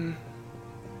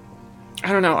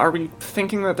 I don't know. Are we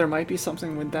thinking that there might be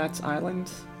something with that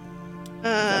island?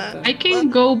 I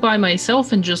can go by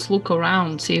myself and just look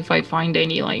around, see if I find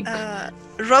any like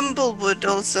Rumble would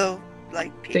also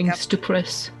like pick things up to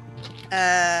press.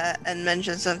 and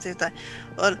mention something like,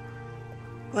 well,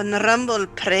 when Rumble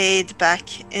prayed back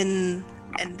in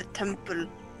the temple,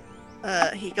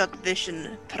 he got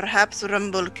vision. Perhaps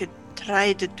Rumble could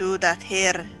try to do that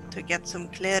here to get some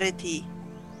clarity.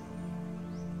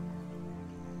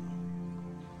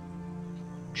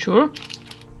 Sure,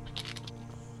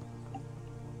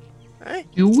 Right?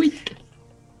 do it.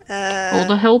 All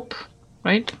the help,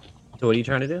 right? So what are you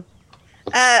trying to do?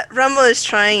 Rumble is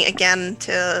trying again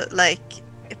to like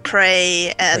pray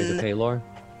Pray to and Paylor?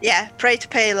 pray to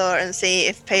Paylor and see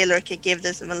if Paylor could give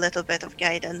this a little bit of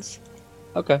guidance.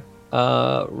 Okay.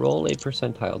 Roll a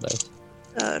percentile dice.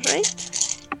 All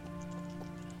right.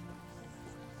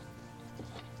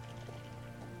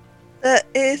 That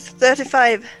is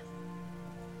 35.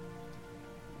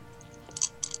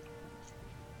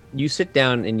 You sit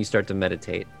down and you start to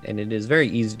meditate, and it is very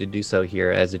easy to do so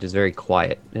here as it is very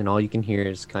quiet, and all you can hear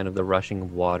is kind of the rushing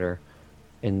of water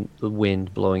and the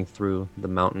wind blowing through the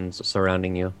mountains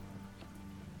surrounding you.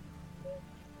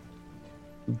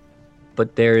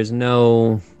 But there is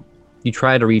no... You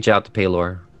try to reach out to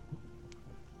Paylor,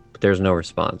 but there's no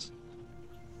response.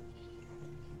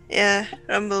 Yeah,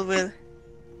 Rumble will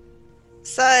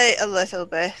sigh a little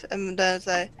bit and then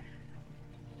say,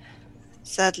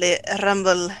 sadly,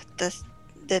 Rumble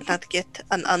did not get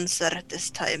an answer this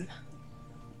time.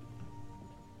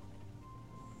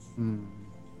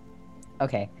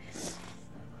 Okay.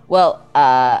 Well,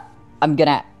 I'm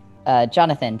gonna,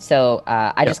 Jonathan. So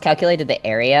I just calculated the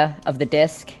area of the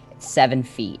disc. It's 7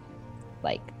 feet.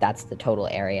 Like that's the total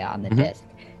area on the disc.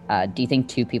 Do you think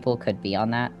 2 people could be on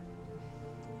that?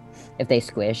 If they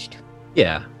squished?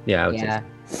 Yeah, I would say Yeah.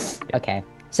 so. Okay.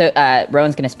 So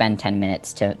Rowan's gonna spend 10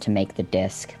 minutes to make the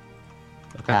disc.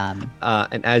 Okay.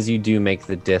 And as you do make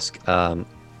the disc,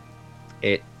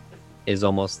 it is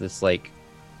almost this like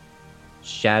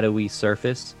shadowy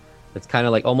surface. It's kind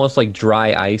of like almost like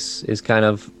dry ice is kind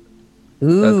of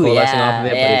Ooh, coalescing yeah, off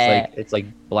of it, yeah. but it's like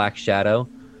black shadow.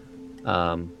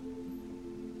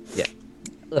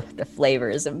 Ugh, the flavor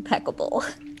is impeccable.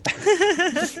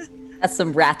 That's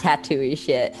some ratatouille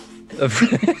shit.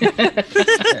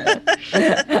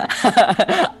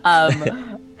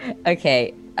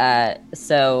 Okay.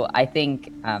 So I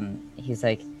think he's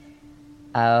like,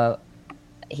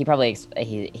 he probably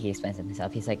he explains it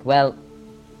himself. He's like, well,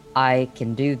 I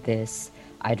can do this.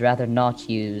 I'd rather not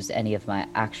use any of my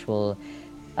actual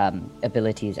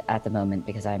abilities at the moment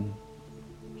because I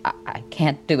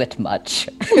can't do it much.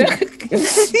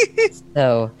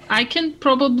 So I can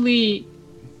probably.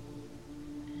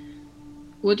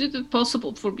 Would it be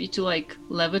possible for me to like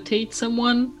levitate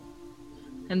someone,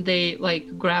 and they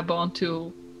like grab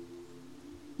onto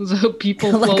the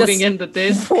people Like a floating in the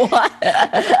disc? what?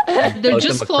 They're Float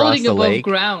just them across floating the above lake?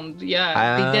 ground.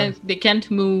 Yeah, they can't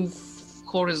move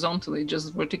horizontally,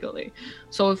 just vertically.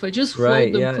 So if I just float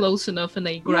Right, them yeah. close enough and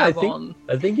they Yeah, grab on.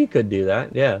 I think you could do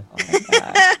that. Yeah.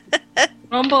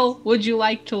 Rumble, would you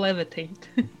like to levitate?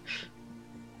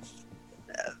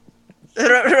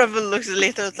 Rumble looks a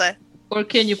little like, Or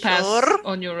can you pass Sure.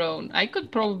 on your own? I could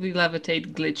probably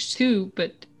levitate Glitch too,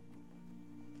 but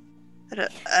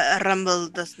Rumble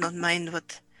does not mind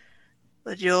what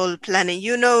what you're all planning.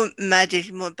 You know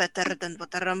magic more better than what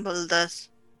a Rumble does.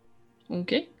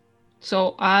 Okay.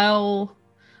 So I'll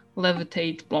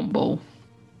levitate Rumble.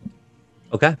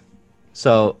 Okay.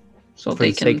 So, So for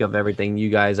they the sake can. of everything,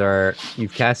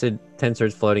 you've casted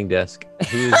Tensor's floating disc.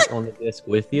 Who's on the disc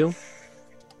with you?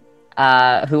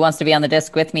 Who wants to be on the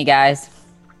disc with me, guys?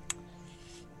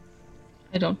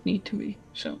 I don't need to be.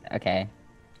 So Okay.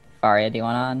 Faria, do you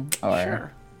want on? Or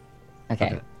Sure.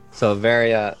 okay. So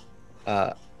Varia,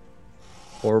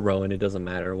 or Rowan, it doesn't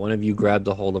matter. One of you grabbed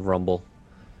a hold of Rumble.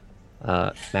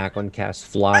 Macklin casts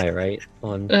Fly, right?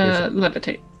 On yourself.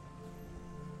 levitate.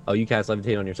 Oh, you cast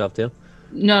Levitate on yourself too?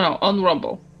 No, on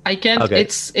Rumble. I can't. Okay.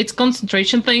 It's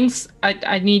concentration things.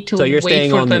 I need to So you're wait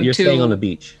staying for on them you're to. staying on the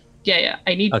beach. Yeah.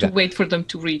 I need Okay. to wait for them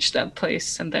to reach that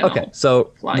place, and then. Okay, I'll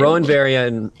so fly Rowan, over. Varia,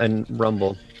 and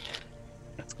Rumble,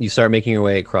 you start making your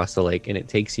way across the lake, and it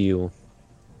takes you.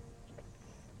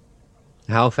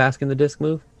 How fast can the disc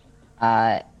move?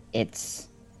 It's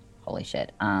holy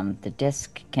shit. The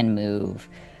disc can move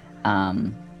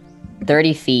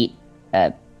 30 feet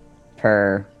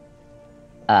per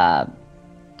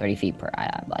 30 feet per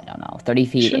I don't know. 30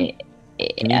 feet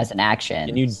Should- as an action.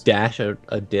 Can you dash a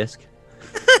disc?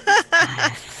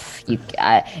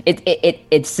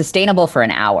 It's sustainable for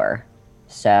an hour.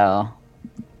 So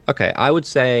Okay, I would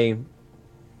say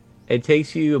it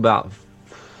takes you about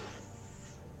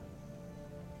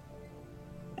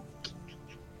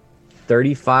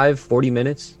 40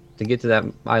 minutes to get to that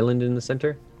island in the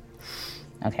center.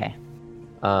 okay.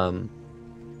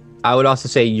 I would also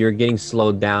say you're getting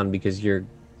slowed down because you're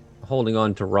holding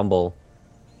on to Rumble.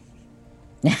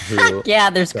 who- Yeah,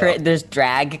 there's So- there's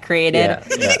drag created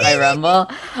Yeah. by Rumble.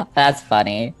 That's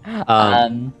funny.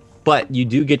 But you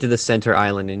do get to the center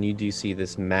island, and you do see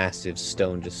this massive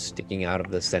stone just sticking out of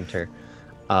the center.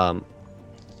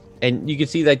 And you can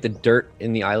see like the dirt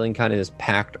in the island kind of is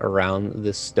packed around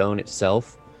this stone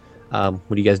itself. What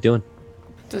are you guys doing?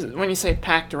 When you say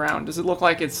packed around, does it look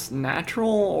like it's natural,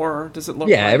 or does it look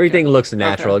Yeah, like everything looks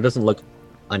natural. Okay. It doesn't look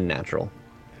unnatural.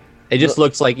 It just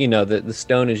looks like, the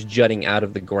stone is jutting out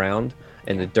of the ground,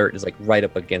 and the dirt is like right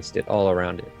up against it, all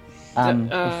around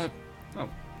it.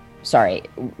 Sorry,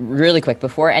 really quick,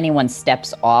 before anyone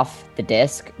steps off the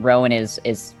disc, Rowan is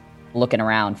looking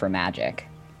around for magic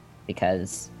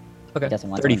because Okay, he doesn't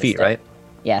want 30 someone to feet, step- right?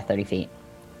 Yeah, 30 feet.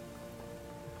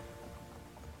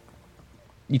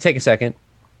 You take a second,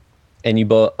 and you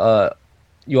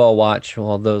all watch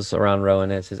while those around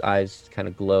Rowan as his eyes kind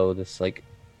of glow this like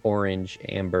orange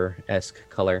amber-esque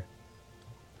color.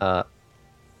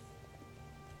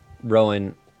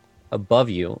 Rowan,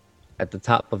 above you, at the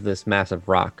top of this massive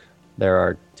rock, there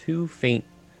are two faint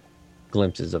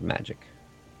glimpses of magic.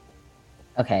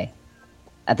 Okay.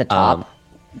 At the top,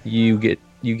 You get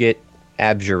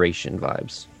abjuration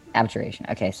vibes. abjuration.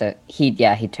 Okay, so he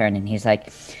turned and he's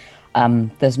like,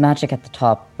 there's magic at the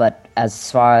top, but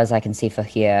as far as I can see for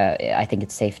here, I think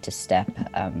it's safe to step.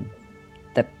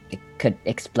 That it could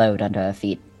explode under our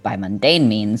feet by mundane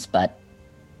means, but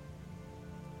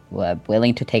we're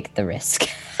willing to take the risk.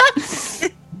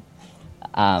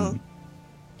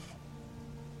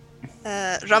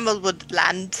 Rumble would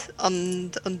land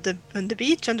on the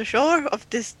beach, on the shore of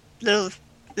this little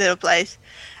place,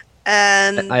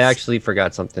 and I actually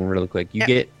forgot something really quick. You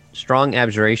get strong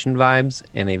abjuration vibes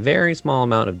and a very small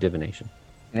amount of divination.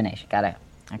 Divination, got it.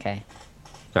 Okay.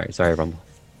 Sorry, Rumble.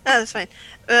 No, that's fine.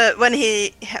 When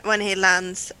he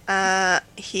lands,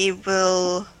 he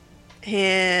will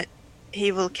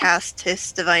cast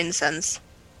his divine sense.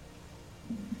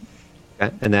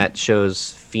 Okay. And that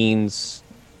shows fiends,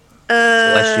 Uh,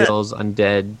 celestials,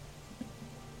 undead.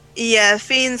 Yeah,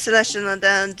 fiend, celestial,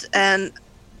 undead, and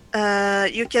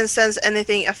you can sense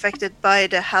anything affected by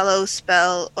the Hallow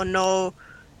spell or know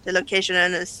the location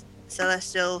and is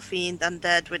celestial, fiend,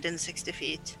 undead within 60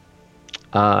 feet.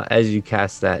 As you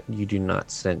cast that, you do not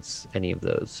sense any of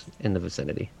those in the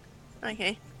vicinity.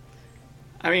 Okay.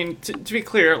 I mean, to be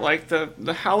clear, like the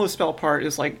Hallow spell part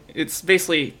is like it's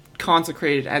basically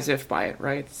consecrated as if by it,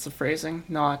 right? It's the phrasing,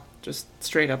 not just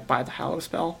straight up by the Hallow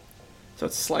spell. So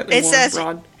it's slightly It more says-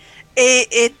 broad.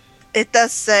 It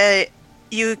does say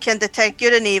you can detect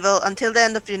good and evil until the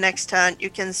end of your next turn. You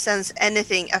can sense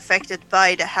anything affected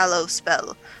by the Hallow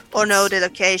spell or know the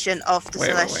location of the Wait.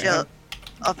 celestial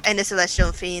of any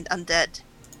celestial fiend undead.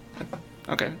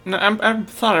 Okay, no, I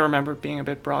thought I remembered being a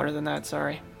bit broader than that.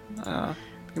 Sorry.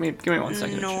 Give me 1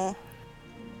 second. No.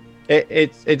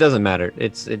 It doesn't matter.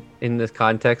 It's in the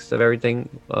context of everything.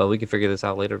 We can figure this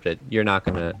out later, but you're not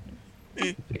gonna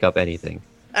pick up anything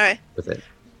All right. with it.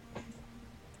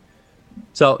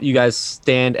 So you guys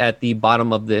stand at the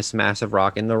bottom of this massive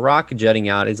rock, and the rock jutting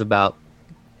out is about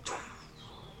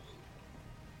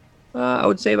I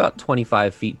would say about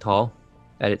 25 feet tall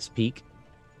at its peak.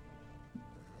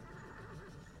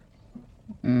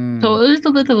 So a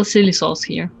little bit of a silly sauce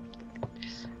here.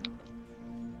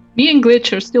 Me and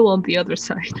Glitch are still on the other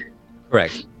side.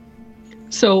 Correct.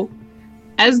 So,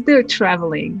 as they're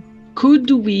traveling, could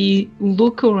we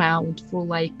look around for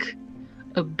like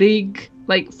a big,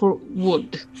 like for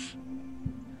wood?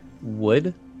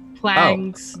 Wood?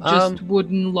 Planks, Oh, just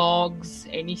wooden logs,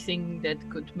 anything that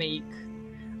could make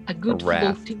a good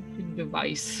raft. floating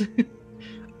device.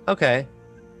 Okay.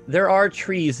 There are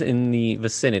trees in the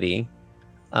vicinity.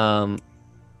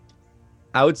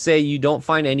 I would say you don't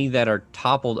find any that are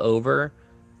toppled over.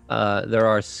 There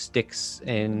are sticks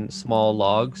and small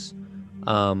logs.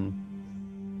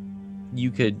 You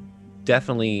could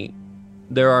definitely...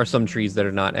 There are some trees that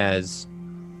are not as...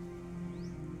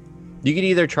 You could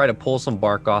either try to pull some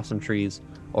bark off some trees,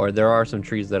 or there are some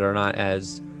trees that are not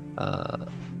as...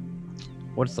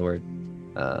 what's the word?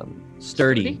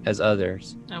 Sturdy as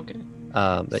others. Okay.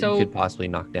 That So- you could possibly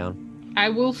knock down. I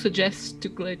will suggest to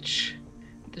Glitch,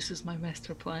 this is my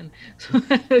master plan, so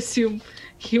I assume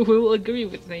he will agree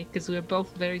with me, because we're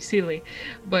both very silly.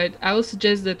 But I will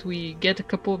suggest that we get a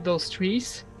couple of those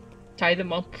trees, tie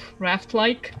them up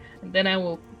raft-like, and then I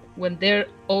will, when they're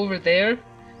over there,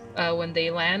 when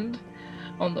they land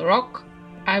on the rock,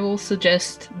 I will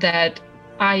suggest that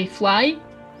I fly,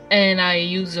 and I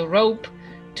use a rope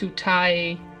to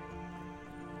tie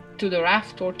to the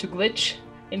raft or to Glitch,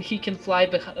 and he can fly,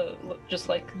 just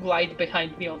like glide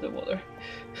behind me on the water.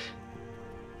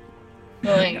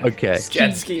 Like, Okay.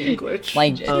 Jet skiing Glitch.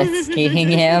 Like jet skiing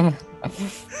him.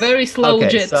 very slow Okay,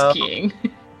 jet so- skiing.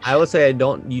 I would say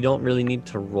you don't really need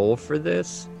to roll for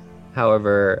this.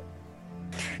 However,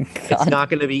 it's God. not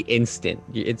going to be instant.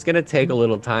 It's going to take a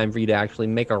little time for you to actually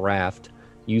make a raft,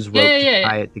 use rope Yeah, to yeah.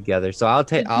 tie it together. So I'll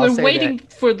say We're waiting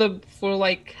for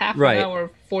like half Right. an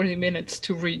hour, 40 minutes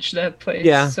to reach that place.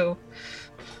 Yeah. So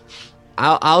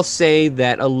I'll say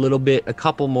that a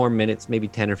couple more minutes, maybe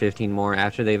 10 or 15 more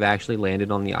after they've actually landed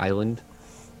on the island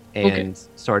and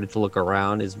started to look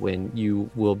around is when you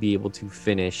will be able to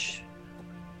finish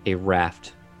a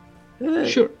raft.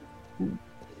 sure.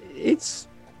 It's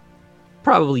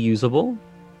probably usable.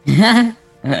 This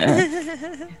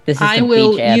is I the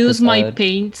will beach use my episode.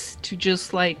 paints to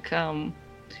just like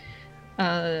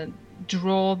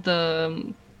draw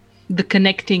the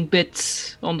connecting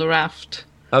bits on the raft,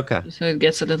 Okay. so it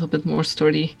gets a little bit more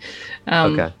sturdy.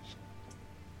 Okay.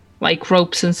 Like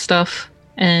ropes and stuff.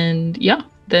 And yeah,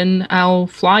 then I'll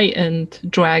fly and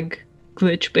drag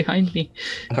Glitch behind me.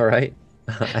 All right.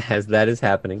 As that is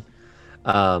happening.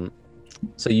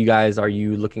 So you guys, are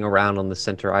you looking around on the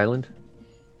center island?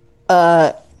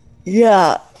 Yeah.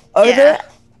 Yeah.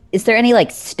 Is there any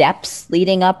like steps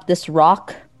leading up this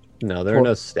rock? No, there are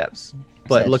no steps.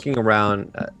 But Steps. looking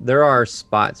around, there are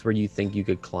spots where you think you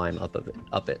could climb up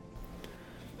it.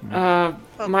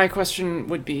 My question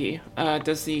would be,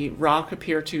 does the rock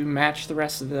appear to match the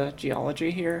rest of the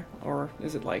geology here? Or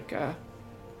is it like,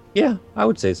 Yeah, I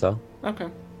would say so. okay.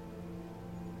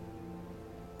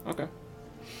 Okay.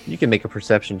 You can make a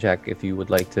perception check if you would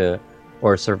like to,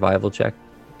 or a survival check.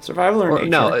 Survival or Or,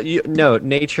 nature? no,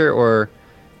 nature or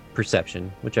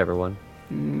perception, whichever one.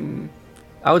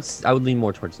 I would lean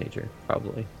more towards nature,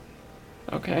 probably.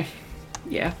 Okay.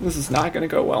 Yeah, this is not gonna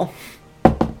go well.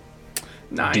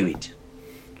 9. it.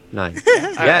 9.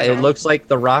 I Yeah, don't it know. looks like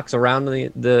the rocks around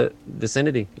the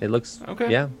vicinity. It looks Okay.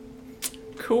 Yeah.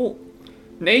 Cool.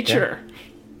 Nature.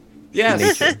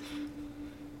 Yes. Nature.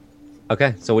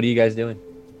 Okay, so what are you guys doing?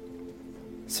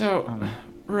 So,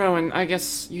 Rowan, I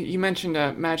guess you mentioned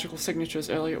magical signatures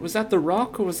earlier. Was that the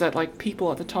rock, or was that like people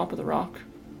at the top of the rock?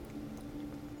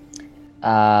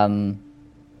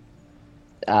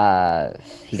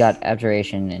 He got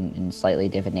abjuration and slightly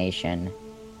divination.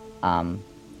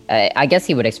 I guess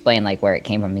he would explain like where it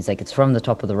came from. He's like, it's from the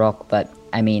top of the rock, but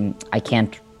I mean, I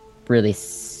can't really.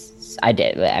 I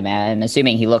did. I mean, I'm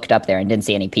assuming he looked up there and didn't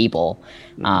see any people.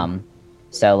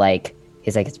 So like,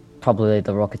 he's like, it's probably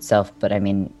the rock itself, but I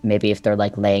mean, maybe if they're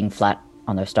like laying flat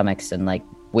on their stomachs and like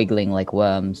wiggling like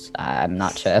worms, I'm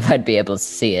not sure if I'd be able to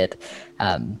see it.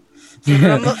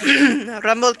 Rumble,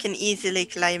 Rumble can easily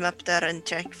climb up there and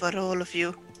check for all of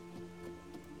you.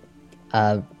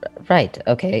 Right.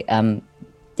 Okay.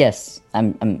 Yes.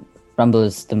 I'm. Rumble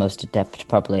is the most adept,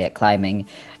 probably, at climbing.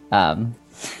 So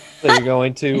you're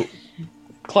going to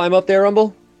climb up there,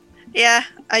 Rumble? Yeah,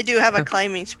 I do have a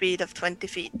climbing speed of 20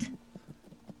 feet.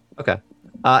 Okay.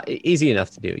 Easy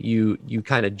enough to do. You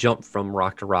kind of jump from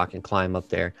rock to rock and climb up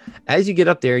there. As you get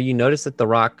up there, you notice that the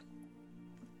rock,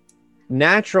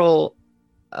 natural,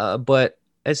 but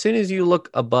as soon as you look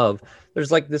above,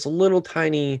 there's like this little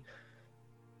tiny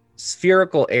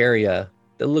spherical area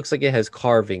that looks like it has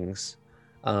carvings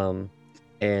and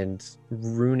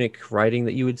runic writing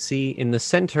that you would see in the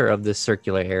center of this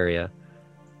circular area.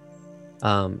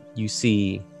 You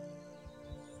see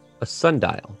a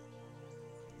sundial.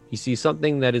 You see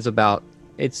something that is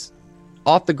it's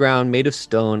off the ground, made of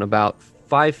stone, about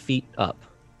 5 feet up.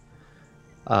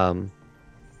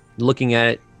 Looking at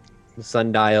it, the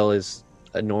sundial is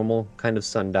a normal kind of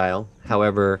sundial.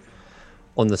 However,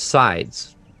 on the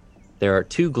sides, there are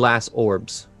 2 glass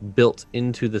orbs built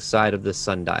into the side of the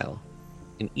sundial.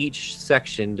 In each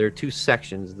section, there are 2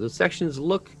 sections. The sections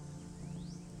look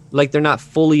like they're not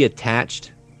fully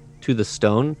attached to the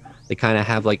stone. They kind of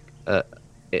have like a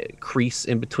crease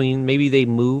in between. Maybe they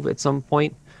move at some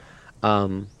point.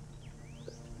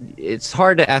 It's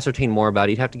hard to ascertain more about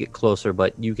it. You'd have to get closer,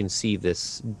 but you can see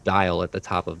this dial at the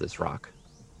top of this rock.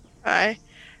 Right.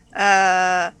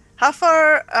 How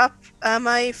far up am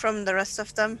I from the rest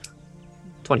of them?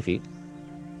 20 feet.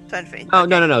 20 feet. Oh,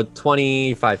 okay. no.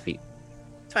 25 feet.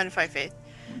 25 feet.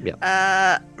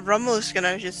 Yeah. Rommel's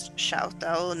gonna just shout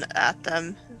down at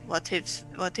them what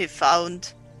he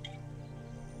found.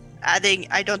 Adding,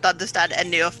 I don't understand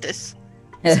any of this.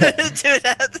 To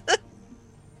that.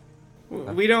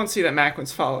 We don't see that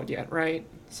Macwin's followed yet, right?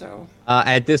 So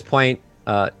At this point,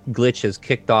 Glitch has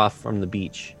kicked off from the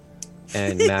beach,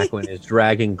 and Macwin is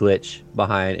dragging Glitch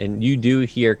behind. And you do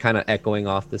hear, kind of echoing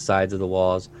off the sides of the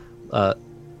walls,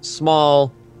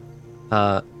 small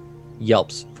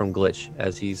yelps from Glitch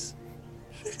as he's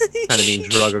kind of being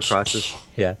dragged across this.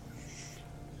 Yeah.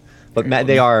 But Matt,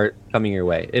 they are coming your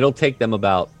way. It'll take them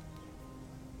about,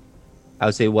 I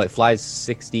would say, flies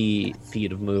 60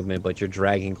 feet of movement, but you're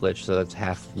dragging Glitch, so that's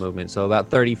half movement. So about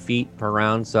 30 feet per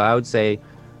round. So I would say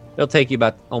it'll take you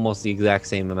about almost the exact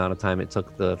same amount of time it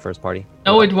took the first party.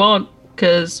 No, it won't,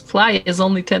 because fly is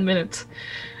only 10 minutes.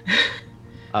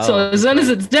 So as soon as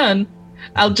it's done,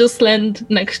 I'll just land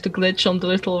next to Glitch on the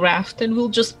little raft and we'll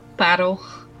just paddle.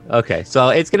 Okay, so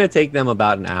it's going to take them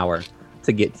about an hour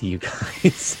to get to you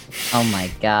guys. Oh my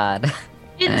god.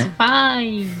 It's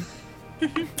fine.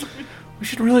 we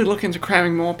should really look into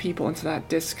cramming more people into that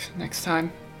disc next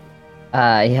time.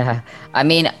 Yeah. I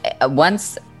mean,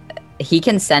 once he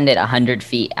can send it 100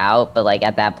 feet out, but like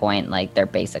at that point, like they're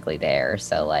basically there.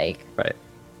 So like. Right.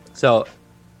 So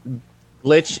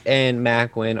Glitch and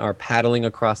Macwin are paddling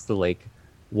across the lake.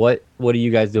 What are you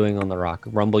guys doing on the rock?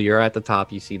 Rumble, you're at the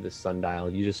top. You see the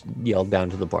sundial. You just yelled down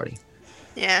to the party.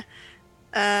 Yeah.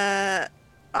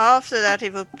 After that, he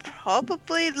would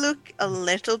probably look a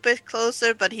little bit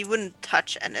closer, but he wouldn't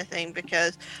touch anything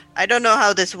because I don't know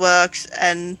how this works,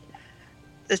 and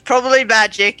it's probably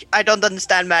magic. I don't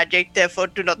understand magic, therefore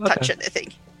do not touch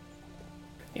anything.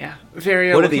 Yeah,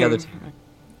 Varia. What are the other two?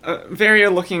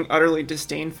 Varia looking utterly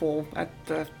disdainful at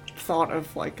the thought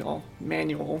of like all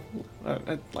manual,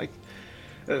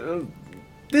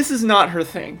 this is not her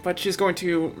thing, but she's going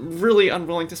to, really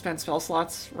unwilling to spend spell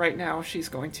slots right now, she's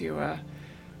going to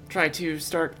try to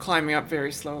start climbing up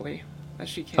very slowly as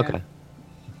she can. Okay.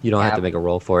 You don't have to make a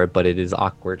roll for it, but it is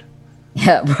awkward.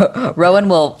 Yeah, Rowan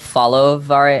will follow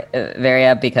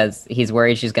Varia because he's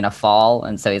worried she's gonna fall,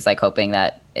 and so he's like hoping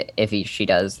that if she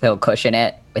does, he'll cushion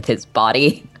it with his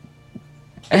body.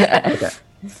 Okay.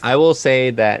 I will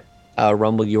say that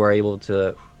Rumble, you are able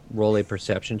to roll a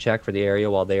perception check for the area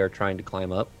while they are trying to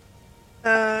climb up.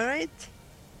 Alright.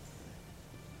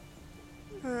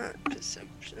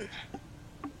 Perception.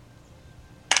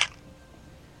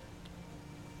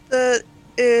 That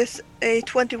is a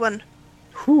 21.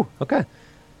 Whew, okay.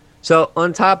 So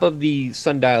on top of the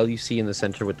sundial you see in the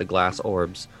center with the glass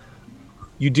orbs,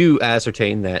 you do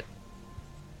ascertain that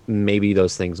maybe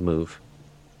those things move.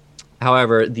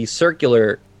 However, the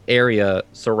circular area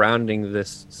surrounding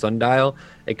this sundial,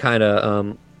 it kind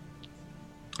of,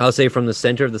 I'll say from the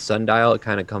center of the sundial, it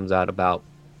kind of comes out about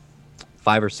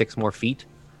 5 or 6 more feet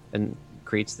and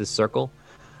creates this circle.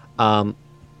 On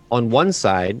one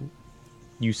side,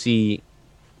 you see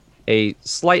a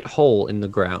slight hole in the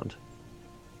ground,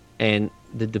 and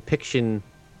the depiction,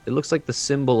 it looks like the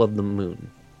symbol of the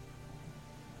moon.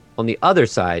 On the other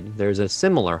side, there's a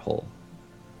similar hole,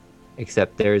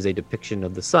 except there is a depiction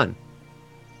of the sun.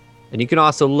 And you can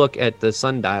also look at the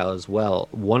sundial as well.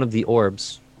 One of the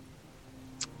orbs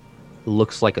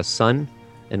looks like a sun,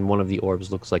 and one of the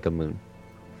orbs looks like a moon.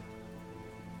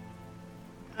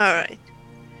 Alright.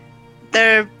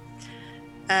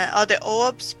 Are the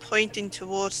orbs pointing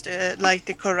towards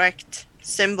the correct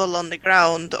symbol on the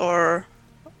ground, or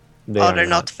are they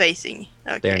not facing?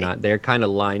 Okay. They're not. They're kind of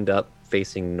lined up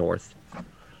facing north.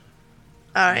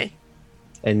 Alright.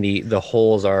 And the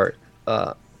holes are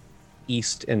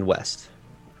east and west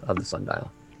of the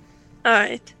sundial. All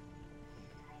right.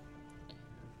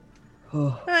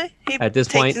 He At this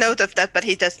takes point- note of that, but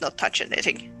he does not touch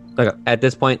anything. Okay. At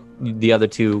this point, the other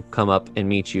two come up and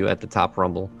meet you at the top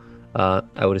rumble.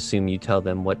 I would assume you tell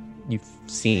them what you've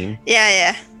seen.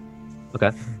 Yeah.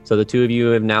 Okay. So the two of you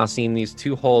have now seen these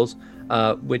two holes,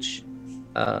 which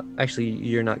actually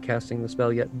you're not casting the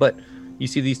spell yet, but you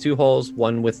see these two holes,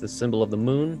 one with the symbol of the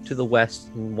moon to the west,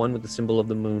 and one with the symbol of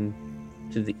the moon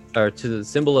to the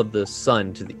symbol of the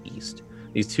sun to the east.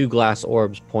 These two glass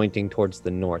orbs pointing towards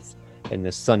the north, and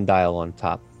this sundial on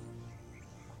top.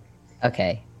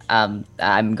 Okay.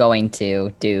 I'm going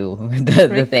to do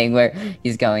the thing where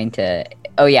he's going to.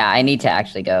 Oh yeah, I need to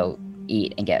actually go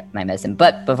eat and get my medicine.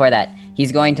 But before that,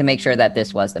 he's going to make sure that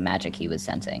this was the magic he was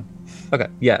sensing. Okay.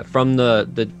 Yeah. From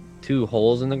the two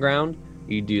holes in the ground,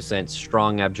 you do sense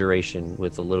strong abjuration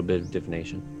with a little bit of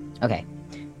divination. Okay.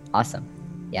 Awesome.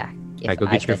 Yeah. All right, go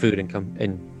get your food and come.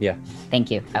 And yeah. Thank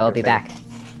you. I will be back.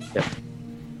 Yep.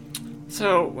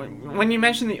 So, when you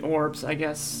mention the orbs, I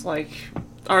guess, like,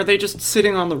 are they just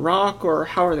sitting on the rock, or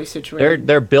how are they situated?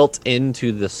 They're built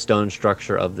into the stone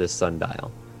structure of this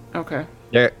sundial. Okay.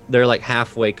 They're like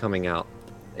halfway coming out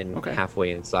and Okay.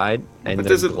 halfway inside, and But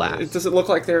they're does glass. it look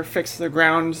like they're fixed to the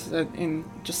ground,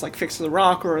 just like fixed to the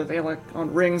rock, or are they like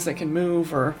on rings that can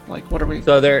move, or like what are we?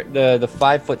 So they're the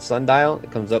 5-foot sundial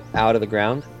that comes up out of the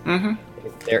ground. Mm-hmm.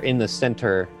 They're in the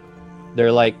center.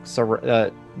 They're like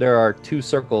there are two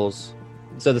circles.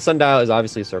 So the sundial is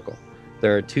obviously a circle.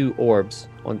 There are two orbs,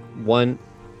 one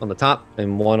on the top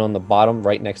and one on the bottom,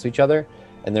 right next to each other.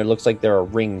 And there looks like there are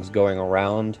rings going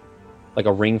around, like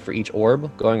a ring for each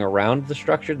orb going around the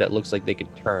structure that looks like they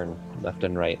could turn left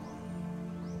and right.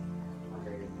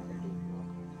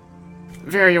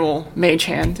 Very will mage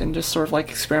hand and just sort of like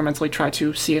experimentally try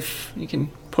to see if you can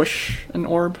push an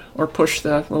orb or push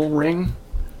the little ring.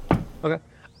 Okay.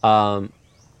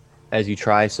 As you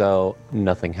try, so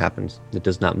nothing happens. It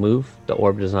does not move. The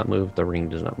orb does not move. The ring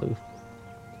does not move.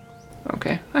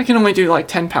 Okay. I can only do like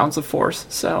 10 pounds of force,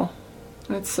 so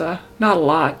that's not a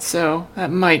lot, so that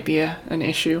might be an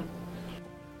issue.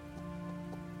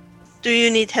 Do you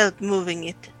need help moving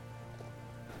it?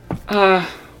 Well,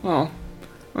 I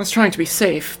was trying to be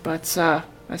safe, but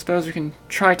I suppose we can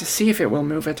try to see if it will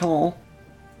move at all.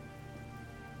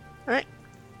 Alright.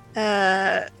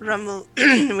 Rumble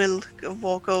will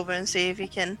walk over and see if he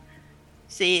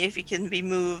can be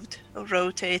moved or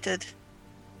rotated.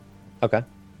 Okay.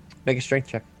 Make a strength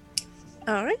check.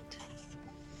 Alright.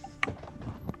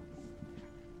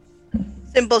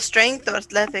 Simple strength or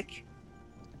athletic?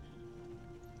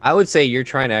 I would say you're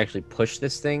trying to actually push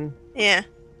this thing. Yeah.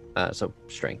 So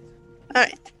strength.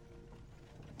 Alright.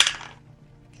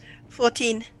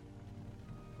 14.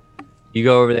 You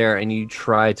go over there and you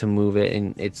try to move it,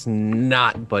 and it's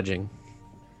not budging.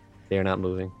 They're not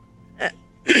moving.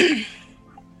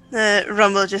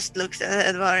 Rumble just looks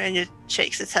at Edvar and just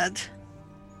shakes his head.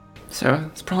 So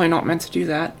it's probably not meant to do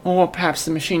that. Or perhaps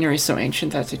the machinery is so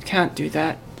ancient that it can't do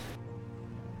that.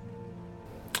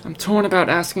 I'm torn about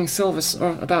asking Silvus,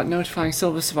 or about notifying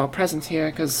Silvus of our presence here,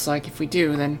 because, like, if we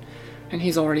do, then, and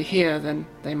he's already here, then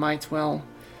they might, well,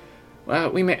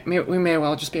 we may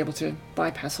well just be able to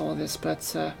bypass all of this,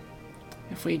 but,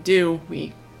 if we do,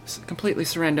 we completely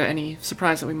surrender any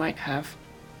surprise that we might have.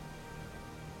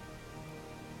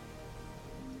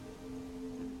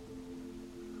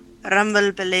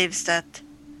 Rumble believes that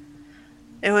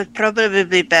it would probably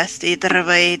be best either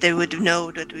way. They would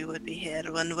know that we would be here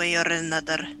one way or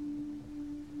another.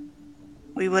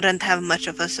 We wouldn't have much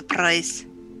of a surprise.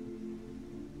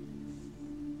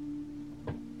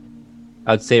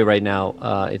 I'd say right now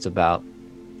it's about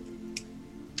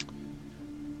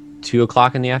 2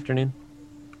 o'clock in the afternoon.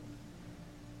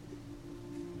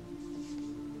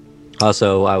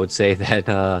 Also, I would say that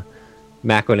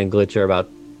Macwin and Glitch are about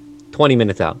 20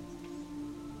 minutes out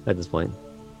at this point.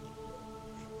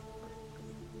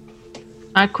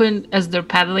 Aquin, as they're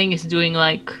paddling, is doing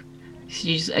like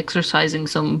she's exercising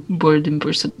some bird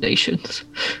impersonations.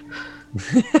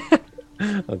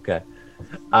 Okay.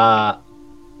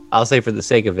 I'll say for the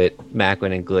sake of it,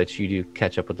 Macwin and Glitch, you do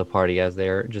catch up with the party as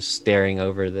they're just staring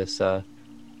over this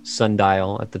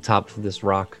sundial at the top of this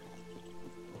rock.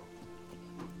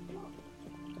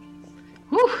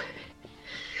 Whew.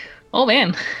 Oh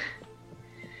man.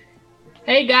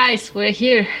 Hey guys, we're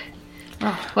here.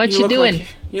 What you look doing?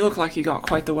 You look like you got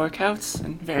quite the workouts,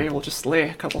 and Very will just lay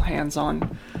a couple hands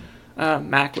on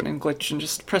Macwin and Glitch and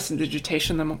just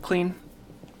prestidigitation them clean.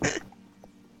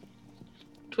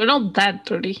 We're not that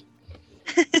dirty.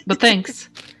 But thanks.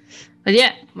 But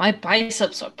yeah, my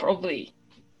biceps are probably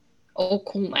all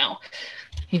cool now.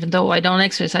 even though I don't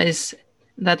exercise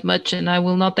that much, and I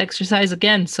will not exercise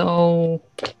again. So,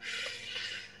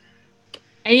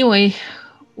 anyway,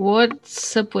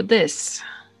 what's up with this?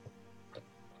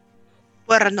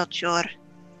 We're not sure.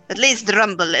 At least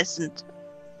Rumble isn't.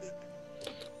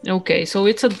 Okay, so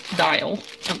it's a dial.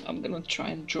 I'm gonna try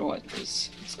and draw it because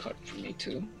it's hard for me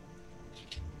to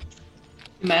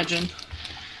imagine.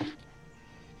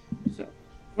 So,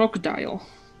 crocodile.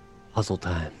 Puzzle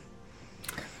time.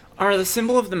 Are the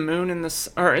symbol of the moon in this,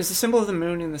 or is the symbol of the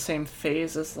moon in the same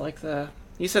phase as like the?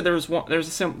 You said there was one. There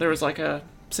was like a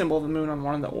symbol of the moon on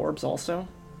one of the orbs also,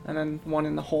 and then one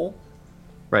in the hole.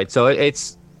 Right. So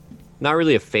it's not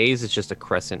really a phase. It's just a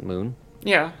crescent moon.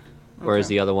 Yeah. Whereas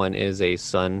Okay. the other one is a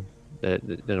sun, the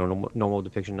normal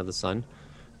depiction of the sun.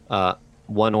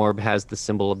 One orb has the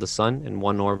symbol of the sun, and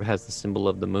one orb has the symbol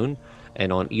of the moon.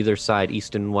 And on either side,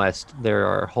 east and west, there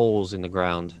are holes in the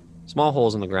ground, small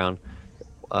holes in the ground.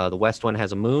 The west one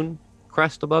has a moon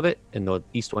crest above it, and the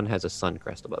east one has a sun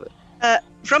crest above it.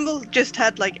 Rumble just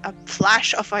had like a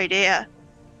flash of idea.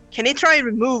 Can he try and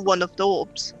remove one of the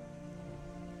orbs?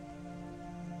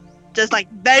 Just like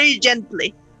very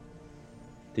gently.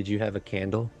 Did you have a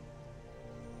candle?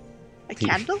 A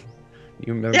candle?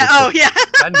 You remember? Yeah, oh yeah.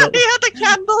 Candle. He had a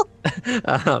candle.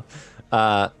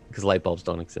 Because light bulbs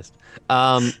don't exist.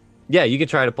 Yeah, you can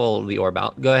try to pull the orb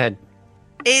out. Go ahead.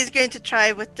 He's going to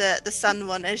try with the sun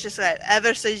one. It's just like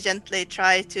ever so gently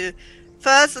try to.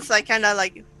 First, it's like kind of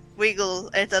like wiggle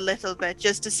it a little bit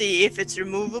just to see if it's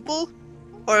removable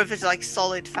or if it's like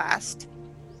solid fast.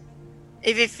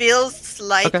 If he feels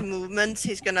slight Okay. movements,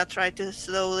 he's gonna try to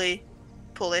slowly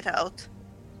pull it out.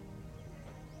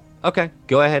 Okay,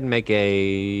 go ahead and make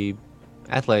a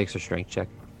athletics or strength check.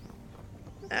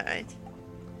 All right.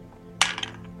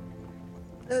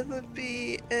 That would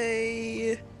be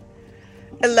a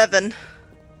 11.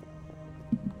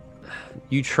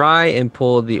 You try and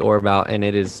pull the orb out, and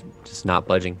it is just not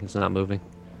budging. It's not moving.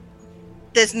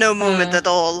 There's no movement at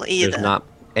all either. There's not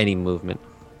any movement.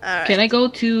 All right. Can I go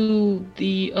to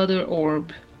the other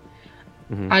orb?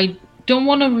 Mhm. I don't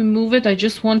want to remove it. I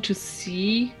just want to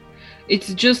see.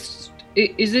 It's just.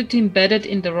 Is it embedded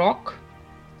in the rock?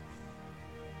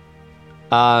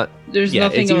 There's Yeah,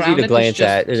 nothing it's easy around to it. glance It's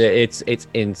just, at. It's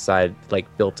inside, like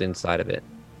built inside of it.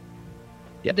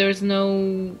 Yeah. There's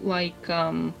no like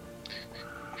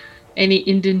any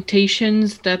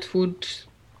indentations that would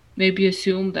maybe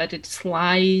assume that it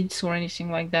slides or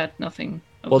anything like that. Nothing.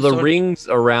 of Well, the sort. rings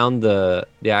around the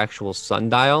actual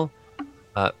sundial.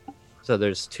 So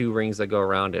there's two rings that go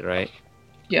around it, right?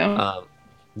 Yeah.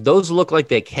 Those look like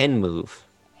they can move,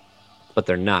 but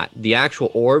they're not. The actual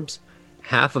orbs,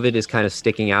 half of it is kind of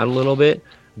sticking out a little bit,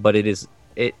 but it.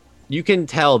 You can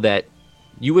tell that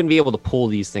you wouldn't be able to pull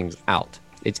these things out.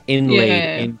 It's inlaid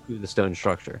Yeah. into the stone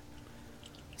structure.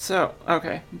 So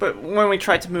okay, but when we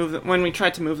tried to move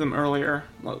them earlier,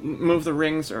 move the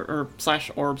rings or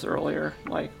slash orbs earlier,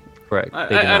 like Correct. They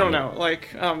do I not don't move. know, like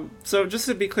so just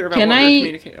to be clear about Can what I- we're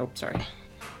communicating. Oh, sorry.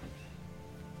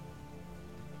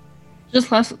 Just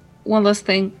one last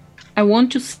thing. I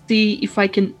want to see if I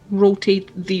can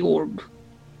rotate the orb.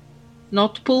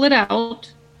 Not pull it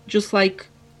out, just like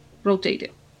rotate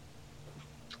it.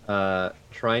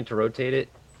 Trying to rotate it,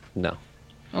 no,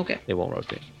 Okay. it won't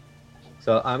rotate.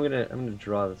 So I'm gonna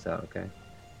draw this out, okay?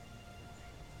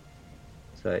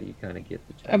 So that you kind of get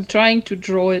the gist. I'm trying to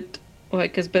draw it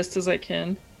like as best as I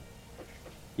can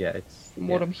Yeah, it's from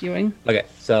what yeah. I'm hearing. Okay.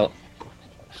 So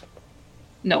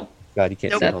No. God, you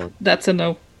can't see. Nope. That's a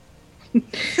no.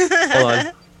 Hold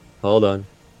on. Hold on.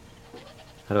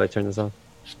 How do I turn this off?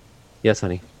 Yes,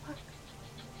 honey.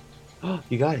 Oh,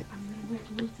 you got it.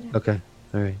 Okay.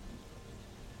 All right.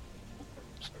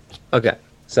 Okay.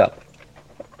 So.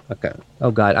 Okay.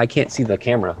 Oh God, I can't see the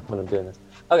camera when I'm doing this.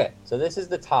 Okay. So this is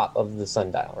the top of the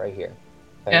sundial right here.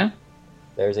 Okay? Yeah.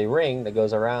 There's a ring that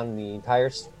goes around the entire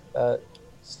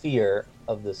sphere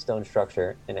of the stone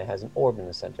structure, and it has an orb in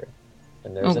the center.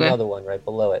 And there's Okay. another one right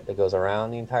below it that goes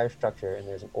around the entire structure, and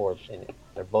there's an orb in it.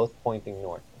 They're both pointing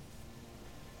north.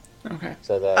 Okay.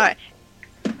 So the Alright.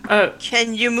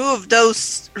 Can you move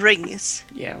those rings?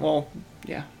 Yeah. Well.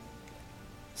 Yeah.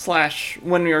 Slash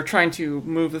when we were trying to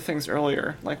move the things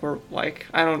earlier, like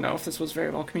I don't know if this was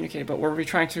very well communicated, but were we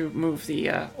trying to move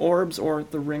the orbs or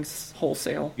the rings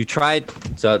wholesale? you tried.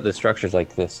 So the structure's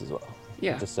like this as well.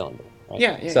 Yeah. It's a cylinder. Right?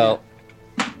 Yeah, So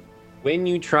when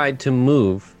you tried to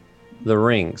move the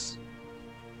rings,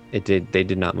 they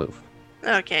did not move.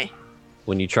 Okay.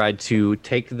 When you tried to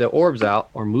take the orbs out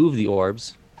or move the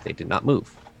orbs, they did not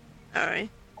move. Alright.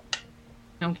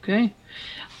 Okay.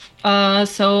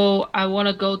 So I want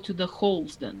to go to the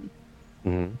holes then.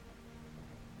 hmm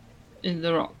in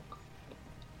the rock.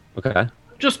 Okay.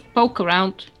 Just poke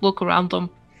around, look around them.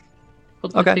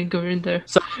 Put my Okay. finger in there.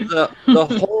 So the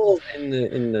holes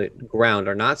in the ground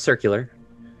are not circular.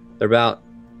 They're about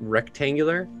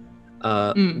rectangular.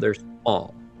 They're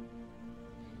small.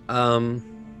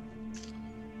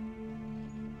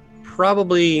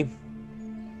 Probably.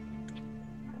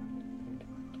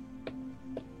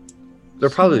 They're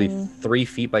probably 3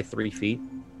 feet by 3 feet.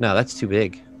 No, that's too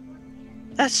big.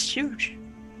 That's huge.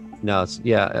 No, it's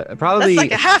probably. That's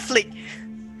like a halfling.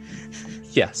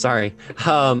 Yeah, sorry.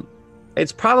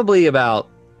 It's probably about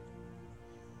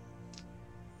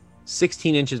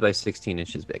 16 inches by 16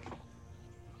 inches big.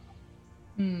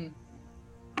 And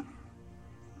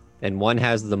one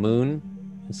has the moon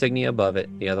insignia above it.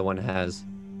 The other one has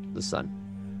the sun.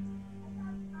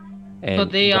 And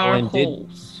But they are Rowan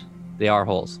holes. They are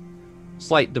holes.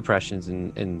 Slight depressions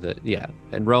in the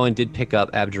And Rowan did pick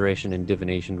up abjuration and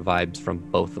divination vibes from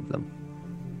both of them.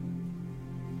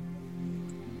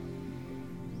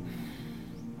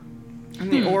 And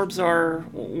the orbs are...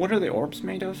 What are the orbs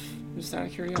made of? Is that a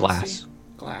curiosity?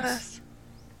 Glass.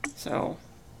 So,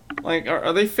 like,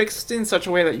 are they fixed in such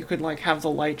a way that you could, like, have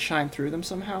the light shine through them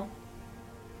somehow?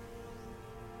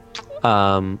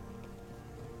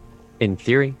 In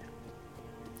theory.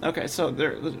 Okay, so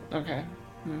they're... Okay.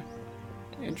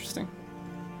 Interesting.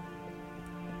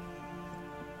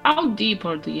 How deep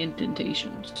are the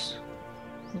indentations,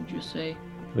 would you say?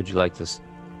 Would you like to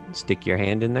stick your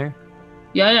hand in there?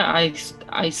 Yeah,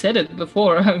 I said it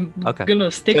before. I'm Okay. gonna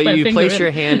stick So my you finger place in.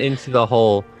 your hand into the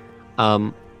hole.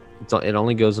 It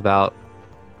only goes about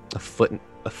a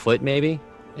foot maybe,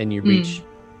 and you reach.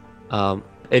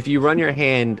 If you run your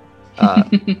hand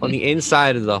on the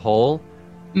inside of the hole,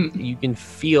 you can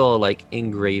feel like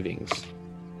engravings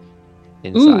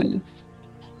inside. Ooh.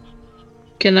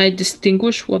 Can I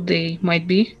distinguish what they might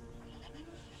be?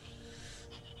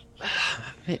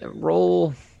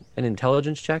 Roll an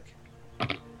intelligence check.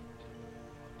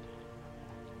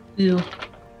 Yeah.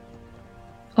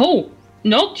 Oh,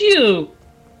 not you!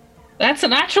 That's a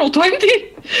natural 20!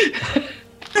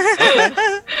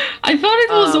 I thought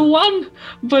it was a 1,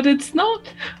 but it's not.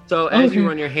 So as you Okay.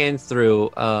 run your hands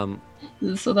through,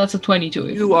 So that's a 22.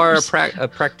 if you it are matters. a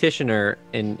practitioner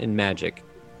in magic.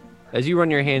 As you run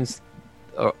your hands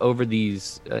over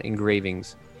these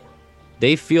engravings,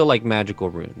 they feel like magical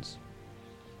runes.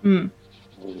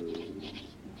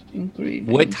 Engravings.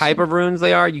 What type of runes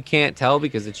they are, you can't tell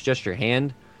because it's just your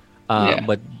hand. Yeah.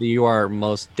 But you are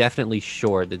most definitely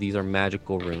sure that these are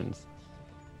magical runes.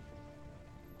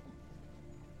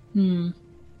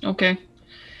 Okay.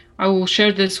 I will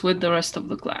share this with the rest of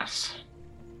the class.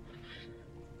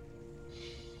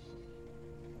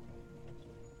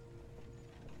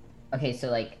 Okay, so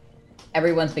like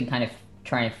everyone's been kind of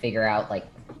trying to figure out like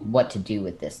what to do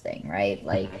with this thing, right?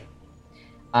 Like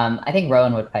I think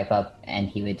Rowan would pipe up and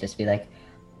he would just be like,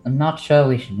 I'm not sure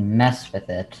we should mess with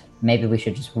it. Maybe we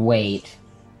should just wait,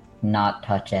 not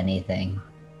touch anything.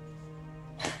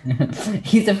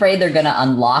 He's afraid they're gonna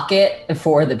unlock it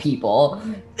for the people,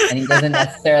 and he doesn't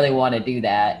necessarily want to do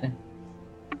that.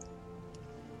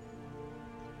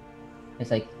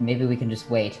 It's like, maybe we can just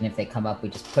wait, and if they come up, we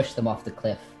just push them off the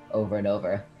cliff over and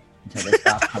over until they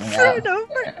stop coming up.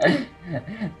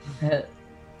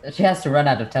 She has to run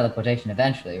out of teleportation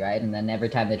eventually, right? And then every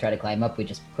time they try to climb up, we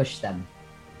just push them,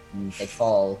 and they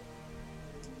fall.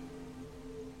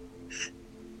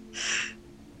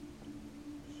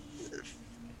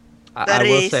 I Very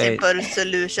will say, simple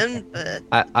solution, but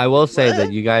I will say What?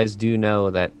 that you guys do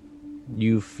know that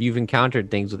you've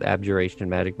encountered things with abjuration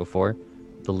magic before.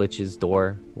 The Lich's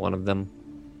Door, one of them.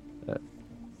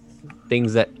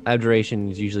 Things that abjuration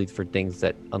is usually for things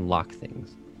that unlock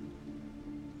things.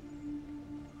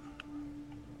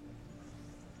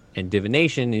 And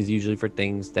divination is usually for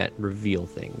things that reveal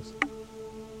things.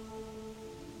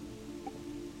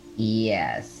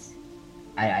 Yes.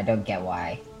 I don't get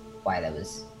why that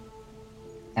was...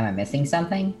 Am I missing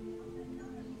something?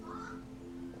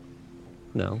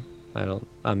 No, I don't.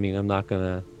 I mean, I'm not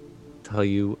gonna tell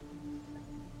you.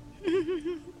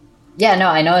 Yeah, no,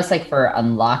 I know it's like for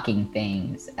unlocking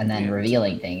things and then Yeah.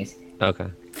 revealing things. Okay.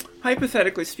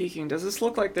 Hypothetically speaking, does this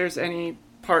look like there's any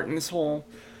part in this whole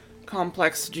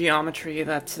complex geometry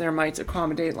that there might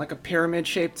accommodate like a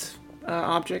pyramid-shaped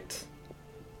object?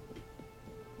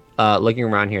 Looking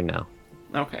around here now.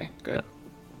 Okay, good.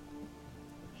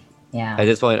 Yeah. At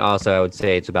this point, also, I would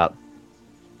say it's about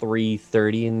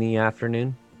 3:30 in the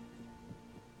afternoon.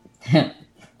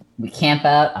 We camp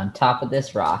out on top of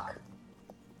this rock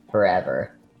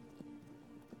forever.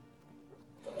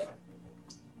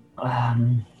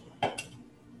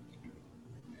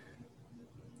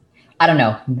 I don't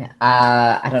know.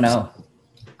 I don't know.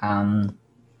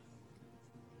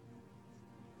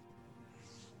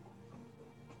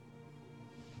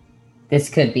 This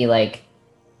could be like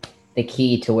the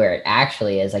key to where it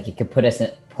actually is. Like it could point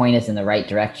us in the right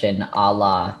direction, a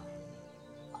la.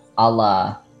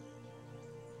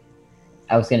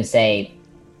 I was gonna say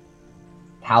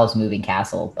Howl's Moving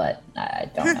Castle, but I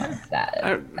don't know if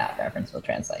that reference will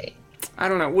translate. I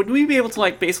don't know. Would we be able to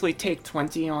like basically take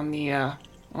 20 on the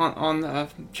on the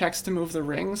checks to move the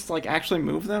rings, like actually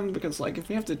move them? Because like if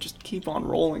we have to just keep on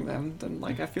rolling them, then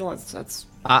like I feel that's.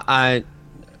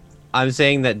 I'm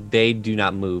saying that they do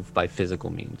not move by physical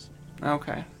means.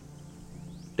 Okay.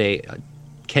 They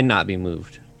cannot be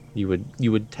moved. You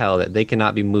would tell that they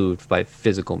cannot be moved by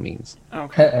physical means.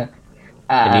 Okay.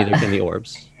 And neither can the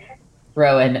orbs.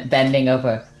 Rowan bending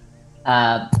over.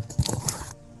 Oh,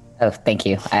 thank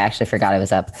you. I actually forgot I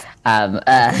was up.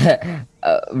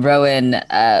 Rowan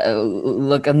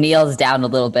kneels down a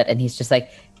little bit, and he's just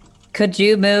like, "Could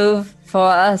you move for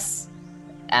us?"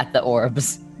 At the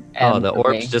orbs. Oh, the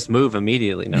orbs just move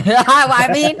immediately now. I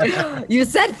mean, you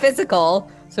said physical,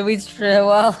 so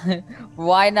well,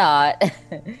 why not?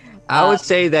 I would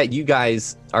say that you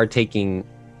guys are taking.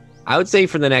 I would say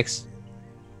for the next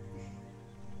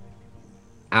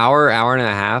hour and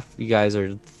a half, you guys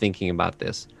are thinking about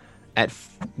this.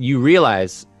 You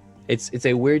realize it's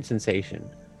a weird sensation.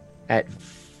 At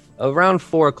around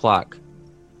 4:00,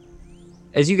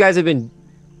 as you guys have been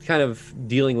kind of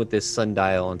dealing with this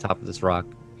sundial on top of this rock,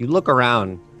 you look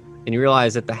around and you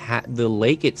realize that the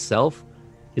lake itself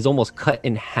is almost cut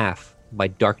in half by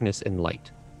darkness and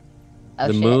light. Oh,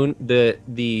 the shit. moon,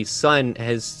 the sun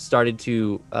has started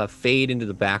to fade into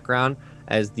the background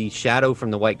as the shadow from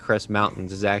the White Crest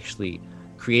Mountains is actually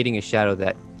creating a shadow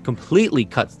that completely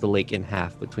cuts the lake in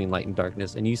half between light and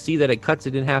darkness, and you see that it cuts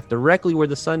it in half directly where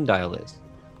the sundial is.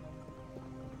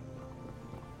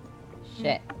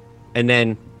 Shit. And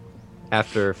then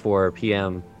after 4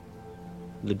 p.m.,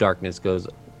 the darkness goes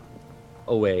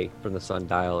away from the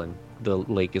sundial and the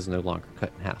lake is no longer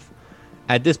cut in half.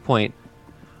 At this point,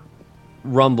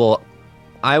 Rumble,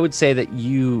 I would say that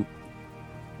you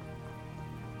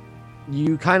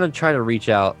kind of try to reach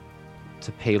out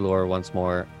to Paylor once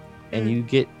more, and you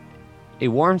get a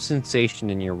warm sensation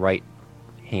in your right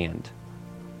hand.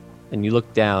 And you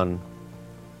look down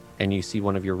and you see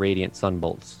one of your radiant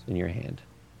sunbolts in your hand.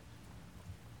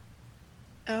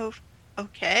 Oh,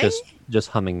 okay. Just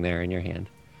humming there in your hand.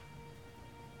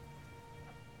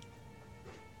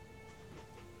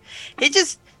 He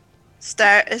just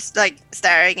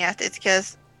staring at it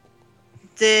because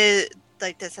this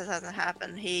hasn't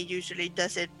happened. He usually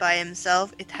does it by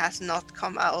himself. It has not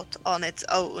come out on its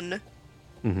own.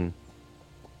 Mm-hmm.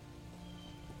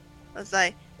 I was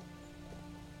like,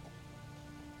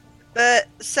 but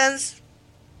since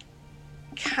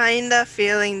kinda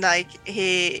feeling like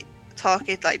he talk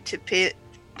it like to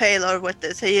Paylor with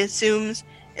this, he assumes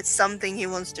it's something he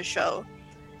wants to show,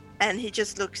 and he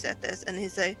just looks at this and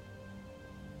he's like,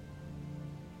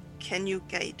 "Can you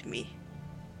guide me?"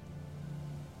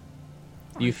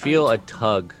 You feel a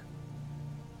tug.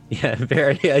 Yeah,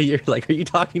 very. You're like, are you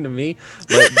talking to me?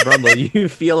 But Rumble, you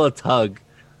feel a tug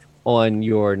on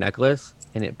your necklace,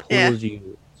 and it pulls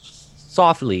you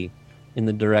softly in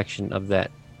the direction of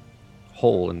that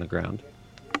hole in the ground.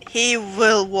 He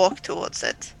will walk towards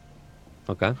it.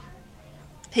 Okay.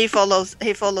 He follows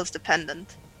the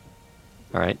pendant.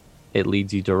 All right. It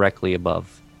leads you directly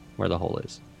above where the hole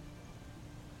is.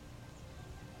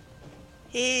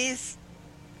 He's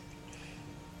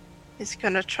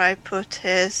gonna try put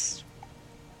his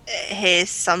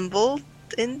sunbolt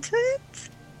into it.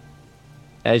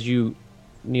 As you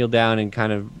kneel down and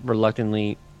kind of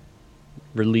reluctantly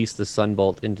release the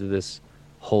sunbolt into this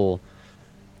hole,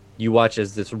 you watch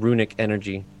as this runic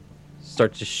energy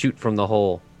starts to shoot from the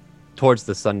hole towards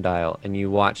the sundial, and you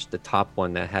watch the top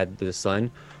one that had the sun,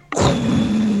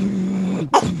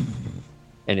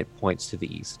 and it points to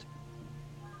the east.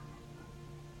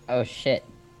 Oh shit.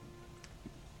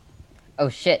 Oh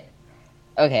shit.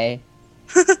 Okay.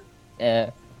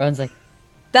 Ron's like,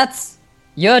 "That's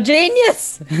your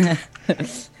genius." I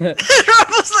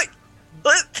was like,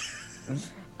 "What?"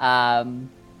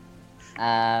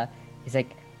 He's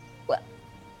like, "What?"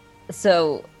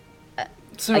 So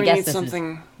So I we guess need this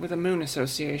something with a moon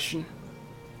association.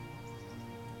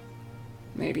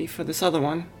 Maybe for this other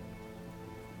one.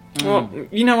 Well,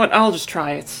 you know what? I'll just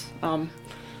try it. And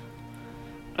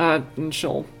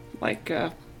she'll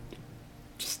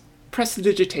just press the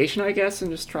digitation, I guess,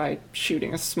 and just try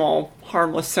shooting a small,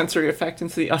 harmless sensory effect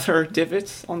into the other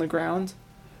divots on the ground.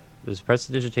 Does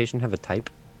prestidigitation have a type?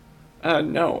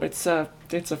 No, it's a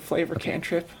flavor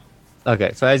cantrip.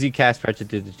 Okay, so as you cast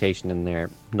prestidigitation in there,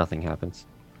 nothing happens.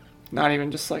 Not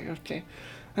even just like okay,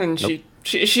 and Nope.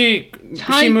 she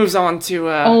Type- moves on to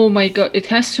Oh my god, it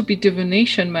has to be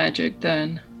divination magic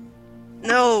then.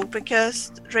 No,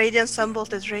 because Radiant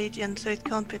Sunbolt is radiant, so it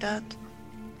can't be that.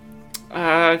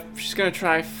 She's gonna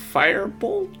try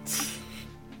firebolt.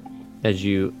 As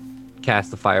you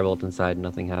cast the firebolt inside,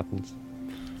 nothing happens.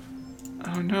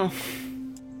 Oh no,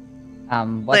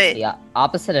 What's Wait. the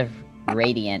opposite of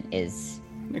radiant is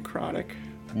necrotic.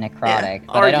 necrotic.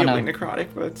 But I don't know. Arguably necrotic,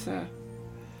 but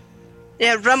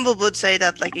Yeah, Rumble would say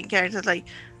that, like, in characters, like,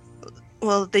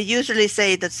 well, they usually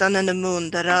say that Sun and the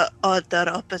Moon, that are other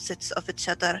opposites of each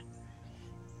other.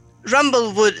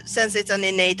 Rumble would, since it's an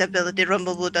innate ability,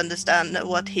 Rumble would understand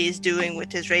what he's doing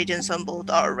with his Radiant Sunbolt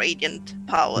or Radiant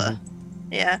power.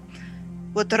 Yeah.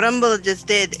 What Rumble just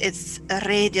did is a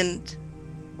Radiant.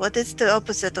 What is the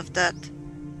opposite of that?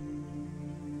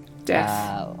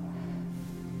 death.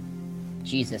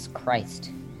 Jesus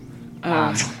Christ.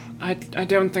 I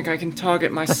don't think I can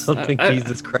target my. I don't think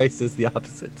Jesus Christ is the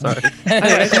opposite. Sorry.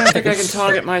 I don't think I can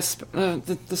target my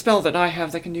the spell that I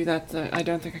have that can do that. I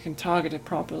don't think I can target it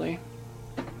properly.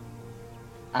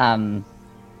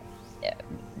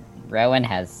 Rowan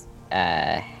has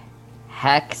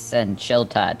Hex and Chill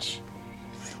Touch.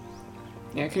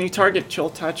 Yeah, can you target chill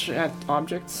touch at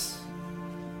objects?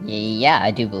 Yeah,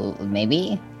 I do.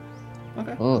 Maybe.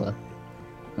 Okay. Ooh.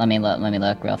 Let me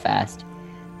look real fast.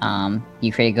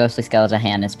 You create a ghostly skeletal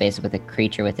hand in space with a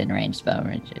creature within range spell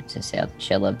range to sail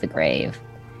Chill of the Grave.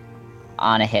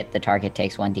 On a hit, the target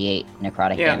takes 1d8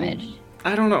 necrotic Yeah. damage.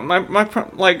 I don't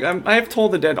know. I have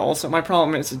told the dead also. My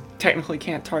problem is it technically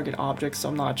can't target objects, so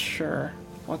I'm not sure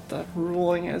what the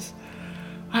ruling is.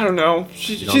 I don't know.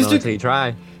 You don't know until you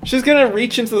try. She's gonna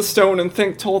reach into the stone and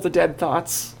think Toll the Dead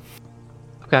thoughts.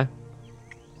 Okay.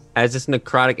 As this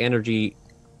necrotic energy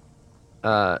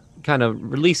kind of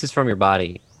releases from your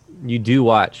body, you do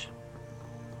watch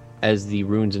as the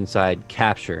runes inside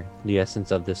capture the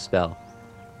essence of this spell.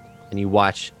 And you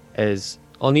watch as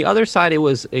on the other side it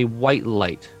was a white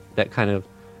light that kind of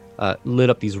lit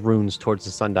up these runes towards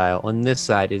the sundial. On this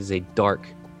side is a dark,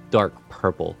 dark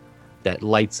purple that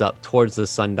lights up towards the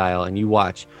sundial, and you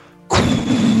watch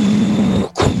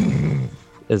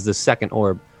as the second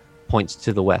orb points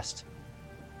to the west.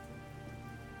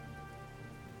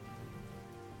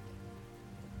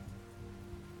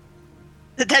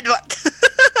 The dead what?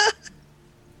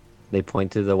 They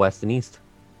point to the west and east.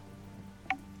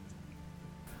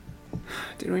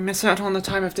 Did we miss out on the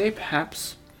time of day,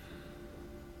 perhaps?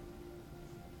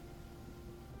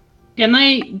 Can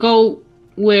I go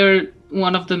where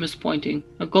one of them is pointing?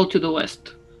 I'll go to the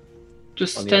west.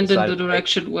 Just On the stand other in side the of the lake?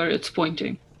 direction where it's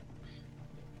pointing.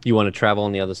 You want to travel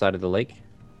on the other side of the lake?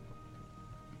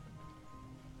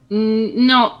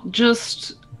 No,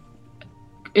 just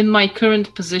in my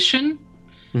current position,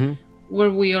 Mhm.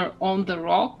 where we are on the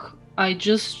rock, I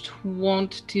just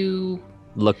want to...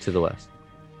 Look to the west.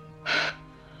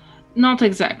 Not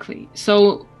exactly.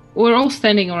 So we're all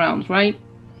standing around, right?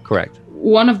 Correct.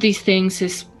 One of these things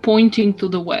is pointing to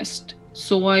the west.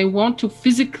 So I want to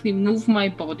physically move my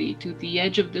body to the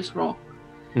edge of this rock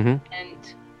Mhm. and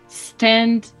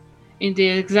stand in the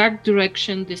exact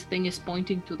direction this thing is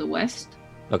pointing to the west,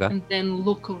 Okay. and then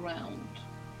look around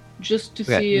just to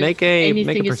Okay, see if make a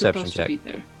anything is perception supposed check. to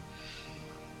be there.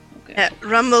 Okay. Yeah,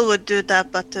 Rumble would do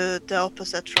that, but the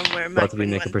opposite from where Both of you Macron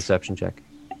make a went. perception check.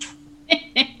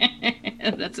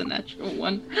 That's a natural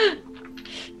one.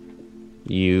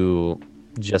 You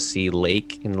just see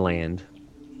lake and land.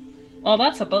 Oh,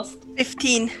 that's a bust.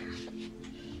 15.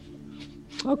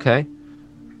 Okay.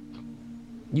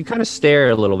 You kind of stare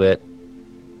a little bit.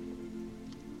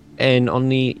 And on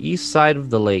the east side of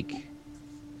the lake,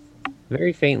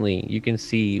 very faintly, you can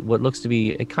see what looks to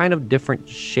be a kind of different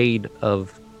shade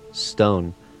of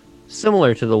stone,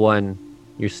 similar to the one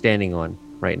you're standing on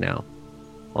right now,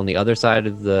 on the other side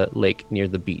of the lake near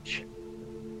the beach.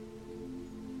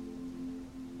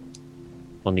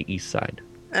 On the east side.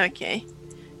 Okay.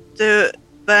 So,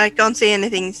 but I can't see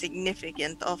anything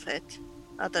significant of it,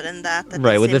 other than that.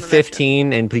 Right, with the similar to-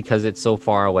 15, and because it's so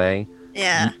far away,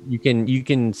 Yeah. you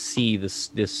can see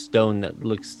this stone that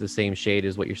looks the same shade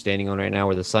as what you're standing on right now,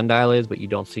 where the sundial is, but you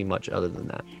don't see much other than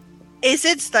that. Is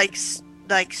it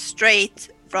like straight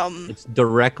from? It's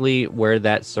directly where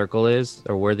that circle is,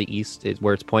 or where the east is,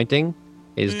 where it's pointing,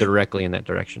 is directly in that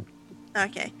direction.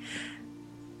 Okay.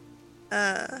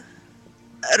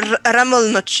 Rumble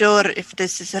not sure if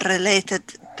this is related,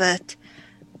 but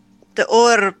the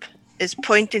orb is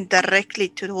pointing directly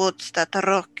towards that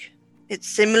rock It's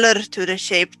similar to the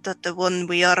shape that the one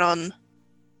we are on.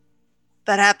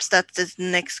 Perhaps that's the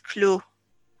next clue.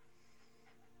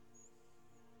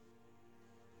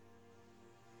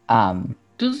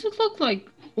 Does it look like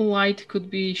light could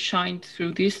be shined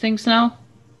through these things now?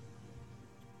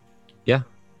 Yeah.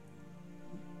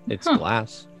 It's Huh.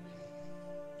 glass.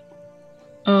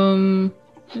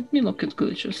 Let me look at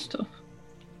Glitch's stuff.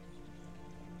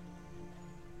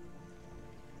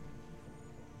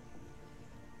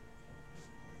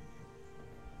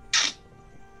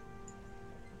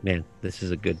 Man, this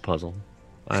is a good puzzle.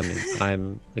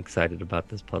 I'm excited about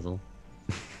this puzzle.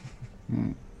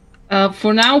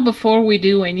 For now, before we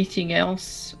do anything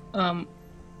else,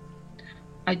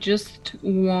 I just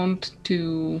want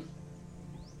to.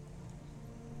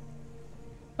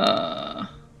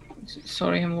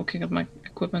 Sorry, I'm looking at my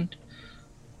equipment.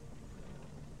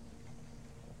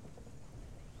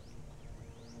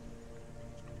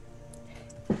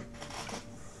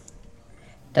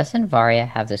 Doesn't Varia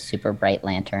have the super bright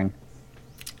lantern?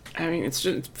 I mean,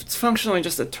 it's functionally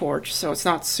just a torch, so it's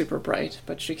not super bright.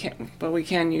 But we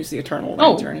can use the eternal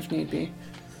Oh. lantern if need be.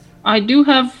 I do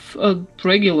have a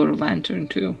regular lantern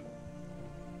too.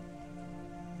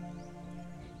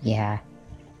 Yeah.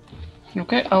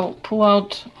 Okay, I'll pull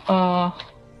out.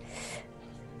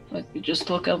 Let me just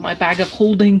look at my bag of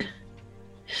holding.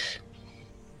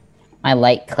 My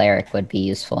light cleric would be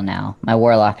useful now. My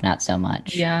warlock, not so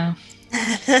much. Yeah.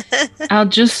 I'll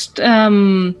just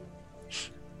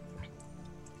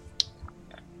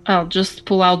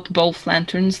pull out both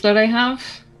lanterns that I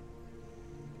have.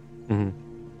 Mm-hmm.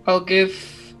 I'll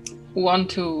give one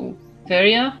to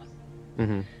Varia,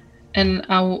 Mm-hmm. and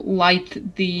I'll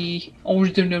light the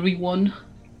ordinary one.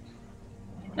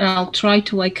 And I'll try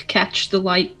to catch the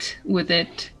light with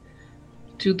it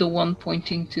to the one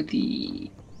pointing to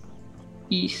the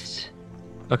east.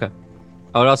 Okay.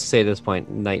 I would also say at this point,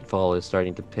 nightfall is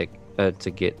starting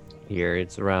to get here.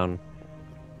 It's around.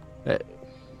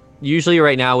 Usually,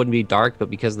 right now it wouldn't be dark, but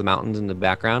because of the mountains in the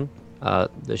background,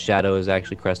 the shadow is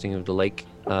actually cresting of the lake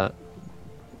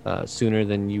sooner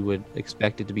than you would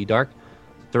expect it to be dark.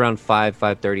 It's around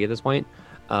 5:30 at this point.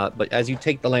 But as you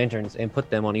take the lanterns and put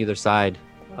them on either side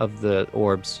of the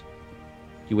orbs,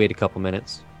 you wait a couple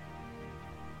minutes.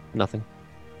 Nothing.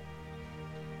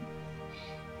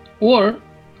 Or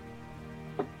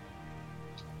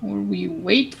we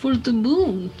wait for the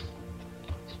moon.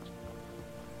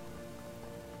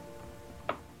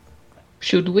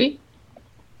 Should we?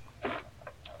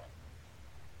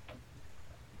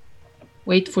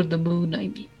 Wait for the moon, I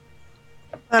mean.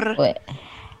 Or Wait.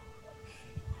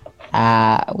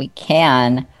 We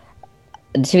can.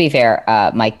 To be fair,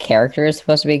 my character is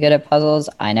supposed to be good at puzzles.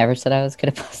 I never said I was good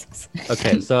at puzzles.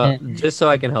 Okay, so just so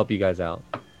I can help you guys out,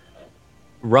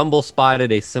 Rumble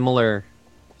spotted a similar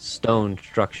stone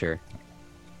structure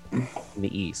in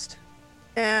the east.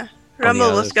 yeah, the Rumble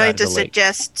other was side going of to the lake.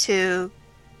 suggest to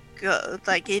go,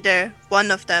 like either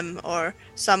one of them or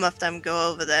some of them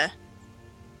go over there.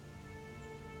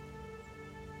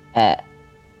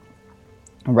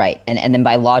 Right, and then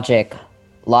by logic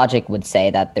would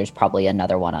say that there's probably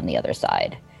another one on the other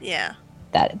side Yeah.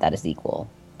 that is equal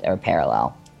or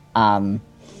parallel.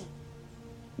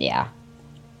 Yeah.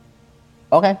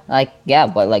 Okay,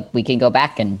 but we can go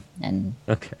back and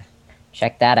Okay.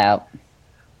 check that out.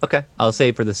 Okay. I'll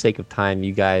say for the sake of time,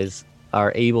 you guys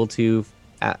are able to.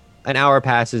 An hour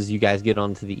passes, you guys get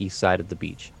onto the east side of the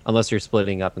beach, unless you're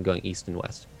splitting up and going east and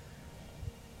west.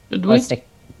 Should we?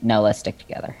 Let's stick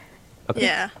together. Okay.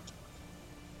 Yeah.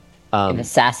 If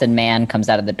Assassin Man comes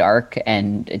out of the dark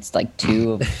and it's like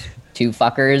two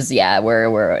fuckers, yeah,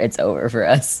 we're it's over for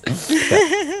us.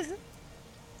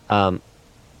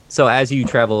 So as you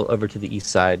travel over to the east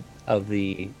side of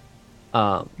the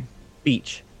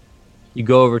beach, you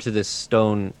go over to this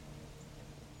stone,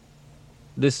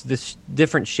 this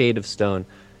different shade of stone,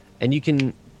 and you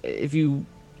can, if you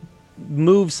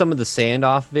move some of the sand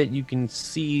off of it, you can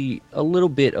see a little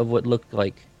bit of what looked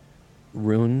like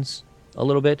runes, a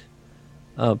little bit.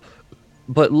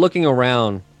 But looking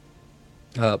around,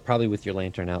 probably with your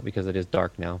lantern out because it is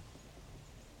dark now,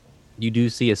 you do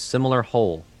see a similar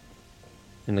hole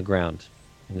in the ground,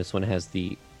 and this one has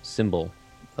the symbol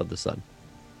of the sun.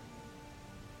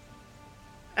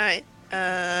 Alright.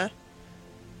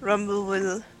 Rumble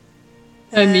will.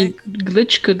 I mean,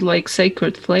 Glitch could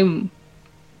sacred flame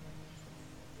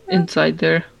inside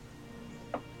there.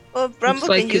 Well, Rumble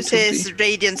like can it use would his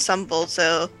radiant symbol,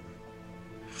 so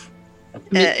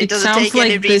mean, it doesn't take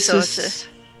any resources.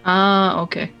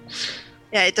 Okay.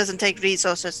 Yeah, it doesn't take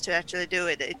resources to actually do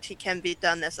it. It can be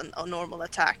done as a normal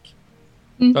attack.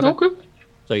 Okay.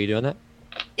 So are you doing that?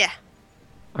 Yeah.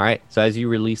 All right. So as you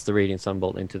release the radiant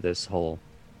sunbolt into this hole,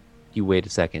 you wait a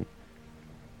second,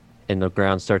 and the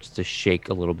ground starts to shake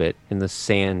a little bit, and the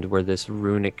sand where this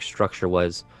runic structure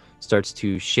was starts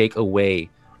to shake away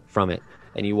from it,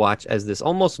 and you watch as this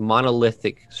almost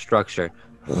monolithic structure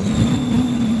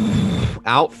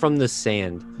out from the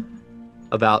sand,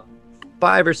 about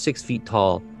 5 or 6 feet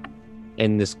tall,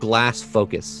 and this glass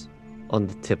focus on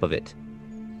the tip of it.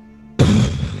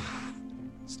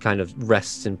 It kind of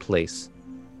rests in place,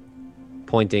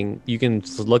 pointing. You can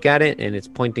look at it, and it's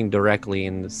pointing directly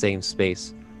in the same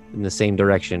space, in the same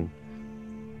direction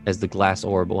as the glass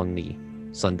orb on the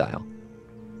sundial.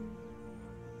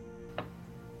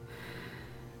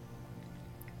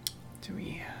 Do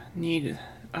we need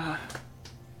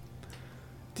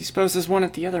do you suppose there's one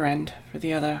at the other end for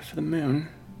the moon?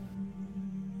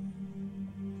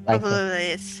 Like Probably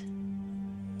is.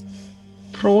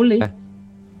 Probably. Okay.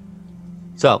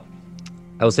 So,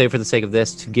 I will say for the sake of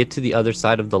this, to get to the other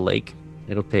side of the lake,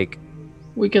 it'll take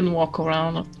We can walk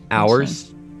around.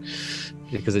 hours,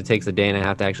 because it takes a day and a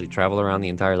half to actually travel around the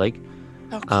entire lake.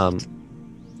 Oh, God.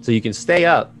 So you can stay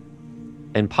up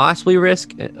and possibly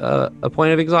risk a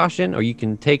point of exhaustion, or you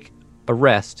can take a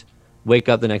rest, wake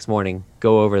up the next morning,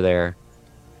 go over there,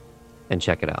 and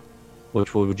check it out.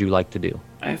 Which would you like to do?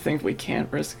 I think we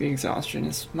can't risk the exhaustion.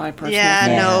 Is my personal. Yeah,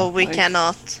 opinion. no, we Like,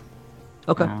 cannot.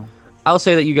 Okay. no. I'll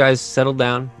say that you guys settle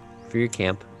down for your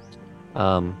camp,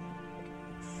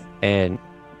 and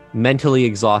mentally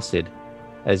exhausted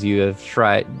as you have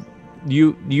tried.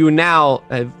 You now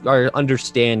are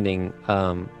understanding,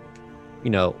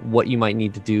 what you might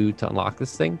need to do to unlock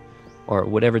this thing, or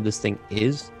whatever this thing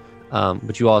is.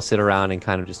 But you all sit around and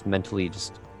kind of just mentally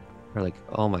just are like,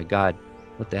 "Oh my God,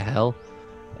 what the hell?"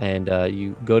 And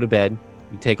you go to bed.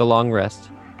 You take a long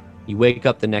rest. You wake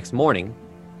up the next morning,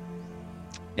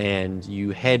 and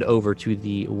you head over to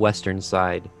the western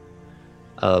side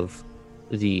of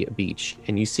the beach,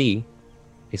 and you see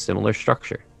a similar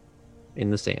structure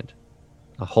in the sand,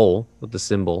 a hole with the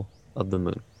symbol of the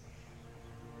moon.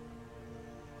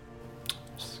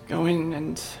 Just go in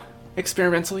and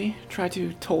experimentally try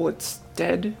to toll its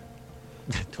dead.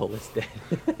 Told us that.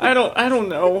 I don't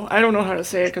know. I don't know how to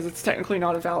say it because it's technically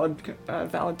not a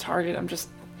valid target. I'm just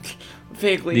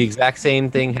vaguely. The exact same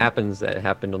thing happens that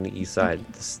happened on the east side.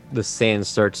 The sand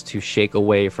starts to shake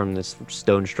away from this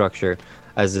stone structure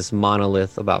as this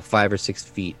monolith, about 5 or 6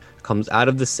 feet, comes out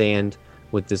of the sand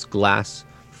with this glass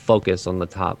focus on the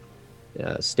top,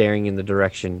 staring in the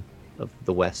direction of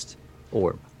the west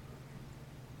orb.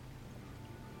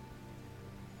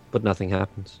 But nothing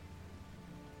happens.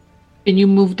 Can you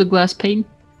move the glass pane?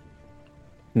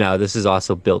 No, this is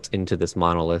also built into this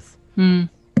monolith. What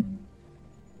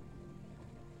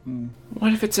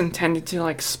if it's intended to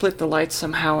like split the light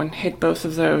somehow and hit both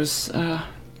of those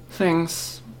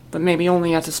things, but maybe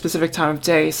only at a specific time of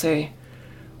day, say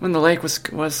when the lake was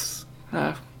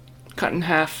cut in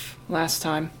half last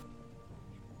time?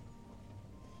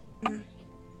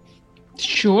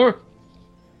 Sure.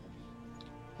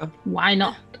 Why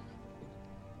not?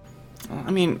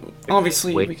 I mean,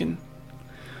 obviously Wait. we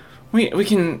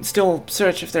can still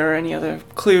search if there are any other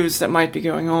clues that might be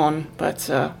going on, but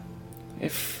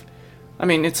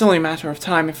it's only a matter of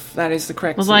time if that is the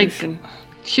correct Well, like- solution.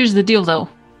 Here's the deal, though.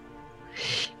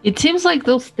 It seems like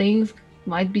those things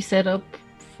might be set up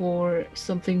for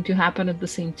something to happen at the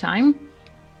same time.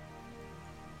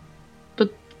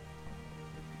 But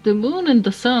the moon and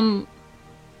the sun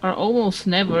are almost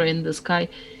never in the sky.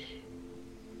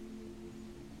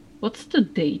 What's the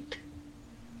date?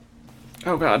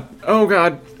 Oh god.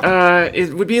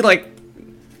 It would be like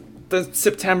the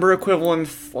September equivalent,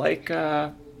 like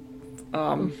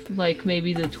Like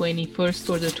maybe the 21st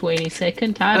or the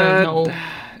 22nd? I don't know.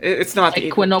 It's not the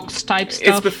Equinox type It's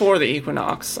stuff. before the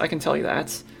equinox, I can tell you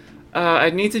that.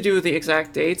 I'd need to do the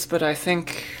exact dates, but I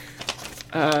think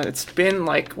it's been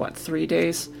like 3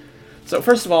 days. So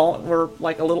first of all, we're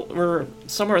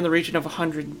somewhere in the region of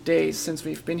 100 days since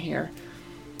we've been here.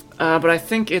 But I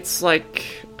think it's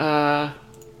like I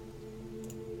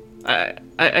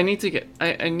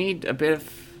need a bit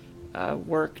of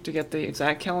work to get the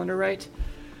exact calendar right.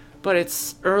 But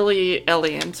it's early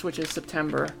Eliant, which is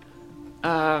September.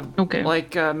 Okay.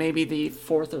 Maybe the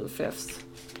 4th or the 5th.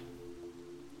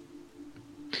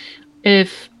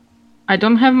 If I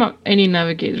don't have any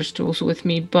navigator's tools with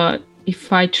me, but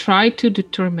if I try to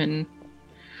determine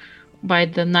by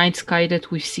the night sky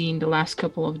that we've seen the last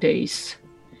couple of days,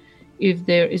 if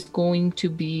there is going to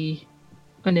be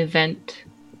an event,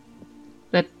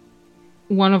 that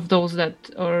one of those that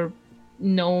are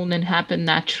known and happen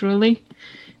naturally,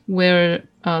 where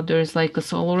there's like a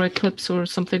solar eclipse or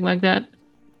something like that,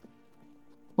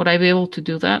 Would I be able to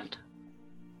do that?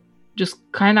 Just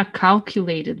kind of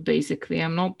calculated, basically.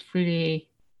 I'm not really.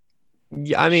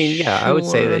 Yeah, I mean, yeah, I would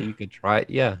say that Sure. you could try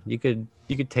it. Yeah, you could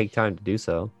take time to do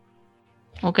so.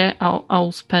 Okay,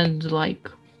 I'll spend like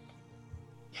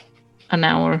an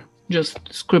hour just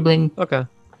scribbling Okay.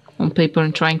 on paper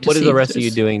and trying to What see is the if rest of you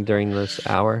there's- doing during this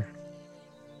hour?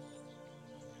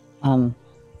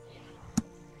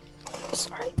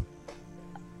 Sorry.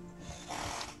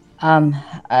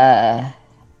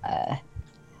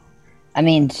 I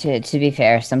mean, to be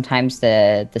fair, sometimes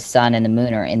the sun and the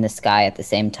moon are in the sky at the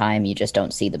same time. You just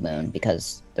don't see the moon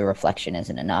because the reflection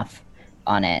isn't enough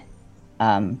on it.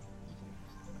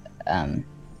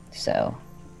 So,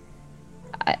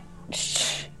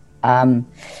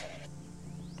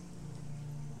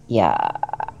 yeah,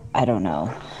 I don't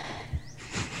know.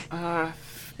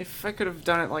 If I could have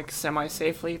done it like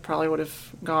semi-safely, probably would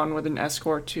have gone with an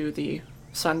escort to the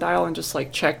sundial and just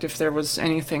like checked if there was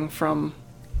anything from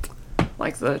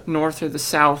like the north or the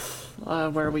south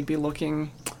where we'd be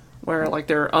looking, where like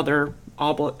there are other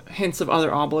hints of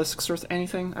other obelisks or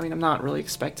anything. I mean, I'm not really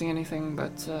expecting anything,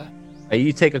 but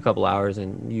You take a couple hours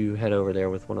and you head over there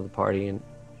with one of the party, and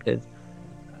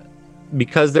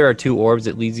because there are two orbs,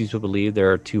 it leads you to believe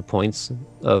there are 2 points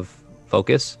of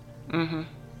focus. mm-hmm.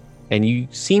 And you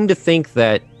seem to think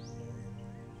that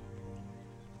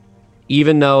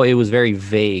even though it was very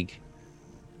vague,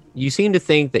 you seem to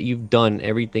think that you've done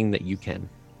everything that you can.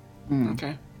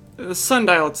 Okay. The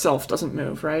sundial itself doesn't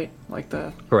move, right? Like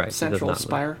the Correct, it does central not move.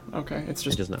 spire. Okay, it's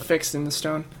just does not. fixed in the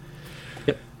stone.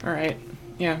 Yep. All right.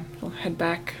 Yeah, we'll head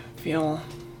back. Feel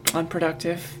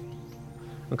unproductive.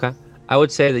 Okay. I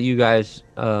would say that you guys,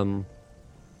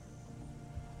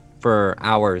 for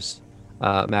hours,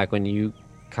 Mac, when you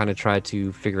kind of try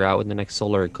to figure out when the next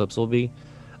solar eclipse will be,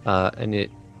 and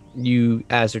you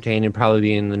ascertain it'd probably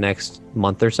be in the next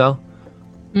month or so.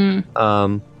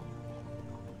 But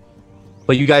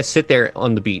you guys sit there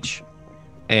on the beach,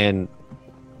 and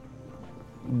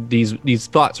these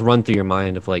thoughts run through your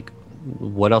mind of like,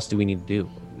 what else do we need to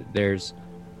do?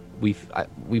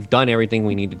 We've done everything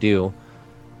we need to do.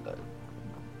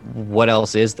 What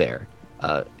else is there?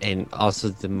 And also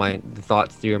the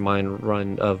thoughts through your mind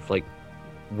run of like,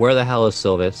 where the hell is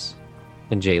Sylvis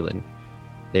and Jalen?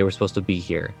 They were supposed to be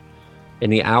here.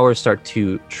 And the hours start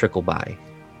to trickle by,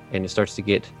 and it starts to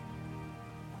get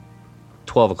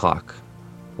 12 o'clock,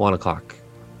 1 o'clock,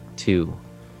 2,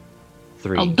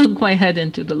 3. I'll dunk my head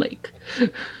into the lake.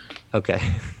 Okay.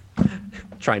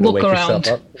 Trying to Look wake around.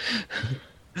 yourself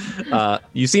up.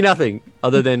 You see nothing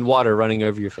other than water running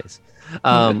over your face.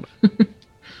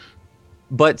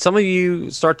 But some of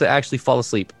you start to actually fall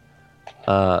asleep.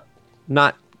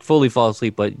 Not fully fall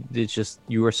asleep, but it's just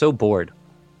you are so bored.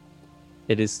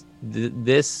 It is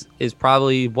this is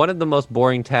probably one of the most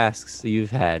boring tasks that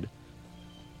you've had.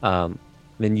 Then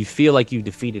you feel like you've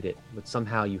defeated it, but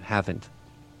somehow you haven't.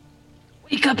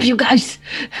 Wake up, you guys!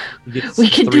 It's We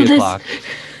can 3 do this. o'clock.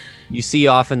 You see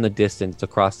off in the distance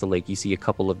across the lake, you see a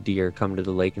couple of deer come to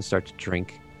the lake and start to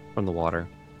drink from the water.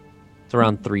 It's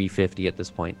around 3:50 at this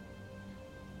point.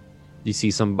 You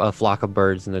see a flock of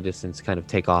birds in the distance kind of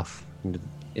take off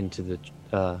into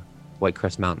the White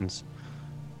Crest Mountains.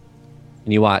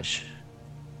 And you watch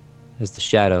as the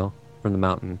shadow from the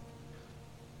mountain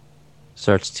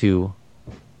starts to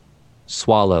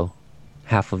swallow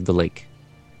half of the lake.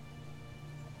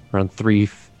 Around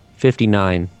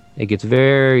 3:59, it gets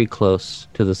very close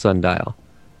to the sundial.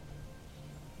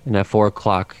 And at 4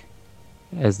 o'clock,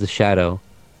 as the shadow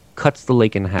cuts the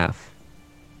lake in half,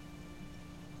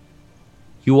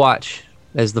 you watch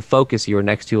as the focus you are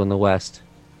next to on the west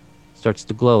starts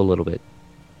to glow a little bit.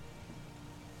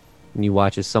 And you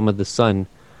watch as some of the sun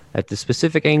at the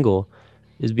specific angle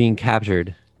is being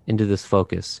captured into this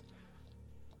focus.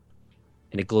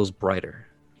 And it glows brighter,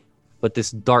 but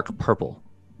this dark purple.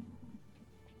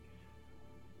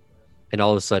 And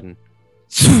all of a sudden,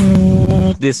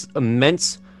 this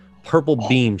immense purple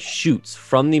beam shoots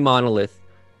from the monolith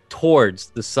towards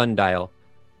the sundial,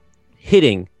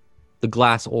 hitting the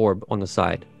glass orb on the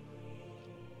side.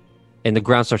 And the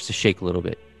ground starts to shake a little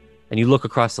bit. And you look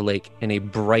across the lake, and a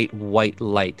bright white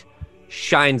light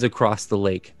shines across the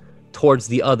lake towards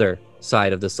the other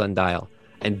side of the sundial.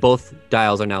 And both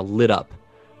dials are now lit up.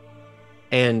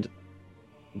 And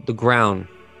the ground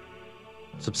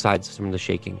subsides from the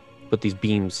shaking, but these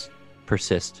beams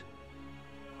persist.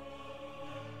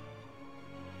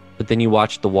 But then you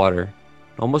watch the water,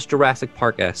 almost Jurassic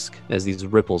Park-esque, as these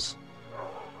ripples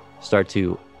start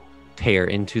to tear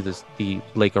into the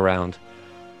lake around.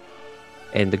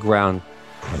 And the ground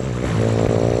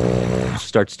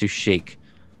starts to shake.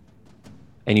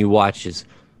 And you watch as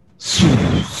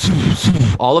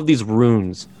All of these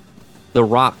runes, the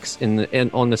rocks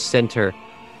on the center,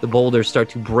 the boulders start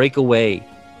to break away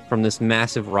from this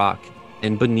massive rock,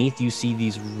 and beneath you see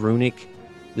these runic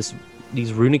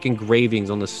engravings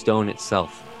on the stone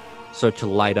itself start to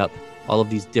light up, all of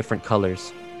these different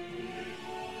colors.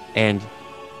 And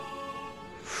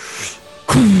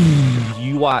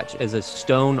you watch as a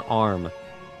stone arm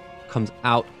comes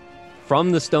out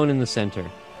from the stone in the center.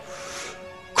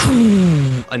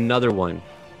 Another one.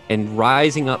 And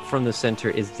rising up from the center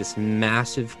is this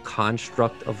massive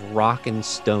construct of rock and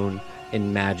stone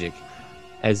and magic.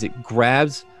 As it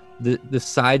grabs the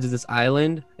sides of this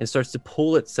island and starts to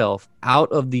pull itself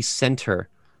out of the center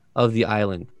of the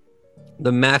island.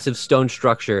 The massive stone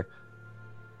structure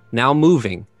now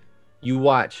moving. You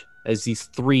watch as these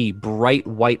 3 bright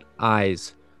white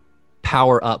eyes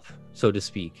power up, so to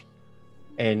speak.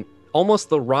 And almost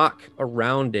the rock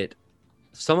around it,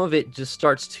 some of it just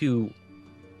starts to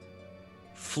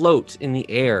float in the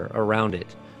air around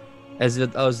it, as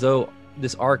though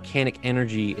this arcanic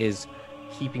energy is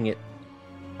keeping it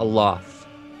aloft.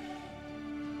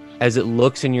 As it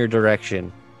looks in your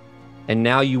direction, and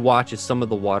now you watch as some of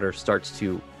the water starts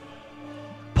to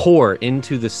pour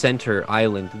into the center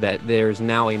island, that there's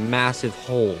now a massive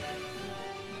hole.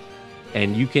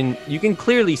 And you can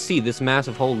clearly see this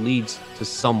massive hole leads to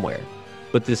somewhere.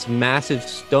 But this massive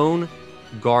stone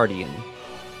guardian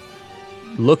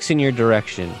looks in your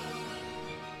direction,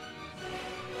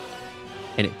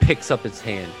 and it picks up its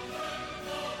hand.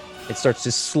 It starts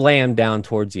to slam down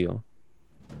towards you.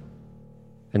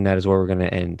 And that is where we're going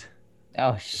to end.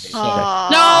 Oh, shit.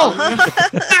 No!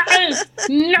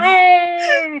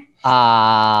 No!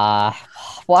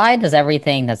 Why does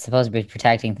everything that's supposed to be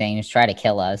protecting things try to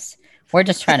kill us? We're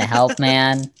just trying to help,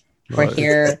 man. We're Well,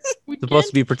 here. Supposed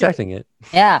to be protecting it.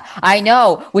 Yeah, I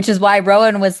know. Which is why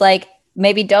Rowan was like,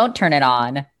 maybe don't turn it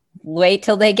on. Wait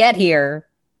till they get here.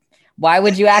 Why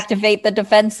would you activate the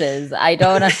defenses? I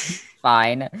don't.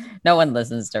 Fine. No one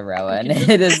listens to Rowan.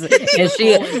 It is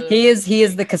he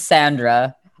is the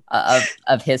Cassandra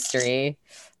of history.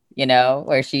 You know,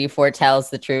 where she foretells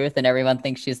the truth and everyone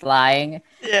thinks she's lying.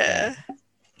 Yeah.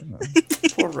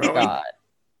 Poor Rowan.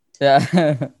 God.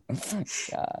 God.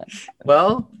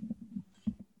 Well,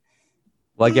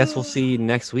 I guess we'll see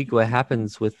next week what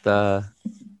happens with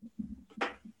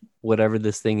whatever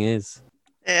this thing is.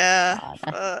 Yeah. God.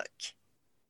 Fuck.